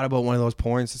then I thought about one of those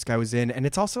porns this guy was in, and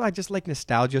it's also I just like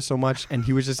nostalgia so much, and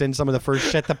he was just in some of the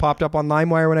first shit that popped up on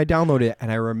LimeWire when I downloaded it,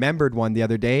 and I remembered one the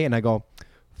other day, and I go,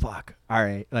 fuck, all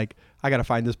right, like I gotta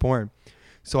find this porn.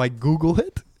 So I Google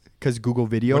it because Google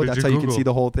Video, What did that's you how you can Google? see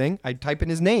the whole thing. I type in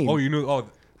his name. Oh, you knew. Oh,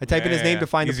 I type in his name to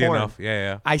find the Easy porn. enough.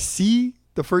 Yeah. I see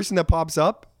the first thing that pops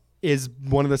up is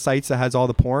one of the sites that has all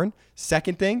the porn.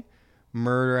 Second thing,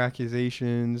 murder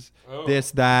accusations, this,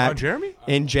 that. Ron Jeremy?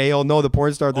 In jail. No, the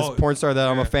porn star, this Oh, porn star that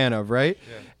I'm a yeah. fan of, right?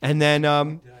 And then,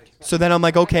 so then I'm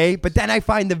like, okay, but then I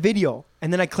find the video.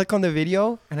 And then I click on the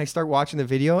video and I start watching the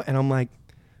video and I'm like,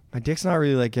 my dick's not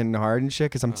really like getting hard and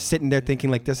shit because I'm sitting there thinking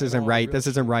like, this isn't right. This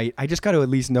isn't right. I just got to at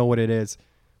least know what it is.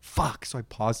 Fuck. So I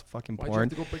pause the fucking Why'd you porn.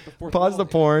 have to go break the fourth Pause wall, the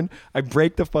man? porn. I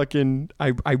break the fucking.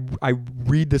 I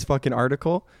read this fucking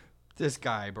article. This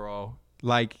guy, bro,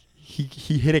 like he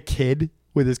hit a kid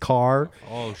with his car,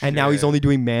 Oh, and now he's shit. only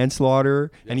doing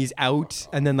manslaughter, and he's out,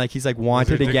 and then like he's like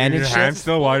wanted Is it again in and your hand shit.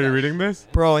 still while you're reading this?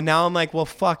 Bro, and now I'm like, well,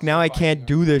 fuck. Now I can't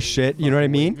do this shit. You know what I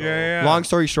mean? Yeah. Long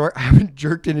story short, I haven't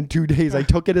jerked it in 2 days. I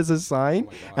took it as a sign,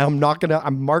 and I'm not gonna.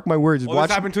 I'm mark my words. Well, Watch.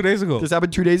 this happened 2 days ago. This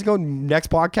happened 2 days ago. Next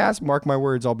podcast, mark my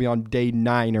words. I'll be on day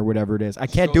 9 or whatever it is. I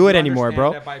can't So do it you anymore, understand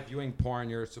bro. That by viewing porn,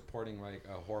 you're supporting like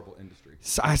a horrible industry.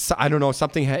 I don't know.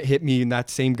 Something hit me in that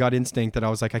same gut instinct that I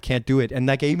was like, I can't do it. And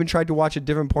like, I even tried to watch a a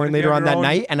different porn What if you later have on your that own-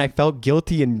 night, and I felt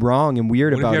guilty and wrong and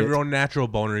weird What if about you have it. your own natural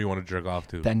boner you want to jerk off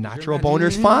to? That natural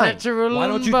boner's fine. Natural Why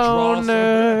don't you draw some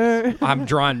boner. I'm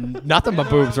drawing nothing but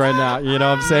boobs right now. You know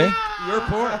what I'm saying? Your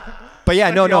porn. But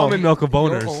yeah, no, The no. almond milk of Your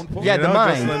boners. own porn. Yeah, You the know,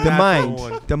 just mind, the the natural mind,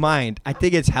 one. the mind. I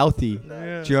think it's healthy. Do you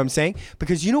know what I'm saying?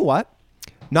 Because you know what?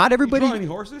 Not You draw everybody. any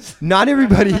horses? Not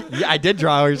everybody. Yeah, I did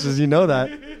draw horses. You know that.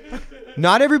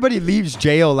 Not everybody leaves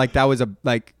jail like that was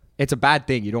it's a bad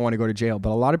thing. You don't want to go to jail, but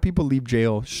a lot of people leave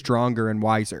jail stronger and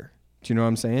wiser. Do you know what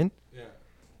I'm saying? Yeah.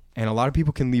 And a lot of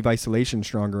people can leave isolation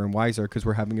stronger and wiser because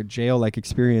we're having a jail-like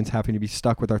experience, having to be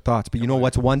stuck with our thoughts. But you know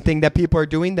what's one thing that people are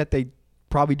doing that they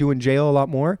probably do in jail a lot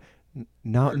more?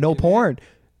 No porn.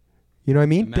 You know what I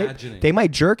mean? Imagining. They might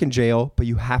jerk in jail, but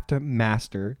you have to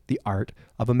master the art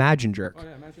of imagine jerk. Oh,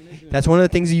 yeah, imagination. That's one of the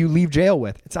things that you leave jail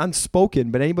with. It's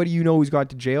unspoken, but anybody you know who's gone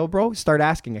to jail, bro, start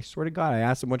asking. I swear to God, I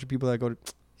asked a bunch of people that go to,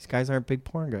 these guys aren't big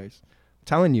porn guys. I'm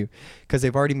telling you, because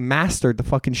they've already mastered the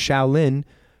fucking Shaolin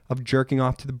of jerking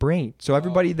off to the brain. So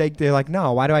everybody, they're like,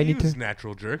 no, why do I need Use to?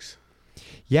 natural jerks.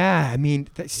 Yeah, I mean,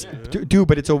 dude,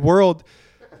 but it's a world.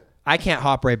 I can't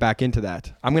hop right back into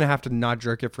that. I'm going to have to not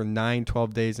jerk it for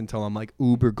 9-12 days until I'm like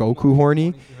uber Goku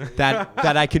horny that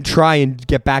I can try and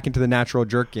get back into the natural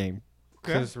jerk game.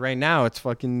 Because right now it's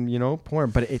fucking,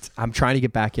 porn. But I'm trying to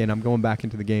get back in. I'm going back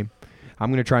into the game. I'm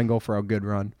going to try and go for a good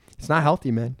run. It's not healthy,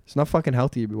 man. It's not fucking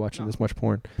healthy to be watching this much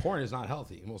porn. Porn is not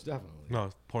healthy, most definitely. No,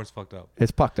 porn's fucked up.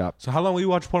 It's fucked up. So how long will you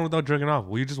watch porn without jerking off?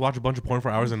 Will you just watch a bunch of porn for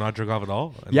hours and not jerk off at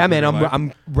all? And Yeah, live man. your life?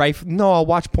 I'm right. No, I'll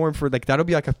watch porn for that'll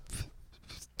be like a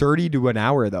 30 to an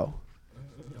hour though.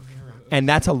 And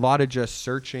that's a lot of just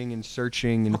searching and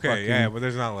Okay, fucking, yeah, but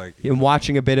there's not like and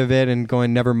watching a bit of it and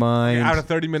going, never mind. out of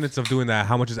 30 minutes of doing that,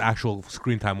 how much is actual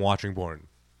screen time watching porn?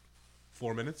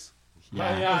 4 minutes?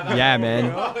 Yeah,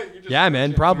 man. Yeah,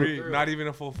 man. Probably, Three, not even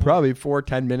a full 4. probably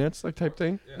 4-10 minutes, like type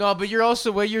thing. No, but you're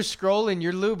also when you're scrolling,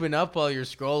 you're lubing up while you're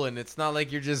scrolling. It's not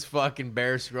like you're just fucking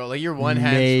bare scrolling. Like you're one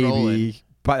hand scrolling.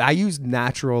 But I use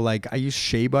natural, I use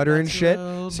shea butter and shit.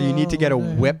 So you need to get a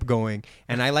whip going.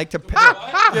 And I like to Get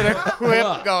a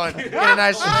whip going. Get a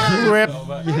nice whip.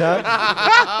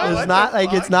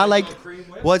 It's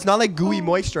not like gooey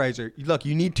moisturizer. Look,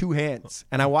 you need 2 hands.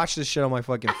 And I watch this shit on my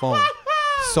fucking phone.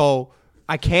 So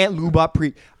I can't lube up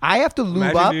I have to lube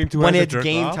Imagine up needing 2 when hands to it's jerk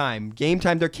game off. time. Game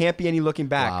time, there can't be any looking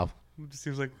back. Wow. It just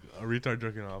seems like a retard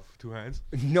jerking off 2 hands.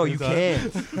 No, you Is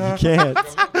can't. You can't.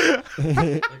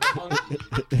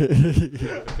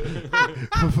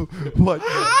 What?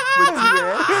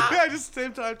 I just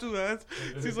same time 2 hands.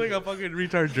 Seems like a fucking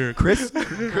retard jerk. Chris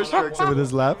jerks it with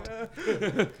his left.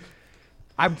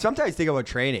 I sometimes think about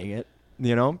training it.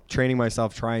 Training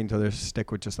myself, trying to just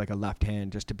stick with just like a left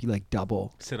hand, just to be like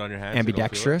double Sit on your hands. you don't feel it.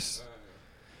 ambidextrous.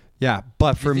 Yeah,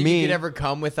 but for you think me, you could ever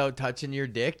come without touching your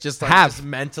dick? Just like Have. just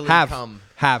mentally Have. come.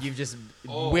 Have. You've just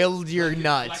willed your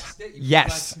nut.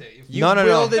 Yes. You No.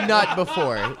 willed a nut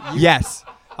before. yes,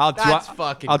 That's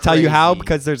fucking I'll tell you how, crazy.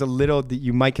 because there's a little that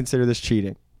you might consider this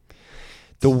cheating.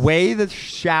 The way the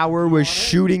shower was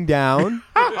shooting down.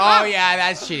 Oh yeah,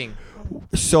 that's cheating.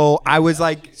 So I was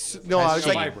like,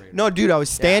 cheating. no, dude, I was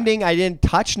standing. I didn't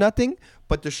touch nothing,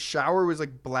 but the shower was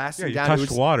like blasting Yeah, you down. touched It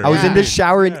was- water. I was in Yeah. the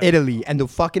shower in Italy, and the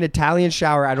fucking Italian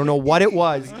shower, I don't know what it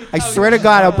was. I swear to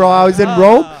God, bro, I was in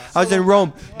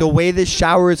Rome. The way the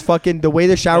shower was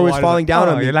falling down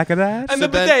on me. You like that? And So the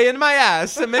then- bidet in my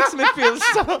ass. It makes me feel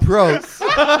so. Bro.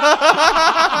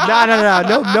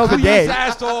 No bidet. Cleanest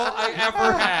asshole I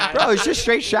ever had. Bro, it's just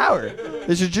straight shower.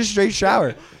 This is just straight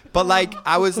shower. But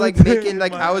I was making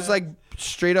I was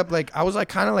straight up I was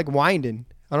kind of winding.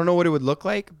 I don't know what it would look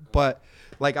like, but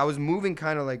I was moving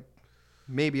kind of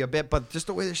maybe a bit, but just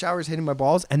the way the shower is hitting my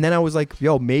balls. And then I was like,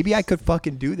 yo, maybe I could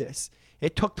fucking do this.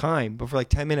 It took time, but for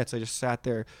 10 minutes, I just sat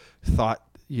there, thought,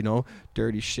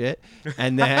 dirty shit.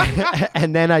 And then,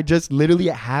 and then I just literally,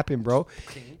 it happened, bro.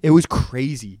 It was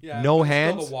crazy. No but it's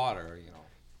hands. Still the water,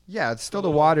 Yeah, it's still the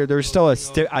water. There's still an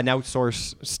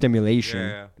outsource stimulation.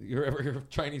 Yeah. Your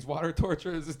Chinese water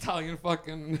torture is Italian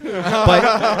fucking. But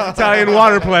Italian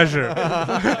water pleasure.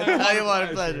 Tell you what, a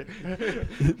pleasure.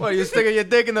 What, you sticking your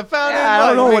dick in the fountain? I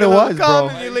don't know what it was, bro.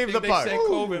 And you leave the they park. sent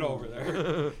COVID over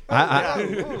there.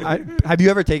 have you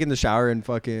ever taken the shower and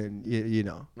fucking,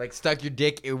 Like stuck your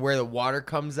dick where the water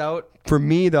comes out. For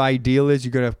me, the ideal is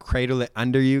you're going to cradle it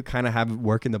under you, kind of have it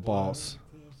work in the balls.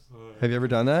 Have you ever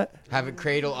done that? Have a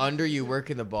cradle under you,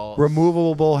 working the balls.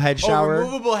 Removable head shower.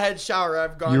 Removable head shower.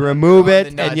 I've gone. You under remove on the it,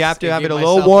 and nuts you have to have it a give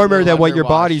little myself warmer than what your underwash.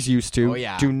 body's used to. Oh,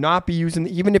 yeah. Do not be using,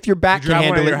 even if your back Did you can have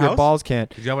one handle at it, your your house? balls can't.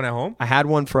 Did you have one at home? I had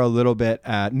one for a little bit.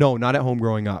 No, not at home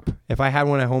growing up. If I had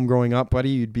one at home growing up, buddy,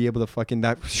 you'd be able to fucking,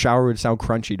 that shower would sound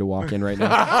crunchy to walk in right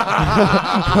now.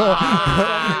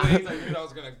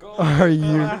 Are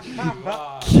you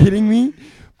kidding me?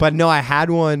 But no, I had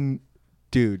one,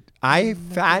 dude. I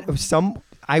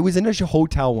was in a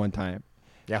hotel one time.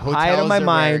 Yeah, High it on hotels my are where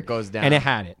mind, it goes down. and it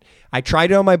had it. I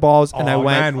tried it on my balls, and I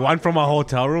went, Man, one from a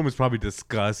hotel room is probably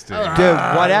disgusting. dude,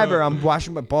 whatever. I'm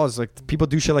washing my balls. Like, people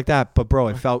do shit like that. But, bro,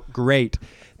 it felt great.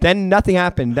 Then nothing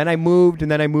happened. Then I moved,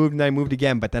 and then I moved, and then I moved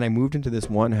again. But then I moved into this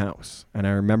one house, and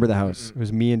I remember the house. It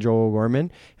was me and Joel Gorman,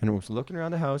 and I was looking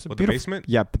around the house. What, the basement?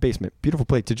 Yeah, the basement. Beautiful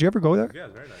place. Did you ever go there? Yeah,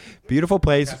 it's very nice. Beautiful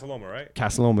place. Casa Loma, right?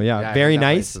 Casa Loma, yeah. Yeah, Very that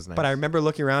place nice. was nice. But I remember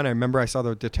looking around. I remember I saw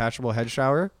the detachable head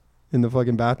shower in the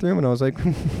fucking bathroom, and I was like,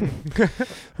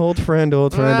 old friend.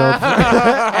 and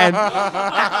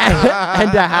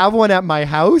to have one at my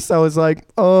house, I was like,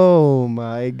 oh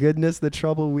my goodness, the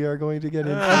trouble we are going to get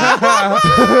into.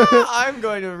 I'm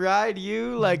going to ride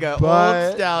you like a But-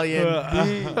 old stallion.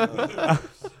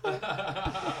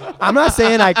 I'm not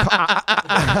saying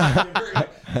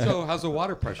So how's the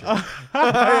water pressure?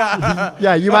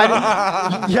 yeah, you mind?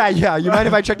 Yeah. You mind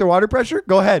if I check the water pressure?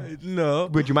 Go ahead. No.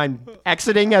 Would you mind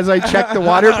exiting as I check the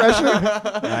water pressure?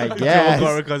 I Joel guess.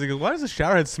 Garber goes, why does the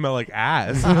shower head smell like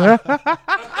ass?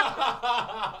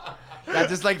 That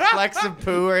just like flecks of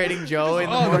poo are hitting Joe in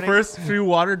the The morning. first few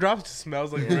water drops just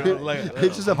smells like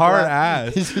It's just a hard bla-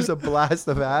 ass. It's just a blast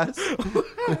of ass.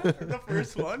 The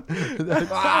first one.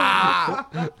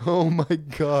 Oh my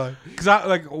god. Because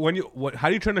how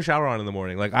do you turn the shower on in the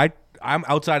morning? Like I'm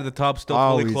outside of the tub, still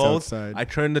Always fully clothed. outside. I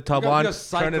turn the tub on,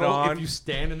 turn it on, If you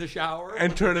stand in the shower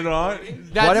and turn it on.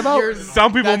 That's What about- your-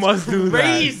 Some people that's must do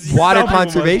crazy. that. Water Some people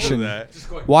must do conservation.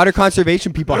 that. Water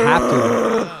conservation people have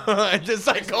to. Just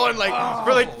like going like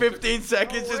for like 15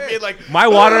 seconds, just being like, My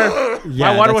water,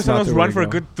 Yeah, my water that's will not sometimes the way run to for a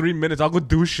go. good 3 minutes. I'll go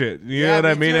do shit. You Yeah, know what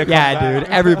I me mean? too. And come Yeah, back.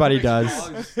 dude. Everybody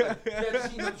does.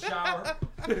 shower.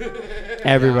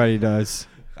 Everybody does.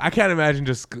 I can't imagine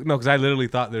because I literally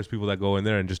thought there's people that go in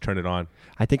there and just turn it on.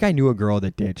 I think I knew a girl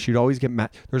that did. She'd always get mad.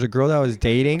 There was a girl that I was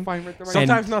dating.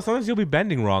 Sometimes you'll be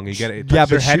bending wrong. You get it. Yeah,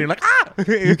 Touch your but head. she- You're like ah.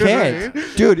 You can't,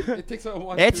 dude. It takes a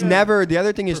one. It's never. The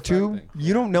other thing is too. Perfecting.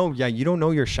 You don't know. Yeah, you don't know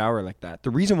your shower like that.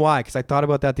 The reason why, because I thought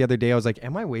about that the other day. I was like,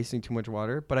 am I wasting too much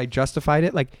water? But I justified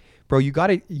it. Like, bro, you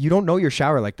don't know your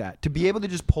shower like that. To be able to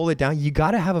just pull it down, you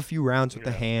gotta have a few rounds with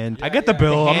the hand. I get the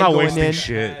bill. I'm hand not going wasting in.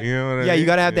 shit. You know what I mean? Yeah, you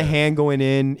gotta have the hand going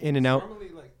in and out.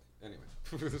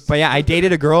 But yeah, I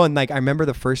dated a girl, and like I remember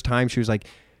the first time she was like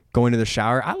going to the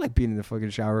shower. I like being in the fucking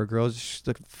shower with girls. Just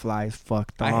like fly as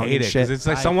fuck. I thong hate and it shit. because it's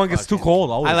like I someone gets too fucking- cold.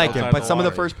 Always I like it, outside but some of the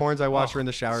water. first porns I watched were in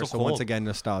the shower. so So once cold. again,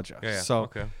 nostalgia. Yeah. So,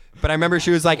 Okay. but I remember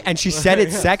she was like, and she said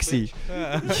it sexy.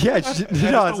 Yeah,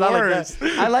 no, it's not like that.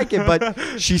 I like it, but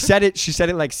she said it. She said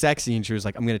it like sexy, and she was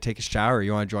like, "I'm gonna take a shower.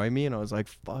 You want to join me?" And I was like,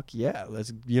 "Fuck yeah,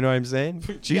 let's." You know what I'm saying?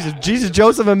 Jesus,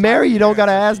 Joseph, and Mary. You don't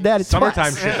gotta ask that. It's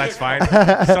Summertime twice. shit. That's fine.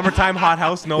 Summertime hot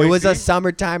house. No. It was a AC.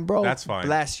 summertime, bro. That's fine.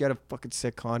 Bless. You had a fucking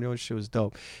sick condo and shit was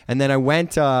dope. And then I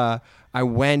went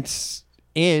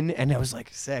in and I was like,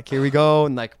 sick. Here we go.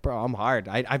 And like, bro, I'm hard.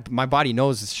 My body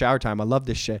knows it's shower time. I love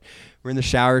this shit. We're in the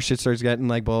shower. Shit starts getting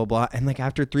like blah, blah, blah. And like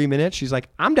after 3 minutes, she's like,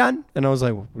 I'm done. And I was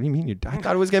like, what do you mean you're done? I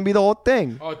thought it was going to be the whole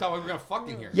thing. Oh, I thought we were gonna fuck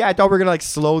in here. Yeah, I thought we were going to like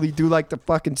slowly do like the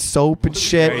fucking soap and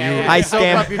shit. I soap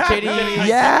stand. up your titties.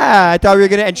 Yeah, I thought we were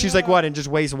gonna. And she's like, "What?" And just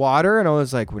waste water. And I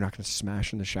was like, "We're not gonna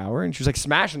smash in the shower." And she was like,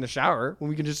 "Smash in the shower when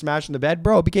we can just smash in the bed,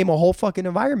 bro." It became a whole fucking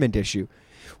environment issue,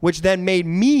 which then made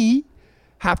me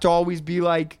have to always be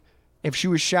like, if she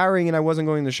was showering and I wasn't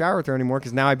going in the shower with her anymore,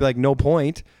 because now I'd be like, no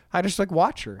point. I just like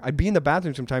watch her. I'd be in the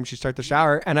bathroom sometimes. She'd start the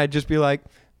shower, and I'd just be like,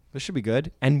 "This should be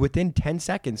good." And within 10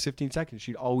 seconds, 15 seconds,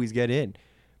 she'd always get in.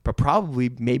 But probably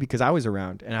maybe because I was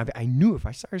around, and I knew if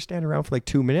I started standing around for like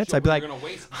 2 minutes, I'd be like,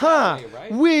 "Huh,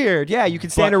 weird." Yeah, you can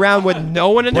stand around with no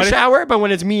one in the shower, but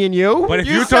when it's me and you, But if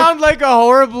You you took, sound like a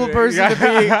horrible person to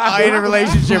be in a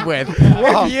relationship with.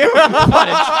 Whoa, but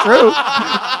it's true.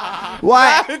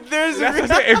 Why?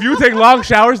 if you take long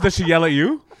showers, does she yell at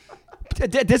you?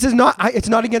 This is not. It's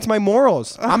not against my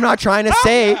morals. I'm not trying to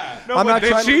say. I'm not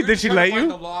trying. Did she let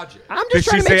you? I'm Did just she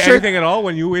trying to say make sure. anything at all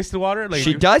when you wasted water? Like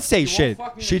She does say shit.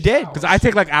 She did. Because I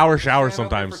take like hour showers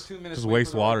sometimes. 2 minutes, Just wait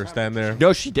waste for the water, whole time. stand there.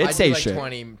 No, she did I say do like shit.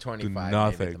 20, 25 maybe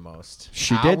nothing. the most.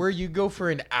 She did. Hour? You go for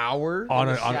an hour? On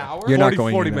the a shower? You're not 40,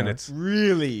 going 40 in there. minutes.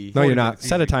 Really? No, you're 40 not. minutes,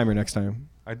 Set a easy. timer next time.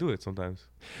 I do it sometimes.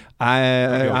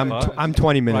 I'm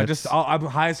 20 Bro, minutes. I'm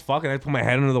high as fuck, and I put my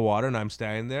head under the water, and I'm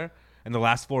standing there. And the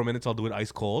last 4 minutes, I'll do it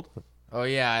ice cold. Oh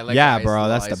yeah, I like. Yeah, ice- bro, little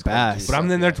that's the ice cold best. juice But I'm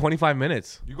stuff, in there yeah. 25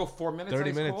 minutes, You go 4 minutes. 30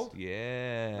 ice minutes. cold?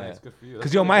 Yeah. Nice, good for you. Because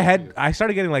That's yo, really my good for head, you. I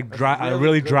started getting like dry, a really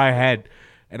really good dry for you. head,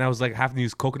 and I was like having to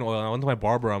use coconut oil. And I went to my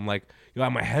barber. I'm like, yo,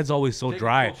 my head's always so Take a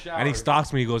dry. cold shower. And he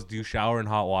stops me. He goes, "Do you shower in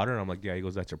hot water?" And I'm like, "Yeah." He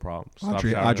goes, "That's your problem." Stop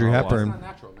Audrey showering in Audrey hot water." Hepburn. It's not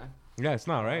natural, man. Yeah, it's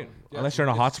not right. Yeah, Unless you're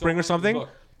in a hot it's spring or so many- something. look,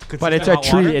 But it's Consistent a hot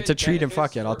water. treat. It's a treat and benefits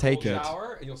fuck it. I'll for a take cold it.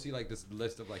 shower, and you'll see like this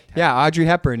list of like 10. Yeah, Audrey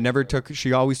Hepburn never took.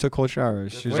 She always took cold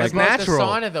showers. She's What like, about natural. the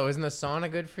sauna though? Isn't the sauna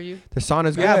good for you? the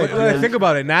sauna's Yeah, good. but think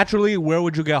about it. Naturally, where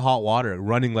would you get hot water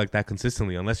running like that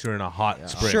consistently? Unless you're in a hot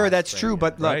spring. Sure, that's true.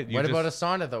 But look, Right? You What just- about a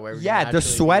sauna though? Where you yeah, the naturally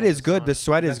sweat be in is the good. The sauna?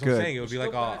 sweat is That's what I'm saying. good. It would be Still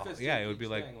like, oh, benefits yeah, to it would be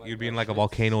keep like staying, like, you'd be in that like a shit.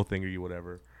 volcano thing or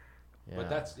whatever. But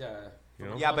that's You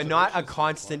know? Yeah, but not a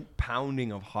constant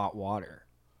pounding of hot water.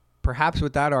 Perhaps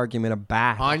with that argument, a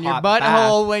bath On a your hot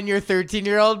butthole when you're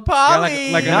 13-year-old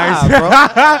Polly. like a bath. nice-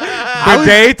 Nah, bro. The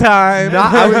daytime. Nah,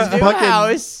 I was New fucking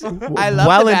house. I love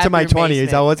well the into my bathroom 20s. I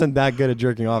basement. wasn't that good at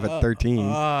jerking off at 13.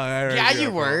 Yeah,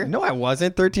 you were. No, I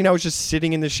wasn't. 13, I was just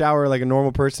sitting in the shower like a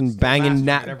normal person, banging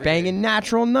masturbating every banging day.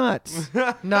 natural nuts.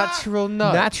 Natural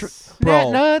nuts. Natural,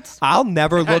 bro. nuts. I'll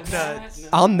never look. nuts.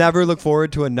 I'll never look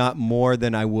forward to a nut more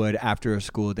than I would after a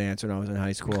school dance when I was in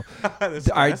high school.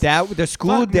 The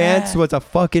school Fuck dance that. was a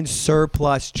fucking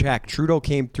surplus check. Trudeau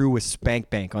came through with Spank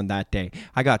Bank on that day.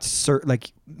 I got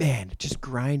like man, just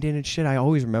grinding and shit. I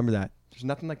always remember that. There's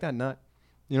nothing like that nut.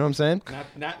 You know what I'm saying?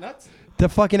 Not nuts. The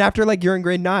fucking after like you're in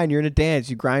grade 9, you're in a dance,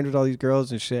 you grind with all these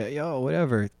girls and shit. Yo,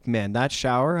 whatever. Man, that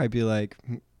shower, I'd be like,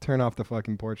 turn off the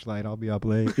fucking porch light. I'll be up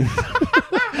late. You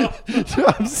know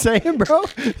what I'm saying, bro?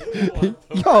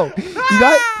 Yo,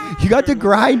 you got to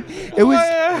grind. It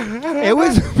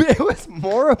was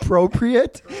more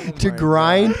appropriate to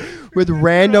grind with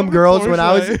random girls when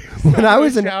I was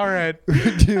in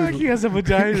showerhead. dude. He has a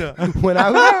vagina. when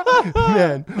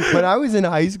I was in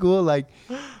high school, like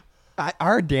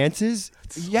our dances,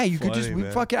 yeah, you could just funny,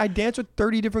 man. I danced with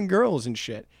 30 different girls and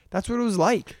shit. That's what it was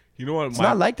like. You know what? It's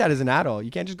not like that as an adult.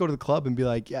 You can't just go to the club and be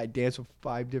like, yeah, I dance with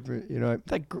 5 different,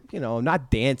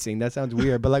 not dancing. That sounds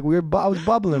weird, but like I was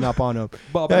bubbling up on them. You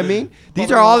know what I mean?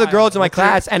 These are all the girls in my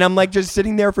class, and I'm like just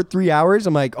sitting there for 3 hours.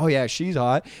 I'm like, oh yeah, she's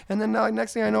hot. And then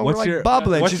next thing I know, we're like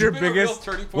bubbling. What's She's- your been a real biggest?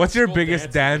 turning point What's your school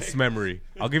biggest dance. dance memory?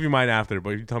 I'll give you mine after,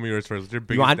 but you tell me yours first. What's your you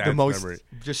biggest want dance the most memory?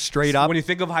 just straight up? When you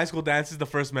think of high school dances, the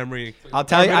first memory. I'll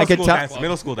tell you. I could tell.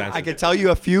 Middle school dances. I could tell you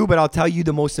a few, but I'll tell you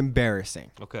the most embarrassing.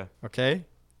 Okay. Okay.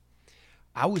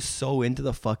 I was so into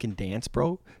the fucking dance,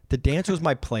 bro. The dance was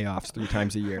my playoffs 3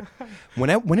 times a year. When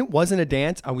it wasn't a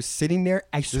dance, I was sitting there.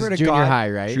 I swear to junior God, high,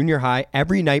 right? Junior high.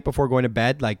 Every night before going to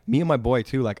bed, like me and my boy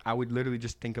too. Like I would literally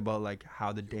just think about like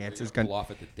how the dance is Pull gonna.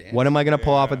 off at the dance. What am I gonna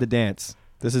pull off at the dance?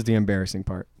 This is the embarrassing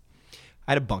part.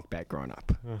 I had a bunk bed growing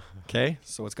up. Okay,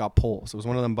 so it's got poles. It was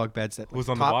one of them bunk beds that. Who's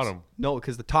on the tops- bottom? No,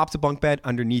 because the top's a bunk bed.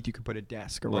 Underneath, you could put a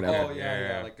desk or whatever. Oh yeah.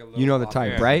 Yeah. Like a little You know the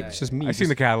closet. type, Yeah. right? It's just me. I've seen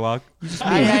the catalog.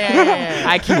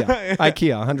 Yeah.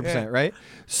 IKEA, 100%, right?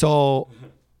 So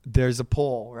there's a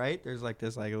pole, right? There's like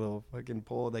this like a little fucking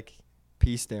pole like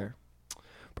piece there.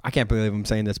 I can't believe I'm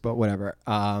saying this, but whatever.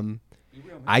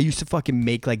 I used to fucking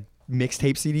make like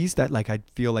mixtape CDs that like I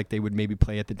feel like they would maybe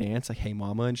play at the dance, like Hey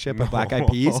Mama and shit, but Black Eyed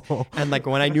Peas. And like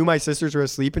when I knew my sisters were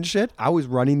asleep and shit, I was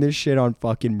running this shit on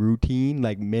fucking routine,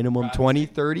 like minimum 20,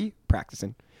 30,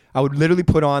 practicing. I would literally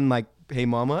put on like Hey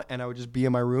Mama and I would just be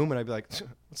in my room and I'd be like,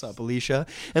 what's up, Alicia?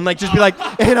 And like just be like,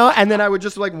 and then I would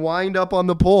just like wind up on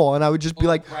the pole and I would just be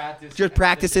like, just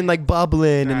practicing like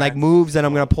bubbling and like moves that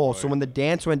I'm going to pull. So when the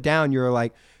dance went down, you're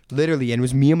like, literally, and it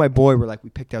was me and my boy were like, we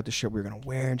picked out the shit we were gonna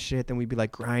wear and shit. Then we'd be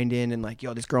like grinding and like,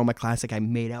 yo, this girl in my class, like I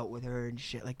made out with her and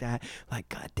shit like that. Like,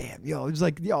 goddamn, yo, it was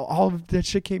like, yo, all of that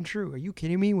shit came true. Are you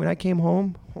kidding me? When I came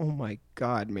home, oh my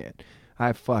God, man,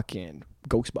 I fucking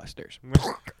Ghostbusters.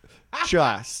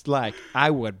 Just like I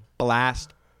would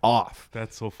blast off.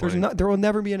 That's so funny. There will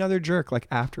never be another jerk like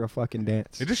after a fucking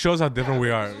dance. It just shows how different we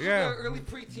are. Those the Yeah. early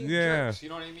preteen Yeah. jerks, you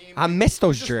know what I mean? I miss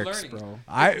those Just jerks, learning. bro.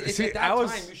 At that time,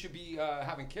 you should be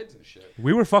having kids and shit.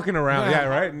 We were fucking around. Yeah,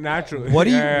 right? Naturally. What do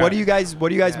you Yeah. what do you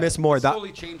guys miss more? It's The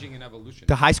slowly changing in evolution.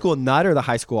 high school nut or the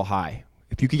high school high?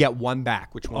 If you could get one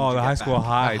back, which one? Oh, would you the get high school back?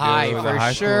 high, High dude. The for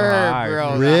high school sure, high.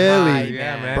 bro. Really? The high,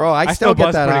 Yeah, man. Bro, I I still still get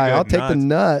bust that pretty high. good I'll take the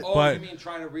nuts. nut. Oh, But- you mean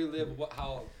trying to relive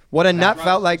how? What a nut That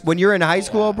felt like when you're in high Oh,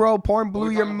 school, yeah. bro. Porn Oh, blew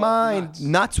we're your talking about mind. nuts.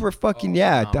 Nuts were fucking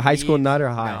Oh, the no, high school weed, nut or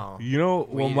high. no. You know,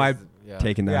 well, Weed my is-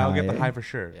 taking the Yeah, high. I'll get the eh? high for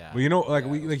sure. Yeah. But you know, like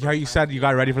how you said you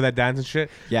got ready for that dance and shit.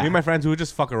 Yeah. Me and my friends, we would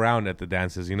just fuck around at the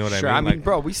dances. You know what Sure, I I mean? mean,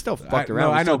 bro, we still fucked around.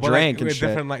 No, we I know, still but drank like, and with shit.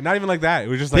 different, like, not even like that. It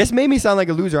was just like This made me sound like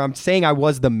a loser. I'm saying I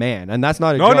was the man, and that's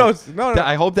not a No, joke. no, it's- no, no.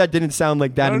 I hope that didn't sound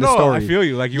like that No, in no, the no, story. I feel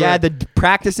you. Like you yeah, were, the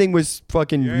practicing was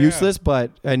fucking Yeah, yeah. useless,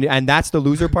 but and that's the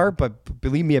loser part. But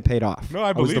believe me, it paid off. No,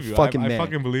 I was believe the you. fucking I man.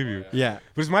 fucking believe you. Yeah.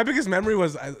 Because my biggest memory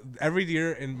was every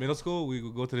year in middle school we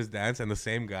would go to this dance and the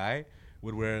same guy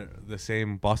would wear the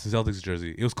same Boston Celtics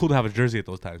jersey. It was cool to have a jersey at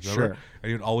those times, remember? Sure. And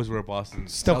he would always wear a Boston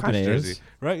Still Celtics kinda jersey. is.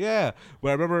 Right? Yeah. But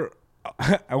I remember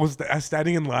I was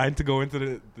standing in line to go into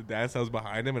the dance. I was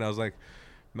behind him and I was like,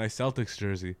 nice Celtics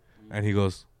jersey. And he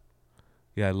goes,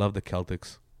 yeah, I love the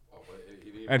Celtics.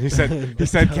 And he said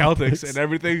Celtics and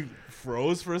everything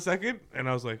froze for a second and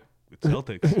I was like, it's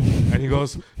Celtics. And he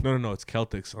goes, no, it's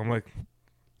Celtics. I'm like,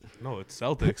 no, it's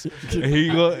Celtics. And he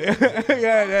goes,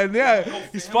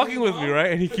 he's fucking with me,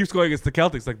 right? And he keeps going, it's the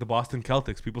Celtics, like the Boston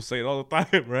Celtics. People say it all the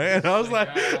time, right? And I was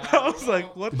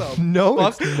like, what the No,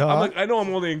 fuck? it's not. I'm like, I know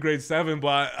I'm only in grade 7,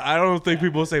 but I don't think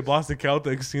people say Boston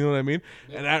Celtics. You know what I mean?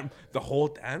 And the whole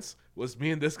dance was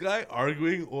me and this guy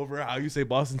arguing over how you say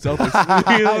Boston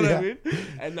Celtics. You know what I mean?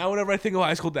 And now whenever I think of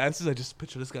high school dances, I just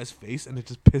picture this guy's face, and it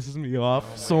just pisses me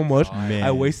off so much. Man.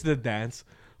 I wasted a dance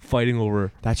fighting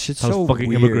over That shit's how so fucking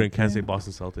weird. immigrant can't say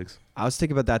Boston Celtics. I was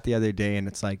thinking about that the other day, and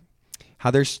it's like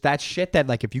how there's that shit that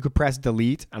like if you could press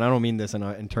delete, and I don't mean this in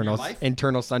an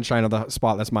internal sunshine of the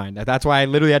spotless mind. That's why I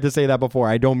literally had to say that before.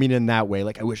 I don't mean it in that way.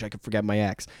 Like I wish I could forget my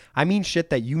ex. I mean shit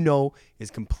that you know is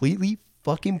completely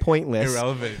fucking pointless.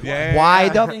 Irrelevant. Yeah. Why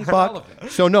the Everything's fuck?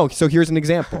 irrelevant. So here's an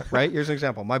example, right? Here's an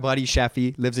example. My buddy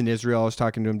Sheffy lives in Israel. I was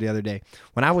talking to him the other day.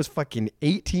 When I was fucking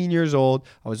 18 years old,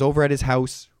 I was over at his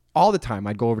house all the time.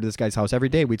 I'd go over to this guy's house every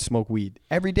day. We'd smoke weed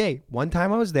every day. One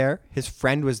time I was there. His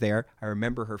friend was there. I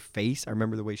remember her face. I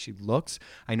remember the way she looks.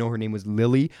 I know her name was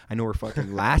Lily. I know her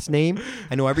fucking last name.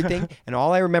 I know everything. And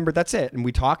all I remember, that's it. And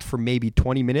we talked for maybe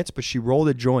 20 minutes, but she rolled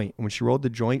a joint. And when she rolled the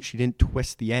joint, she didn't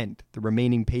twist the end. The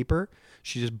remaining paper,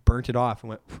 she just burnt it off and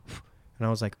went, and I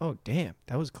was like, oh, damn,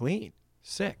 that was clean.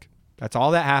 Sick. That's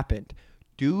all that happened.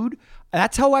 Dude,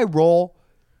 that's how I roll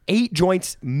 8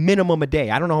 joints minimum a day.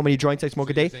 I don't know how many joints I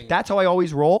smoke a day. That's how I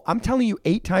always roll. I'm telling you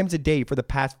 8 times a day for the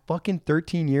past fucking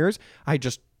 13 years.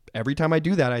 Every time I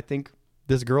do that, I think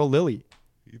this girl, Lily.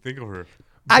 You think of her.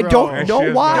 I don't And know she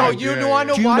has why. no No, idea. you know, I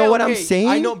know Do you why. know what I'm Okay, saying?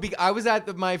 I know. I was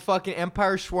at my fucking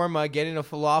Empire Shawarma getting a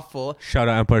falafel. Shout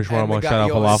out Empire the Shawarma. guy- Shout out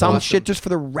yo, Falafel. Some awesome. shit just for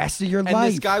the rest of your And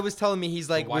life. this guy was telling me, he's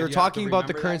like, Why we do were you have talking to about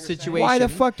the remember current that you're saying? situation. Why the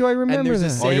fuck do I And remember there's a that?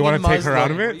 saying you wanna in take her out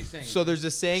of Muslim- it? So there's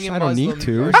a saying in I don't need Muslim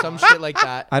to. or some shit like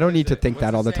that. I don't need to think What's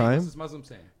that the all the saying? What's time. this Muslim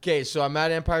saying? Okay, so I'm at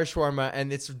Empire Shawarma,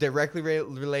 and it's directly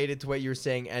related to what you were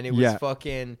saying, and it was Yeah.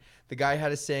 fucking. The guy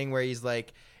had a saying where he's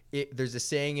like, there's a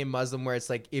saying in Muslim where it's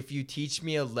like, if you teach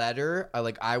me a letter,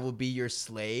 I will be your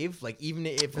slave. Like even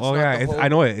if it's Oh not yeah, the whole, I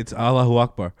know it. It's Allahu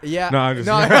Akbar. Yeah. No, I'm just.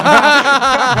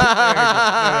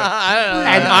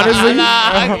 And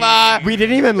honestly, we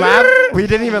didn't even laugh. We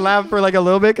didn't even laugh for like a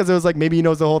little bit because it was like maybe he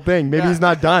knows the whole thing. Maybe he's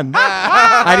not done.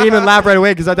 I didn't even laugh right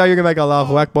away because I thought you were gonna be like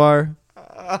Allahu Akbar,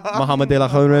 Muhammad de la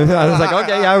Khun. I was like,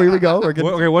 okay, yeah, here we go. We're good.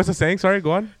 Okay, what's the saying? Sorry,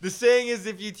 go on. The saying is,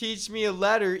 if you teach me a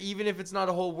letter, even if it's not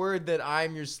a whole word, that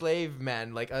I'm your slave,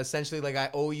 man. Like essentially, like I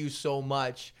owe you so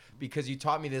much because you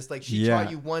taught me this. Like she Yeah.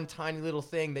 taught you one tiny little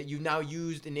thing that you've now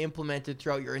used and implemented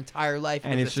throughout your entire life.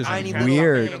 And It it's was a just tiny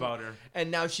weird. little thing,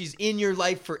 and now she's in your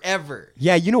life forever.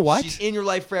 Yeah, you know what? She's in your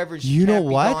life forever. And she You know can't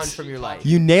be what? gone from your life.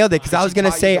 You nailed it because I She was gonna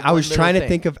taught you say the I was one trying to little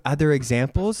think of other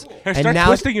examples, Hey, and start now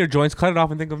twisting your joints. Cut it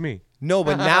off and think of me. no,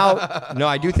 but now no,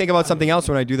 I do think about something else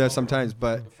when I do that sometimes,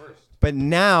 but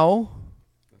now.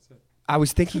 I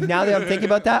was thinking now that I'm thinking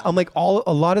about that, I'm like a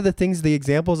lot of the things, the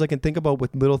examples I can think about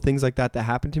with little things like that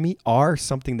happened to me are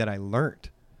something that I learned.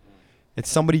 It's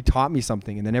somebody taught me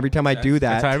something, and then every time I do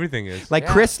That's how that, everything is. like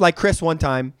Yeah. Chris one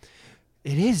time,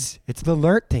 it's the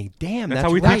learned thing. Damn, That's that's,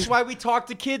 how we right. That's why we talk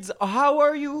to kids. How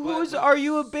are you? Are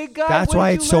you a big guy? That's What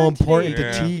why did it's you so learn important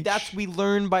today? to teach. That's we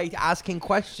learn by asking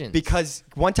questions. Because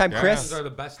one time, Yeah. Chris, Questions are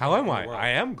the best How thing am in I? the world. I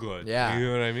am good. Yeah. You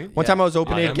know what I mean? one time I was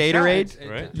opening I a am Gatorade. It's-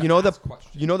 Right. to You know the ask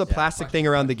questions. you know the Yeah, plastic thing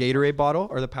around the Gatorade bottle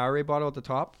or the Powerade bottle at the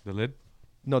top. The lid.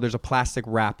 No, there's a plastic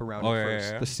wrap around Oh, it yeah, first,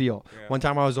 yeah, yeah. the seal. Yeah. One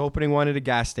time I was opening one at a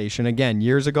gas station, again,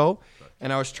 years ago,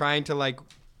 and I was trying to like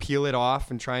peel it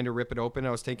off and trying to rip it open. I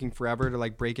was taking forever to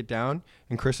like break it down,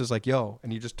 and Chris was like, yo,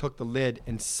 and he just took the lid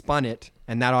and spun it,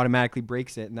 and that automatically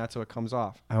breaks it, and that's how it comes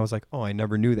off. I was like, oh, I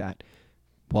never knew that.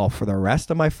 Well, for the rest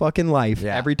of my fucking life,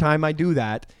 Yeah. every time I do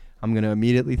that, I'm gonna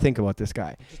immediately think about this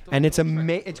guy. And it's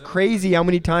it's crazy how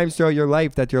many times throughout your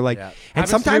life that you're like, Yeah. and Happens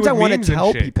to me sometimes I with want to memes and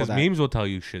tell shit, people 'cause that. memes will tell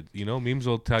you shit. You know, memes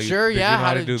will tell you. Sure, did you yeah. know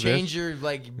How to do change this? your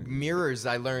like mirrors?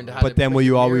 I learned how. But to then put will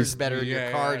you your always- mirrors better in Yeah,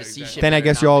 your car yeah, to see exactly. shit? Then I better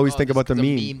guess now? you always Like, think oh, about the just 'cause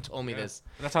a meme. meme told me this.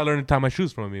 That's how I learned to tie my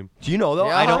shoes from a meme. Do you know though?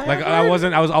 Yeah, I don't. Like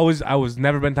I was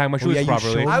never been tying my shoes yeah, you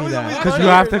properly. showed me I was that. always Because wondering,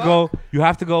 you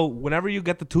have to go whenever you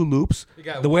get the two loops, You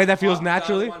got the way one that feels up, the other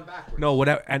naturally. one backwards. No,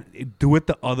 whatever, and do it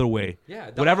the other way. Yeah,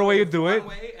 whatever way you one do it.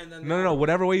 way and then the No, other way.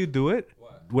 whatever way you do it,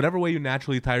 What? whatever way you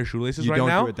naturally tie your shoelaces You right don't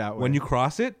now. do it that way. When you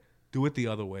cross it, do it the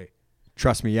other way.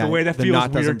 Trust me, yeah. way that the feels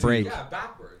knot doesn't weird to you. break. Yeah,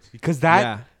 backwards. Because that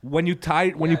Yeah. when you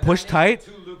Yeah, push that tight, makes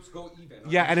the two loops go even. on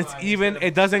yeah, each and it's side even. instead of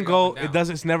It doesn't straight go. up and It down. does.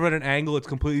 It's never at an angle. It's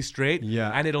completely straight.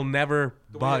 Yeah. and it'll never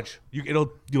way budge.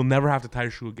 You'll never have to tie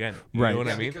your shoe again. You Right. know what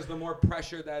Yeah, I mean? because the more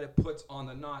pressure that it puts on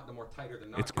the knot, the more tighter the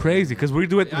knot. It's gets. crazy because we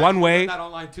do it Yeah, I one actually way. learned that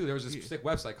online too. There was this sick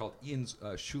website called Ian's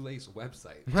Shoelace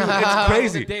website. It's Back in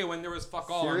crazy. the day when there was fuck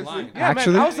all online. Yeah,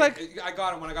 Actually? man, I was like, I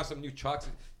got it when I got some new chucks.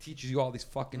 It teaches you all these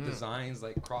fucking designs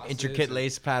like crosses. Intricate and-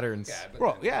 lace patterns. Yeah, but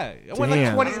bro, then- yeah. I went like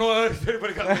Damn. 20. I don't know if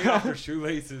anybody got laid off their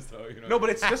shoelaces though. You know. No, but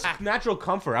it's just natural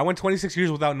comfort. I went 26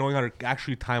 years without knowing how to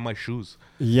actually tie my shoes.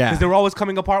 Yeah. Because they were always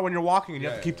coming apart when you're walking and you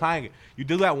have to Yeah, keep tying it. You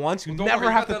do that once, you Don't never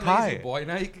worry, have you to got that tie lazy it. boy.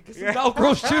 Now you can get some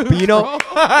Velcro shoes. But you know,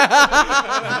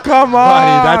 Come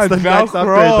on, buddy, that's the next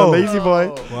upgrade. The lazy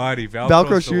boy. Buddy,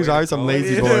 Velcro shoes are some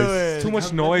lazy It's boys. too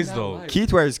much noise though.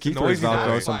 Keith wears Noisy Velcro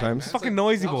guy. sometimes. It's fucking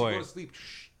noisy boy. Go to sleep.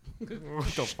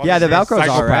 Yeah, the Velcro's Psychopath.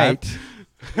 all right.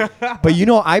 But you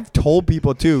know, I've told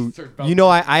people too. You know,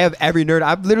 I have every nerd.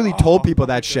 I've literally told people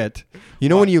that shit. You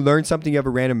know, when you learn something, you have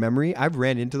a random memory. I've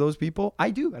ran into those people.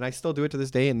 I do, and I still do it to this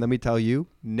day. And let me tell you,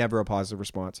 never a positive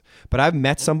response. But I've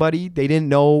met somebody they didn't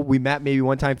know. We met maybe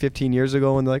one time 15 years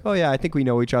ago, and they're like, "Oh yeah, I think we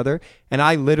know each other." And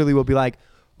I literally will be like,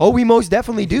 "Oh, we most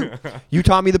definitely do. You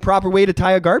taught me the proper way to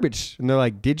tie a garbage." And they're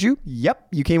like, "Did you?" "Yep.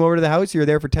 You came over to the house. You were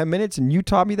there for 10 minutes, and you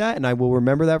taught me that, and I will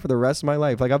remember that for the rest of my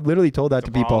life." Like I've literally told that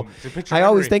to people. It's a picture I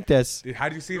always memory. think this. How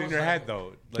do you see it in your head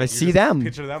though? I you see just them.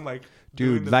 Picture them like,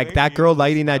 doing Dude, the like thing, that you girl just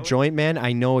lighting that smile. joint, man.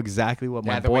 I know exactly what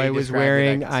my Yeah, the way boy you was described it, I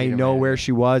wearing. can see I it in know my where head.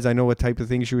 she was. I know what type of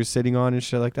thing she was sitting on and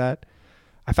shit like that.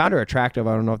 I found her attractive.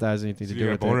 I don't know if that has anything to You do get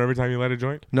a with boner it. every time you light a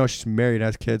joint. No, she's married,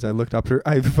 has kids. I looked up her.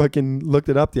 I fucking looked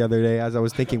it up the other day as I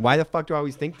was thinking, why the fuck do I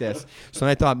always think this? So then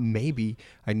I thought maybe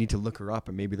I need to look her up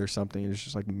and maybe there's something. And it's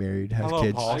just like married, has Hello,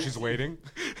 kids. Paul. She's waiting.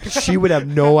 She would have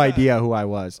no idea who I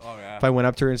was Oh yeah. if I went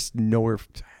up to her and know her.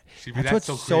 She'd be That's that's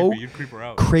what's so so creepy. You'd creep her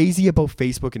out. Crazy about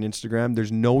Facebook and Instagram.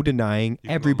 There's no denying can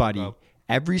go everybody, look up.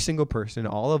 every single person,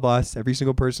 all of us, every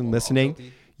single person all listening.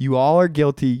 guilty. You all are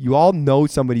guilty. You all know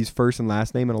somebody's first and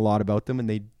last name and a lot about them, and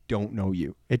they don't know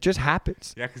you. It just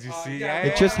happens. Yeah, because you Oh, see, yeah,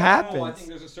 It just I know. I happens. think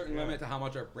there's a certain limit to how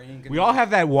much our brain can. we do. all have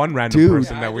that one random Dude.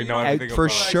 person Yeah, that I we do. know I- everything for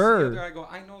about. When I see sure. her there, I go,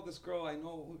 I know this girl. I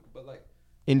know, but like,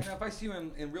 In and if I see you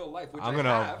in real life, which I'm I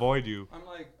gonna have, avoid you. I'm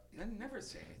like, I never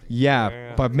say anything. yeah,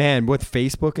 Yeah. but man, with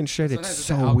Facebook and shit, Sometimes it's the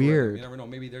so algorithm. weird. You never know.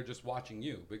 Maybe they're just watching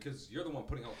you because you're the one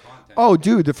putting out content. Oh,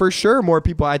 dude, for sure, more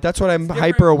people. That's what I'm It's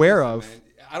hyper different. aware Listen, of. man,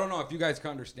 I don't know if you guys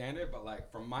can understand it, but like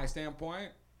from my standpoint,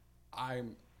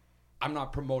 I'm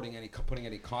not promoting putting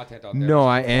any content out there. No,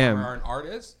 as a I am. performer or an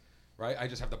artist, right? I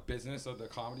just have the business of the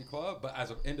comedy club, but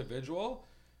as an individual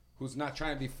who's not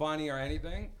trying to be funny or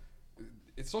anything,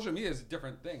 social media is a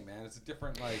different thing, man. It's a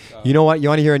different like. You know what? You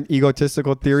want to hear an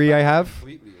egotistical theory I have?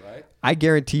 Completely, right? I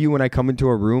guarantee you when I come into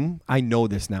a room, I know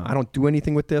this now. I don't do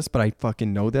anything with this, but I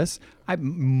fucking know this. I'm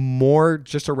more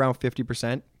just around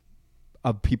 50%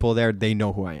 of people there, they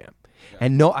know who I am. Yeah.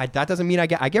 And no, that doesn't mean I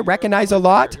get You're recognized a public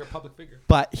lot, figure, You're a public figure.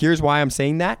 but here's why I'm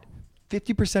saying that.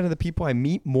 50% of the people I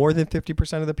meet, more than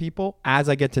 50% of the people, as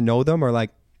I get to know them, are like,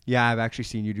 yeah, I've actually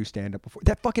seen you do stand-up before.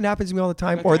 That fucking happens to me all the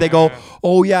time. Or they go,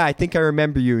 oh, yeah, I think I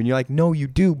remember you. And you're like, no, you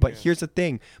do. But here's the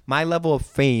thing. My level of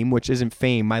fame, which isn't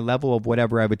fame, my level of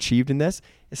whatever I've achieved in this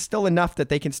is still enough that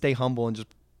they can stay humble and just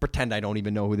pretend I don't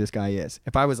even know who this guy is.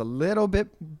 If I was a little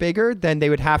bit bigger, then they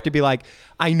would have to be like,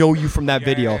 I know you from that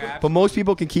video. But most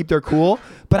people can keep their cool.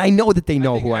 But I know that they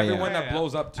know think who I everyone am. that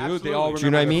blows up too, Absolutely. they all Do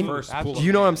you know what I remember mean? their first pool Do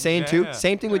you know what I'm of saying Yeah, too? yeah.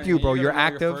 Same thing fame. with you, bro. gotta You're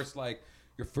remember active. Your first, like,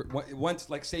 once,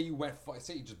 like, say you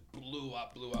say you just blew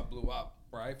up,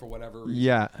 right? For whatever reason.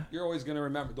 Yeah. You're always gonna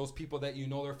remember those people that you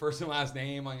know their first and last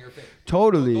name on your face.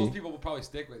 Totally. Those people will probably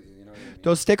stick with you. You know what I mean?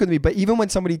 They'll stick with me. But even when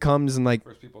somebody comes and like,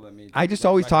 First people that meet. I just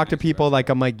always talk to people like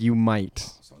I'm like, you might.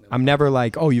 I'm never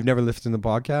like, oh, you've never listened to the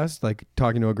podcast? Like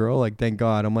talking to a girl, like, thank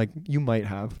God. I'm like, you might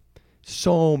have.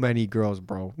 So many girls,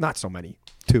 bro. Not so many.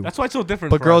 2. That's why it's so different.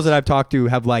 But for girls us. that I've talked to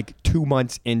have like 2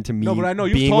 months into me No, but I know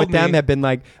you've being told with them me- have been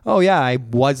like, oh yeah, I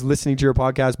was listening to your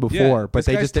podcast before, but this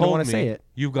they guy's just didn't told want to me say it.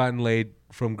 You've gotten laid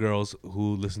from girls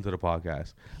who listen to the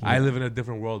podcast. I live in a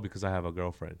different world because I have a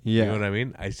girlfriend. Yeah. You know what I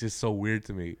mean? It's just so weird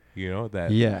to me, that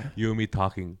Yeah. you and me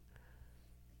talking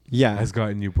Yeah. has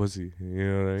gotten you pussy.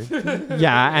 You know what I mean?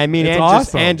 Yeah, I mean, It's and,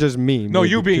 awesome. just me. No,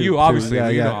 maybe you being too, you, too. obviously. Yeah,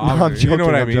 You yeah. know, No, I'm obviously. You know joking,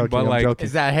 what I I'm mean? joking, But, I'm like- joking.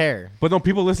 Is that hair? But no,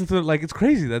 people listen to it. Like, it's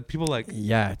crazy that people like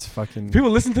Yeah, it's fucking. people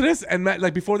listen to this and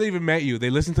like before they even met you, they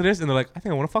listen to this and they're like, I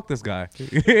think I want to fuck this guy.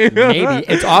 Maybe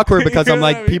it's awkward because You I'm know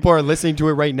what like, I mean? people are listening to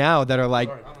it right now that are like,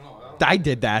 I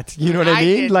did that. You know what I I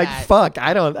mean? did Like, that. fuck,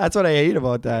 I don't. That's what I hate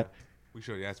about that. We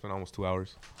should. Yeah, it's been almost 2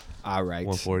 hours. All right.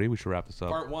 1:40. We should wrap this up.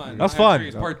 Part 1. That was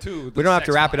fun. Part 2. We don't have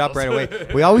to wrap it up right away.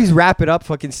 We always wrap it up.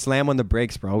 Fucking slam on the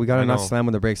brakes, bro. We gotta I not know. slam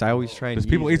on the brakes. I always try and. There's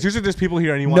people. use It's it. usually just people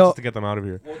here, and he No. wants us to get them out of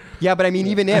here. Yeah, but I mean,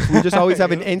 even if we just always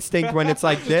have an instinct when it's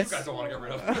like this. Don't want to get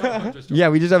rid of. Just Yeah,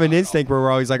 we just have an instinct where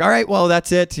we're always like, all right, well,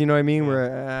 that's it. You know what I mean?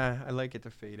 I like it to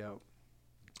fade out.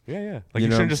 Yeah, yeah. Like You you, know what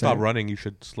I'm shouldn't just stop saying? running. You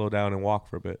should slow down and walk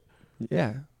for a bit.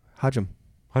 Yeah, Hajim.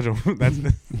 That's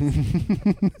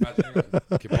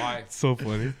Goodbye. so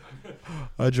funny.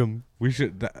 Hajim. We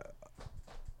should.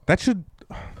 That should.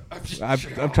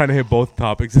 I'm trying to hit both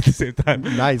topics at the same time.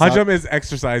 Nice. Hajam is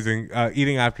exercising,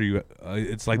 eating after you.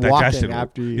 It's like Walking digestion.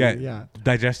 after you, Yeah, yeah.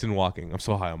 digestion walking. I'm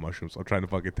so high on mushrooms. I'm trying to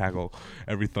fucking tackle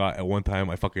every thought at one time.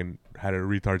 I fucking had a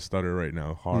retard stutter right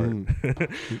now. Hard.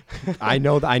 I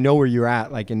know where you're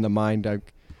at, like in the mind.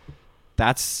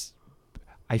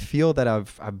 I feel that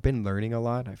I've been learning a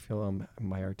lot. I feel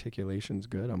my articulation's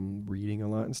good. I'm reading a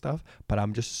lot and stuff, but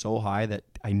I'm just so high that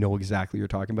I know exactly what you're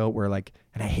talking about. Where like,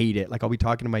 and I hate it. Like I'll be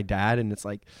talking to my dad, and it's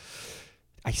like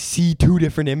I see 2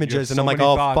 different images, and so I'm like, many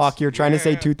oh thoughts. fuck, you're trying to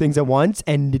say 2 things at once,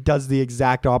 and it does the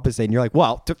exact opposite. And you're like,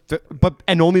 well, but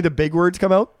and only the big words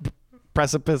come out.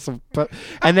 Precipice and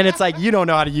then it's like you don't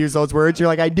know how to use those words. You're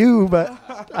like, I do, but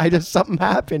something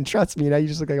happened, trust me. Now you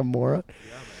just look like a moron.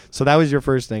 So that was your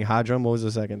first thing. Hajram, what was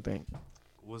the second thing?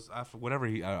 Was after whatever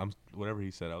he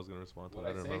said, I was gonna respond to it.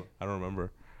 What'd I say? I don't remember.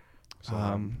 So,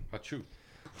 Achoo.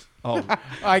 Oh,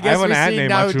 I guess have an we ad see name,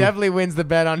 now who Machu. definitely wins the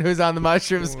bet on who's on the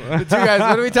mushrooms. The 2 guys.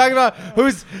 What are we talking about?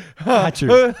 Who's?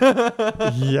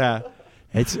 yeah.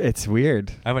 It's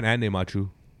weird. I have an aunt named Achu.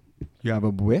 You have a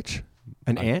witch?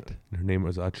 An ant? Her name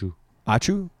was Achu.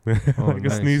 Achu? Like a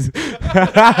nice. sneeze.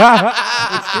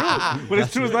 It's true. But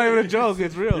it's true. It's not even a joke.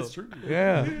 It's real. It's true.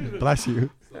 Yeah. Bless you.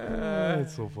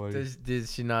 It's so funny. Did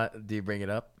she not? Do you bring it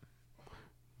up?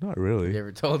 Not really. You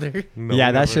ever told her? No,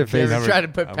 Yeah, that never. shit You ever Never. tried to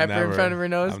put I've pepper in never. front of her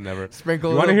nose? I've never.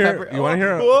 Sprinkle You a wanna little hear? pepper. You want to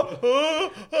hear?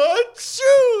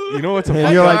 Achoo! You know what's a And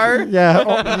fucked you're up? like,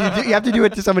 yeah. You have to do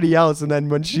it to somebody else, and then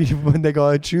when they go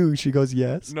Achu, she goes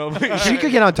yes. No, She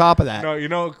could get on top of that. No, you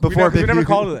know, Before we never baby-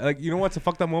 called it. Like, you know what's a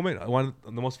fucked up moment?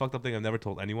 The most fucked up thing I've never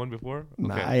told anyone before.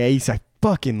 Nah, Okay. I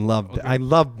fucking loved it. Okay. I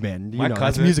loved men. You My know, that's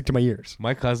cousin- music to my ears.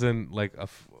 My cousin, like,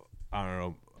 I don't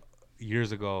know,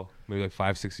 years ago, maybe like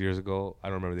 5-6 years ago, I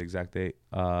don't remember the exact date,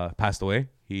 passed away.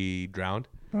 He drowned.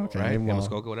 Okay, Right? well.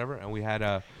 Muskoka, whatever. And we had,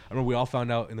 I remember we all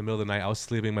found out in the middle of the night. I was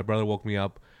sleeping. My brother woke me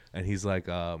up, and he's like,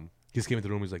 he just came into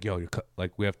the room. He's like, yo,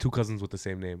 like, we have 2 cousins with the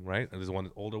same name, right? And there's one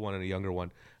older one and a younger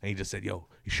one. And he just said, yo,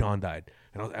 Sean died.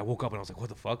 And I woke up and I was like, what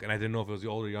the fuck? And I didn't know if it was the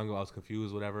older or younger. I was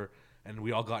confused, whatever. And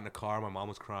we all got in a car. My mom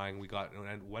was crying.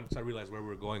 And once I realized where we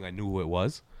were going, I knew who it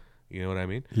was. You know what I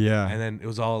mean? Yeah. And then it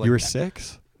was all like, You were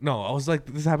 6? no, I was like,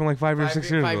 this happened like 5 or 6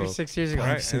 years ago. 5 or 6 years ago.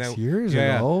 Right? 6 And then- years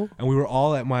yeah, ago? And we were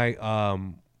all at my,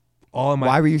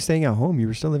 Why were you staying at home? You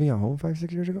were still living at home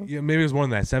 5-6 years ago? Yeah, maybe it was more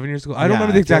than that. 7 years ago. I Yeah, don't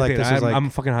remember the I feel exact like date. this was like- I'm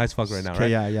fucking high as fuck right now, Okay,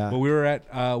 right? yeah, yeah. But we were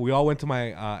at, we all went to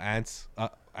my aunt's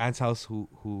house,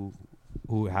 who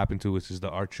it happened to, which is the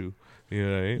Archu. You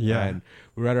know what I mean? Yeah. And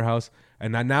we were at her house,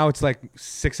 and now it's like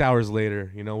 6 hours later.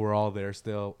 You know, we're all there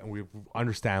still, and we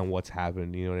understand what's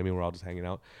happened. You know what I mean? We're all just hanging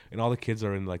out, and all the kids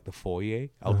are in like the foyer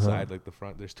outside, like the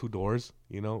front. There's 2 doors.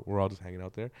 You know, we're all just hanging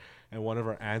out there, and one of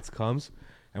our aunts comes.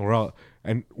 And we're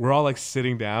all like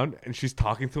sitting down, and she's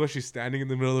talking to us. She's standing in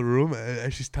the middle of the room,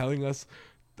 and she's telling us,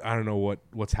 I don't know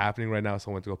what's happening right now.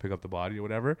 Someone went to go pick up the body or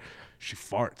whatever. She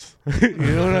farts. You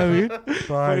know what I mean?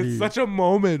 But it's such a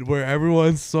moment where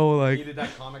everyone's so like, Needed that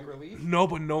comic relief. no,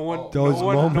 but no one, Those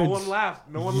no moments. one laughed.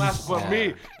 No one laughed but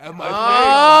me. And my Oh, face,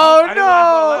 I didn't laugh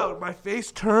out loud. My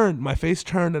face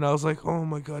turned, and I was like, oh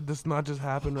my god, this not just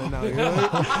happened right now. You know?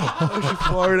 She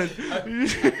farted.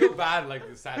 I feel bad, like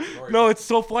the sad story. No, it's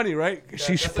so funny, right?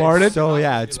 She that's like farted. So,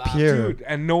 yeah, it's pure. Dude,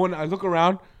 and no one, I look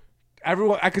around,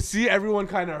 I could see everyone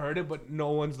kind of heard it, but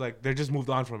no one's like, they just moved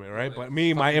on from it, right? But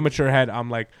me, my immature head, I'm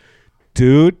like,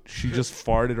 dude, she just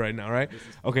farted right now, right?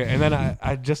 Okay, and then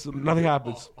I just nothing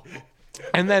happens,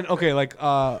 and then okay, like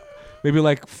maybe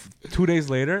like 2 days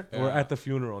later, we're at the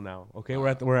funeral now. Okay, we're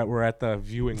at the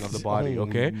viewing of the body.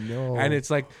 Okay, no. and it's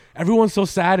like everyone's so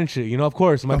sad and shit. You know, of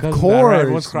course, my Of cousin's mad, right?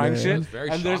 Everyone's course, crying man. shit. That's very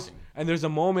And shocking. there's a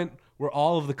moment where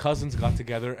all of the cousins got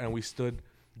together and we stood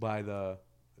by the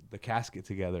casket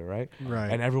together, right?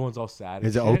 Right. And everyone's all sad.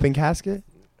 Is and it shit. open casket?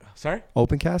 Sorry.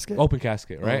 Open casket? Open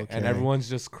casket, right? And Okay. everyone's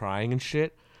just crying and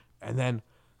shit. And then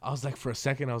I was like, for a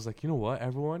second, I was like, you know what,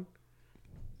 everyone?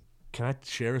 Can I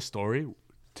share a story?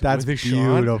 That's with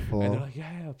Sean? beautiful. And they're like,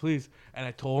 yeah, please. And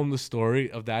I told them the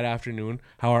story of that afternoon,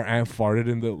 how our aunt farted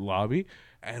in the lobby.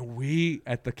 And we,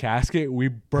 at the casket, we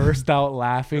burst out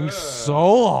laughing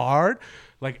so hard.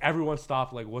 Like, everyone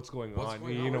stopped, like, what's going on?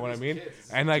 going You on know with what I these mean? kids? Is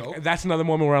this And, a like, joke? that's another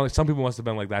moment where, like, some people must have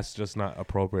been like, that's just not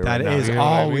appropriate That right now. is You know what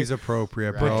I mean? always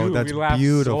appropriate, bro. But dude, That's we laughed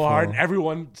beautiful. so hard. And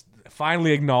everyone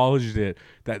finally acknowledged it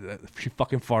that she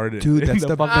fucking farted. Dude, in that's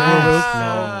the fucking best.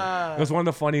 room. It was one of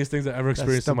the funniest things I've ever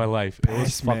experienced the in my life. It was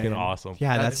best, fucking man. awesome.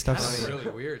 Yeah, that That's stuff's really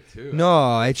weird too.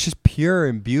 no, it's just pure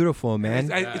and beautiful, man.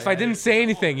 If I didn't say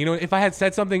anything, you know, if I had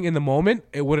said something in the moment,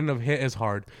 it wouldn't have hit as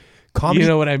hard. Comedy, You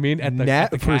know what I mean? At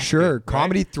the for casket, sure. right?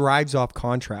 Comedy thrives off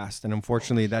contrast, and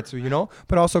unfortunately, that's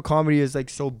but also comedy is like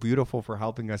so beautiful for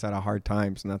helping us at a hard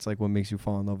times, and that's like what makes you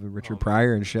fall in love with Richard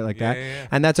Pryor and shit like that. yeah.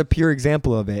 And that's a pure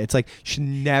example of it. It's like you should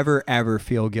never ever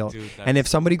feel guilt. Dude, and if that's-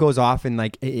 somebody goes off in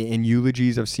like in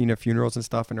eulogies of seen at funerals and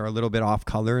stuff, and are a little bit off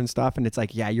color and stuff, and it's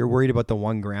like, yeah, you're worried about the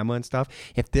one grandma and stuff.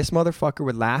 If this motherfucker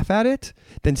would laugh at it,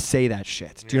 then say that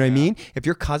shit. Do you know what I mean? If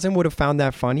your cousin would have found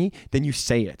that funny, then you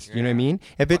say it. Do you know what I mean?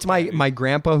 If it's my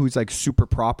grandpa who's like super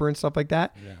proper and stuff like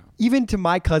that, even to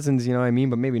my cousins, you know what I mean?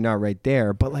 But maybe not right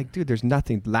there. But like, dude, there's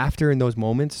nothing. Laughter in those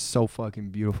moments is so fucking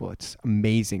beautiful. It's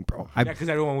amazing, bro. Yeah, because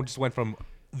everyone just went from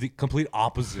the complete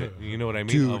opposite. You know what I mean?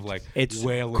 Dude, of like it's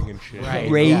wailing and shit. Right.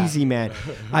 crazy, man.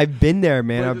 I've been there,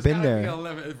 man. I've been There's gotta be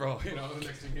there. a limit, bro. You know,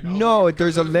 next thing you know, No, like,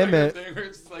 there's a like limit. thing where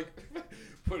it's like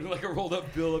putting like a rolled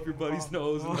up bill up your buddy's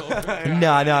nose. And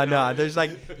all No. There's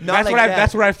like not That's like what that.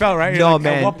 that's what I felt, right? No, Like,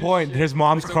 man. At what point his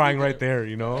mom's crying right there,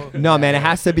 you know? No, man, it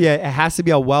has to be a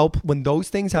when those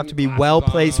things have to be well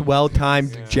placed, well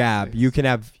timed jab. You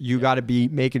got to be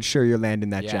making sure you're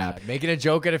landing that Yeah, jab. making a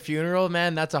joke at a funeral,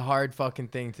 man, that's a hard fucking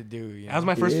thing to do. You That was know?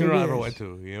 my first It funeral I ever is. went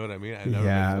to. You know what I mean? I never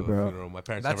Yeah, been to a bro. funeral. My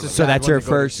parents That's never a let So me. that's sad your one to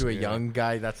go first- to a Yeah. young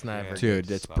guy. That's not ever Dude,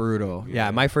 good it's stuff. brutal. Yeah.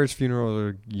 Yeah, my first funeral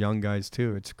were young guys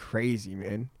too. It's crazy,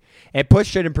 man. It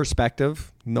pushed it in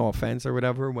perspective. No offense or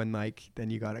whatever. When like then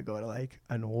you gotta go to like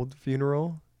an old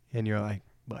funeral and you're like,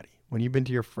 buddy, when you've been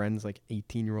to your friends like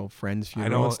 18-year-old friends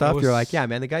funeral know, and it stuff, you're was- like, yeah,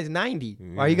 man, the guy's 90.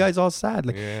 Why are you Yeah. guys all sad?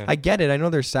 Like, Yeah. I get it. I know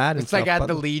they're sad. and It's like stuff, at but-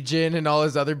 the Legion, and all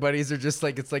his other buddies are just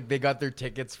like, it's like they got their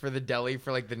tickets for the deli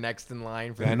for like the next in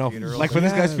line for I the know. funeral. Like for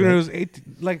this Yeah, guy's funeral, like- he was 8,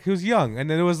 like he was young, and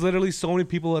then there was literally so many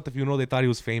people at the funeral. They thought he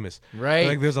was famous. Right.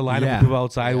 Like there's a lineup Yeah. of people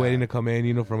outside Yeah. waiting to come in.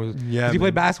 You know, from his. Yeah, 'cause he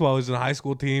played man. basketball. He was in a high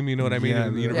school team. You know what I mean? Yeah,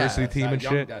 And the man. university Yeah, team and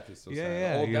young shit. death is so Yeah, sad.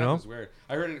 yeah, Old you death know? is weird.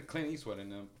 I heard it in Clint Eastwood,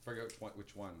 and I forget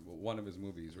which one, but one of his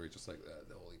movies where he's just like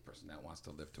the only person that wants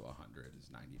to live to 100 is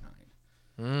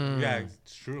 99. Yeah,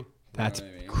 it's true. That's You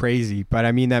know what I mean? crazy. But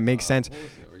I mean, that makes sense. What was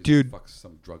it? Where he Dude, fucks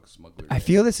some drug smuggler. I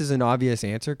feel this is an obvious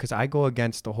answer because I go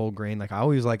against the whole grain. Like I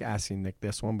always like asking Nick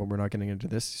this one, but we're not getting into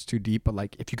this. It's too deep. But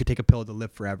like, if you could take a pill to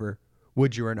live forever,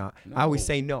 would you or not? I always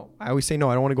say no. I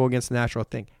don't want to go against the natural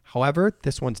thing. However,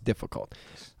 this one's difficult.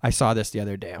 I saw this the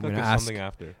other day. I'm Look going to at ask something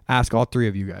after. all three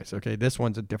of you guys. Okay, this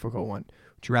one's a difficult one.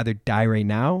 Would you rather die right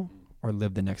now or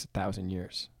live the next 1,000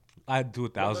 years? I'd do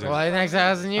 1,000. well, the next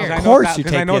 1,000 years. Of course you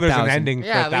because I take know the there's an 1,000. ending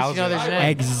Yeah, for at least you know 1,000. there's an end.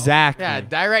 Exactly. Yeah,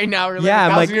 die right now. Or live Yeah, I'm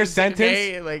 1,000 like- Your years sentence,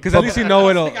 today, like- because at least you know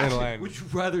it'll Actually, end. would you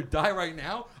rather die right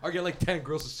now or get like 10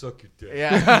 girls to suck your dick?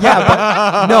 Yeah.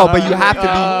 Yeah, but you have to be.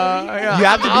 You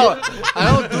have to be.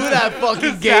 I don't do that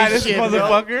fucking gay Saddest shit, bro.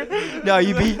 motherfucker. No,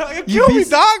 you be. Kill me,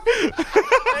 dog.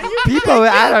 People,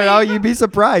 I don't know. You'd be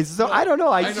surprised. So I don't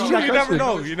know. I know. seen You that You never question.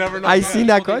 know. You never know. I Yeah, seen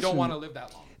that people, they question. don't want to live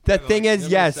that long. The thing is, That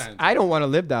makes yes, sense. I don't want to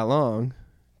live that long.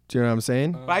 Do you know what I'm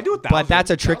saying? But I do 1,000. But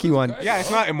that's a tricky one. Yeah, it's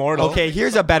not immortal. Okay,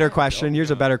 here's a better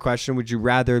question. Would you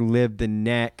rather live the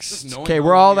next? Just knowing Okay, how we're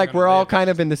long all you're like gonna we're all live, kind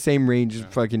it's of in the same range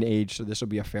of fucking age, so this will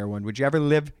be a fair one. Would you ever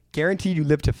live? Guaranteed you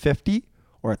live to 50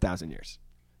 or 1,000 years?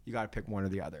 You got to pick one or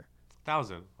the other.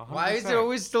 1,000. Why is it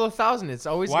always still 1,000? It's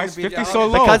always Why going is to be 50 so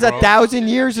low? Because bro? 1,000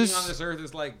 years Being on is this earth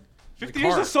is like 50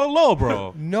 years is so low,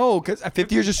 bro. no, because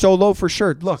 50 years is so low for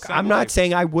sure. Look, Sad I'm not life.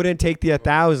 saying I wouldn't take the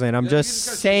 1,000. I'm Yeah, just you just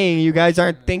gotta- saying you guys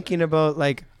aren't thinking about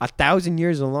like 1,000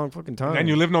 years is a long fucking time. And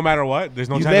you live no matter what. There's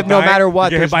no You time live to no die. matter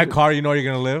what. You get hit There's by a no- car, you know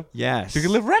you're gonna live. Yes. So you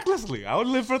can live recklessly. I would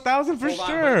live for 1,000 for Hold on,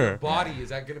 but your sure. body, is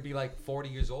that going to be like 40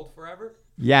 years old forever?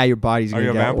 Yeah, your body's Are gonna you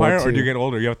a get vampire old or do you too. get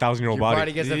older? You have a 1,000-year-old Your body.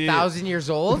 body gets 1,000 years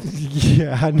old.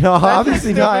 Yeah, no,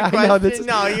 obviously not. I know that's.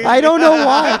 No, I don't know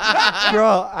why,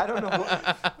 bro. I don't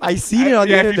know. I seen it on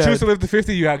the Yeah, if you internet. choose to live to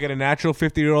 50, you get a natural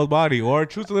 50-year-old body, or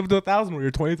choose to live to 1,000, where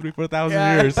you're 23 for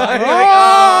 1,000 years.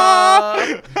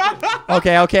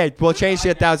 Okay. We'll change to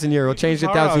 1,000 year. We'll change to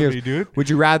 1,000 years. Dude. Would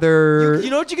you rather? You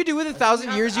know what you could do with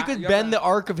 1,000 years? You could bend the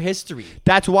arc of history.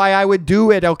 That's why I would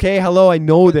do it. Okay, hello, I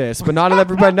know this, but not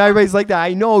everybody. Not everybody's like that.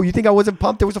 I know. You think I wasn't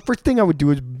pumped? It was the first thing I would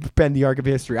do is bend the arc of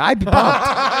history. I'd be pumped.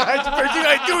 That's the first thing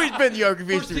I do is bend the arc of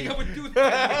First history. thing I would do is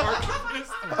bend the arc of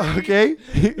history. Okay.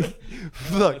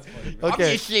 Look. Okay.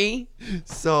 Obviously.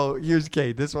 So here's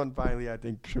okay. This one finally I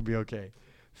think should be okay.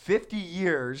 50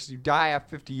 years. You die at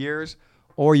 50 years,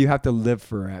 or you have to live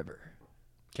forever.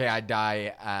 Okay, I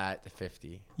die at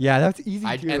 50. Yeah, that's easy.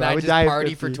 I too. I would just die at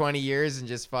party for 50. 20 years and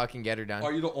just fucking get her done.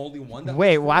 Are you the only one that?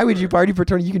 Wait, lives why would you forever? party for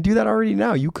 20? You can do that already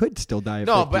now. You could still die at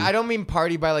No, 50. but I don't mean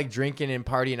party by like drinking and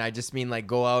partying. I just mean like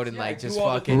go out and Yeah, like do just all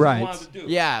the fucking. things you Right. wanted to do.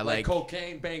 Yeah, like like-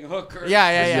 cocaine, bang hookers.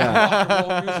 Yeah. rock and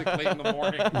roll music late in the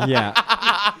morning.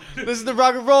 Yeah, Listen to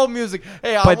rock and roll music.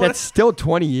 Hey, I but wanna- that's still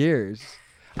 20 years.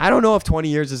 I don't know if 20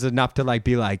 years is enough to like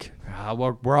be like,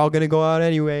 we're all gonna go out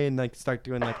anyway and like start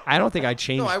doing like. I don't think I'd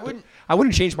change. No, I wouldn't. I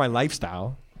wouldn't change my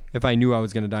lifestyle if I knew I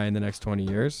was gonna die in the next 20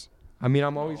 years. I mean,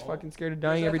 I'm always fucking scared of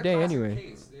dying every day anyway.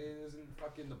 Case. It is in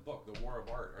fucking the book, The War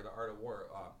of Art, or The Art of War,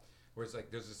 where it's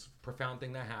like there's this profound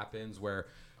thing that happens where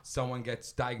someone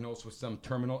gets diagnosed with some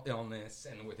terminal illness,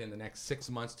 and within the next 6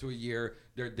 months to a year,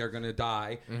 they're gonna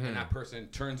die, and that person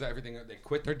turns everything. They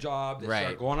quit their job, they Right.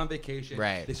 start going on vacation,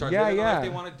 Right. they start Yeah, living the yeah. life they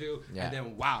want to do, Yeah. and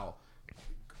then wow,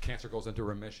 cancer goes into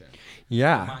remission.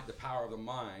 Yeah, The power of the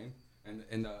mind and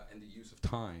the use of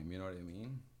time. You know what I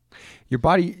mean? your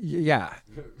body. Yeah,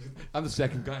 I'm the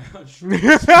second guy on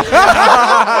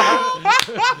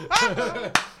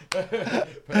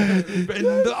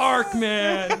Bend the arc,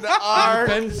 man. The arc.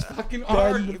 Bend this fucking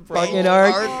arc. fucking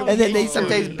arc arc, of and then they history.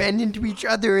 sometimes bend into each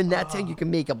other, and that's how you can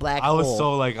make a black I hole. was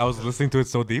so like, I was listening to it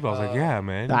so deep. I was like, yeah,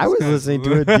 man. I was listening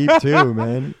to it deep too,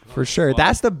 man. For sure.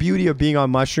 That's the beauty of being on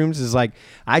mushrooms. Is like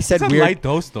I said, It's a weird, light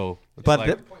dose though. It's but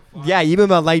like, yeah, even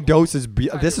a light dose is.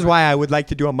 This is why I would like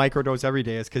to do a microdose every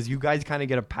day, is because you guys kind of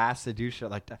get a pass to do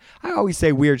shit like that. I always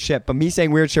say weird shit, but me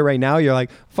saying weird shit right now, you're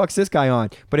like, "Fuck's this guy on?"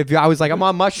 But if I was like, "I'm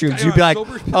on mushrooms," guy you'd be on like,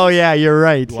 sober? "Oh yeah, you're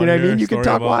right." You wanna know what I hear mean? a You can story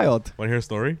talk about- wild. Want to hear a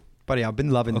story? But yeah, I've been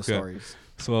loving the Okay. stories.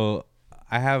 So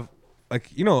I have like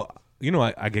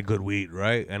I get good weed,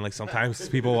 right? And like sometimes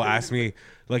people will ask me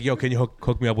like, "Yo, can you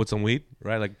hook me up with some weed?"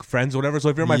 Right? Like friends or whatever. So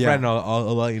if you're my Yeah. friend,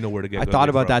 I'll let you know where to get. I good thought weed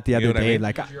about from. that the You other know what I day. mean?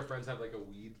 Like, Does your friends have like a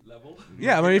weed level?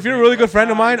 yeah, I mean, if you're a really good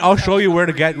friend of mine, I'll show you where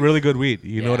to get really good weed.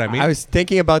 You know what I mean? I was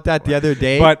thinking about that the other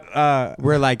day. But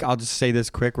where like I'll just say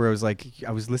this quick, where it was like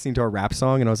I was listening to a rap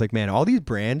song and I was like, man, all these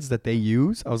brands that they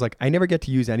use, I was like, I never get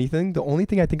to use anything. The only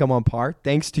thing I think I'm on par,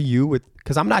 thanks to you, with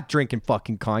because I'm not drinking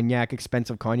fucking cognac,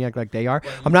 expensive cognac like they are.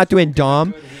 I'm not doing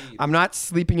Dom. I'm not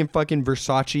sleeping in fucking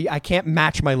Versace. I can't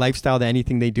match my lifestyle to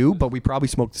anything they do, but we probably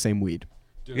smoke the same weed.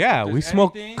 Dude, yeah, if we there's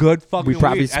smoke anything- good fucking We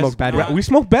probably weed. smoke better. We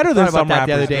smoke better I than thought about some that rappers.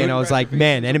 the other day, dude. and I was like,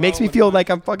 man, and it makes me feel like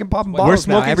I'm fucking popping We're bottles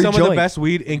now. smoking Every some joint. of the best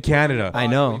weed in Canada. I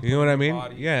know. You know what I mean?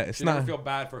 Yeah, it's You never not. feel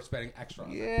bad for spending extra.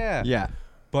 on it. Yeah. Yeah.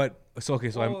 But so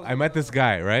okay, so I met this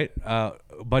guy, right? A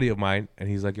buddy of mine, and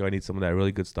he's like, "Yo, I need some of that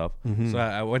really good stuff." Mm-hmm. So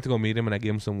I went to go meet him, and I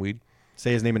gave him some weed.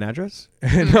 Say his name and address.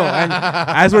 No, and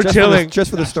as we're Just chilling, just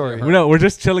for the story. we're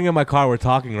just chilling in my car. We're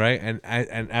talking, right? And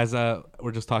as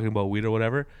we're just talking about weed or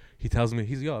whatever, he tells me,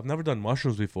 "Yo, I've never done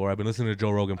mushrooms before. I've been listening to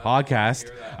Joe Rogan podcast.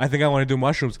 I think I want to do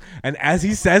mushrooms." And as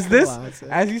he says this,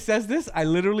 I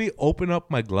literally open up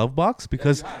my glove box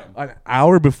because an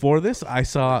hour before this, I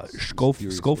saw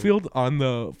Schofield on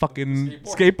the fucking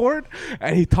skateboard,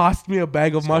 and he tossed me a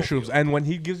bag of mushrooms. And when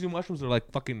he gives you mushrooms, they're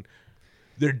like fucking,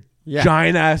 they're Yeah.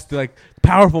 giant ass, like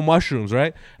powerful mushrooms,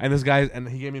 right? And this guy, and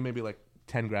he gave me maybe like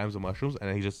 10 grams of mushrooms,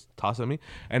 and he just tossed it at me.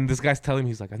 And this guy's telling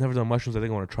me, he's like, I've never done mushrooms. I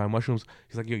think I want to try mushrooms.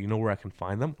 He's like, yo, you know where I can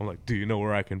find them? I'm like, do you know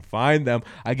where I can find them?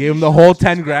 I gave him the whole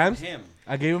 10 grams.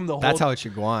 I gave him the whole. That's how it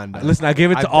should go on. but Listen, I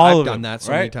gave it to I've all of them. I've done that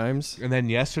so many right? times. And then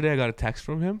yesterday, I got a text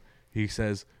from him. He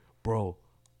says, bro,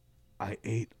 I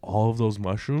ate all of those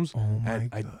mushrooms, and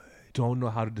I don't know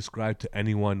how to describe to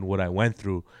anyone what I went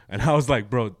through. And I was like,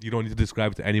 bro, you don't need to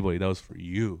describe it to anybody. That was for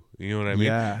you. You know what I mean?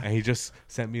 Yeah. And he just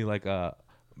sent me like a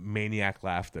maniac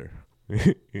laughter.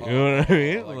 You know what I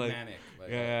mean? Like manic. Like,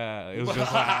 yeah, it was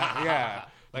just like, yeah.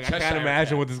 Like I can't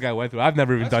imagine what this guy went through. I've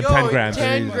never even done Yo, 10 grams.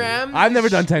 10 grams. I've never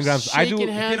done 10 grams. I do. Shaking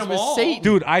hands them with all. Satan.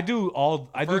 Dude, I do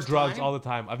First drugs time? all the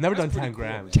time. I've never That's done 10 pretty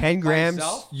cool, grams. 10 grams,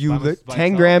 himself? you By 10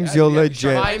 himself? grams, you'll Yeah,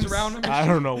 legit. arms around him. I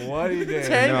don't know what he did.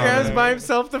 10 No, grams man. by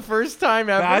himself the first time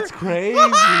ever. That's crazy.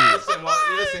 Listen,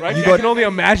 listen, Right? you I got- can only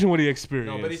imagine what he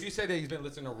experienced. No, but if you say that he's been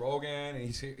listening to Rogan, and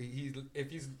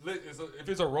if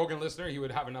he's a Rogan listener, he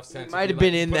would have enough sense. He might have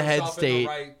been in the head state.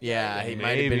 Yeah, he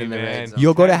might have been in the Maybe, red man. zone.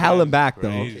 You'll go to 10 hell and grams back is though.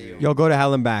 crazy. You'll go to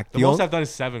hell and back. The The most only- I've done is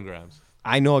 7 grams.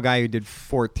 I know a guy who did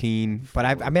 14, but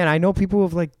I know people who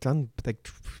have like done like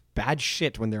bad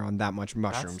shit when they're on that much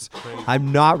mushrooms. crazy.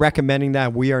 I'm not recommending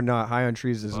that. We are not High on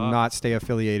Trees does Fuck. not stay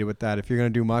affiliated with that. If you're gonna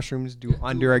do mushrooms, do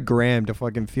under a gram to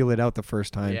fucking feel it out the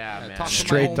first time. Yeah, man. talk to my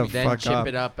Straight the homie. Then fuck chip up.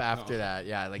 it up after that.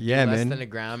 Yeah, like Yeah, do less man. than a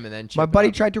gram and then chip My it buddy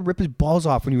up. tried to rip his balls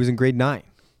off when he was in grade 9.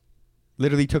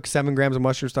 Literally took 7 grams of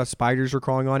mushrooms, thought spiders were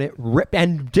crawling on it,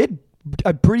 and did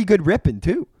a pretty good ripping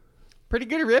too. Pretty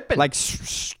good at ripping. Like,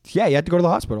 yeah, he had to go to the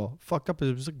hospital. Fucked up.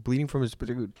 It was like bleeding from his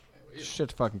dude.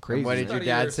 Shit's fucking crazy. And what did man. your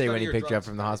dad say when he Study your picked you up drugs,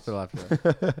 from the guys. hospital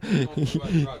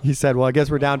after? He said, "Well, I guess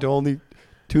we're down to only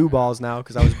 2 balls now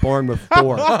because I was born with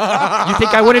 4." You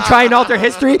think I wouldn't try and alter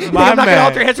history? You think My I'm not gonna man.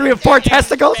 alter history with 4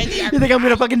 testicles? You think I'm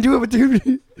gonna fucking do it with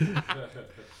 2?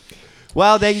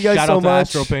 Well, thank you guys Shout so out to much.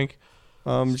 Astro Pink.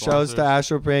 Shouts to Sponsors.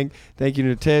 Astro Pink. Thank you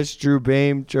to Tish, Drew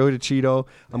Bame, Joe DeCito.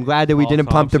 I'm glad that we Paul didn't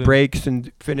pump the Thompson. brakes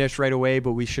and finish right away,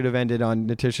 but we should have ended on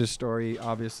Natish's story,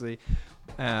 obviously.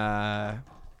 Yeah,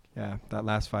 that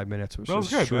last 5 minutes was That was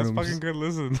just good. That's shrooms. fucking good.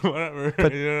 Listen, whatever.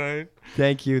 But- you know what I mean?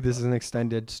 Thank you. This is an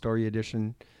extended story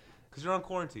edition, Because you're on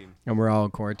quarantine. and we're all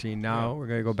in quarantine now. Yeah. We're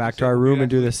gonna go back to So our we'll room do and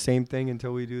do that. the same thing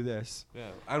until we do this. Yeah.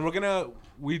 And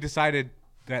we decided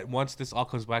that once this all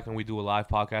comes back and we do a live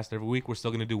podcast every week, we're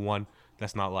still going to do one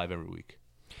that's not live every week.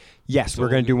 Yes, So we're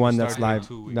gonna we're do gonna one start that's doing live,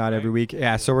 2 weeks, not every right? week.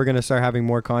 Yeah, so we're gonna start having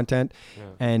more content. Yeah.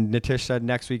 And Natish said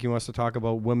next week he wants to talk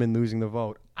about women losing the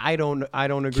vote. I don't agree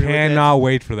with it. Cannot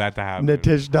wait for that to happen.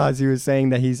 Natish does. He was saying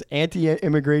that he's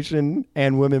anti-immigration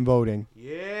and women voting.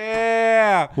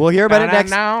 Yeah. We'll hear about it next.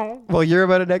 Now. We'll hear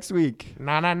about it next week.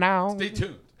 Now. Stay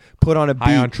tuned. Put on a beat.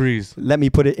 High on trees. Let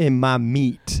me put it in my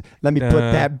meat. Let me put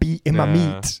that beat in my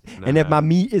meat. And if my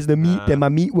meat is the meat, then my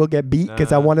meat will get beat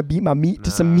because I want to beat my meat to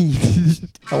some meat.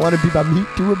 I want to beat my meat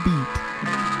to a beat.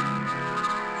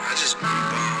 I just be ballin'.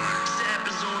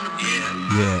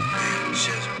 Yeah.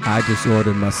 I just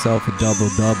ordered myself a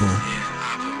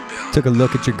double-double. Took a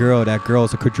look at your girl. That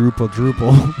girl's a quadruple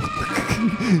droople.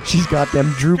 She's got them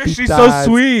droopy She's thighs.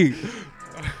 so sweet.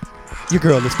 Your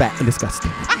girl is fat and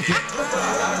disgusting.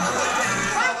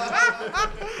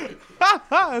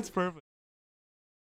 That's perfect.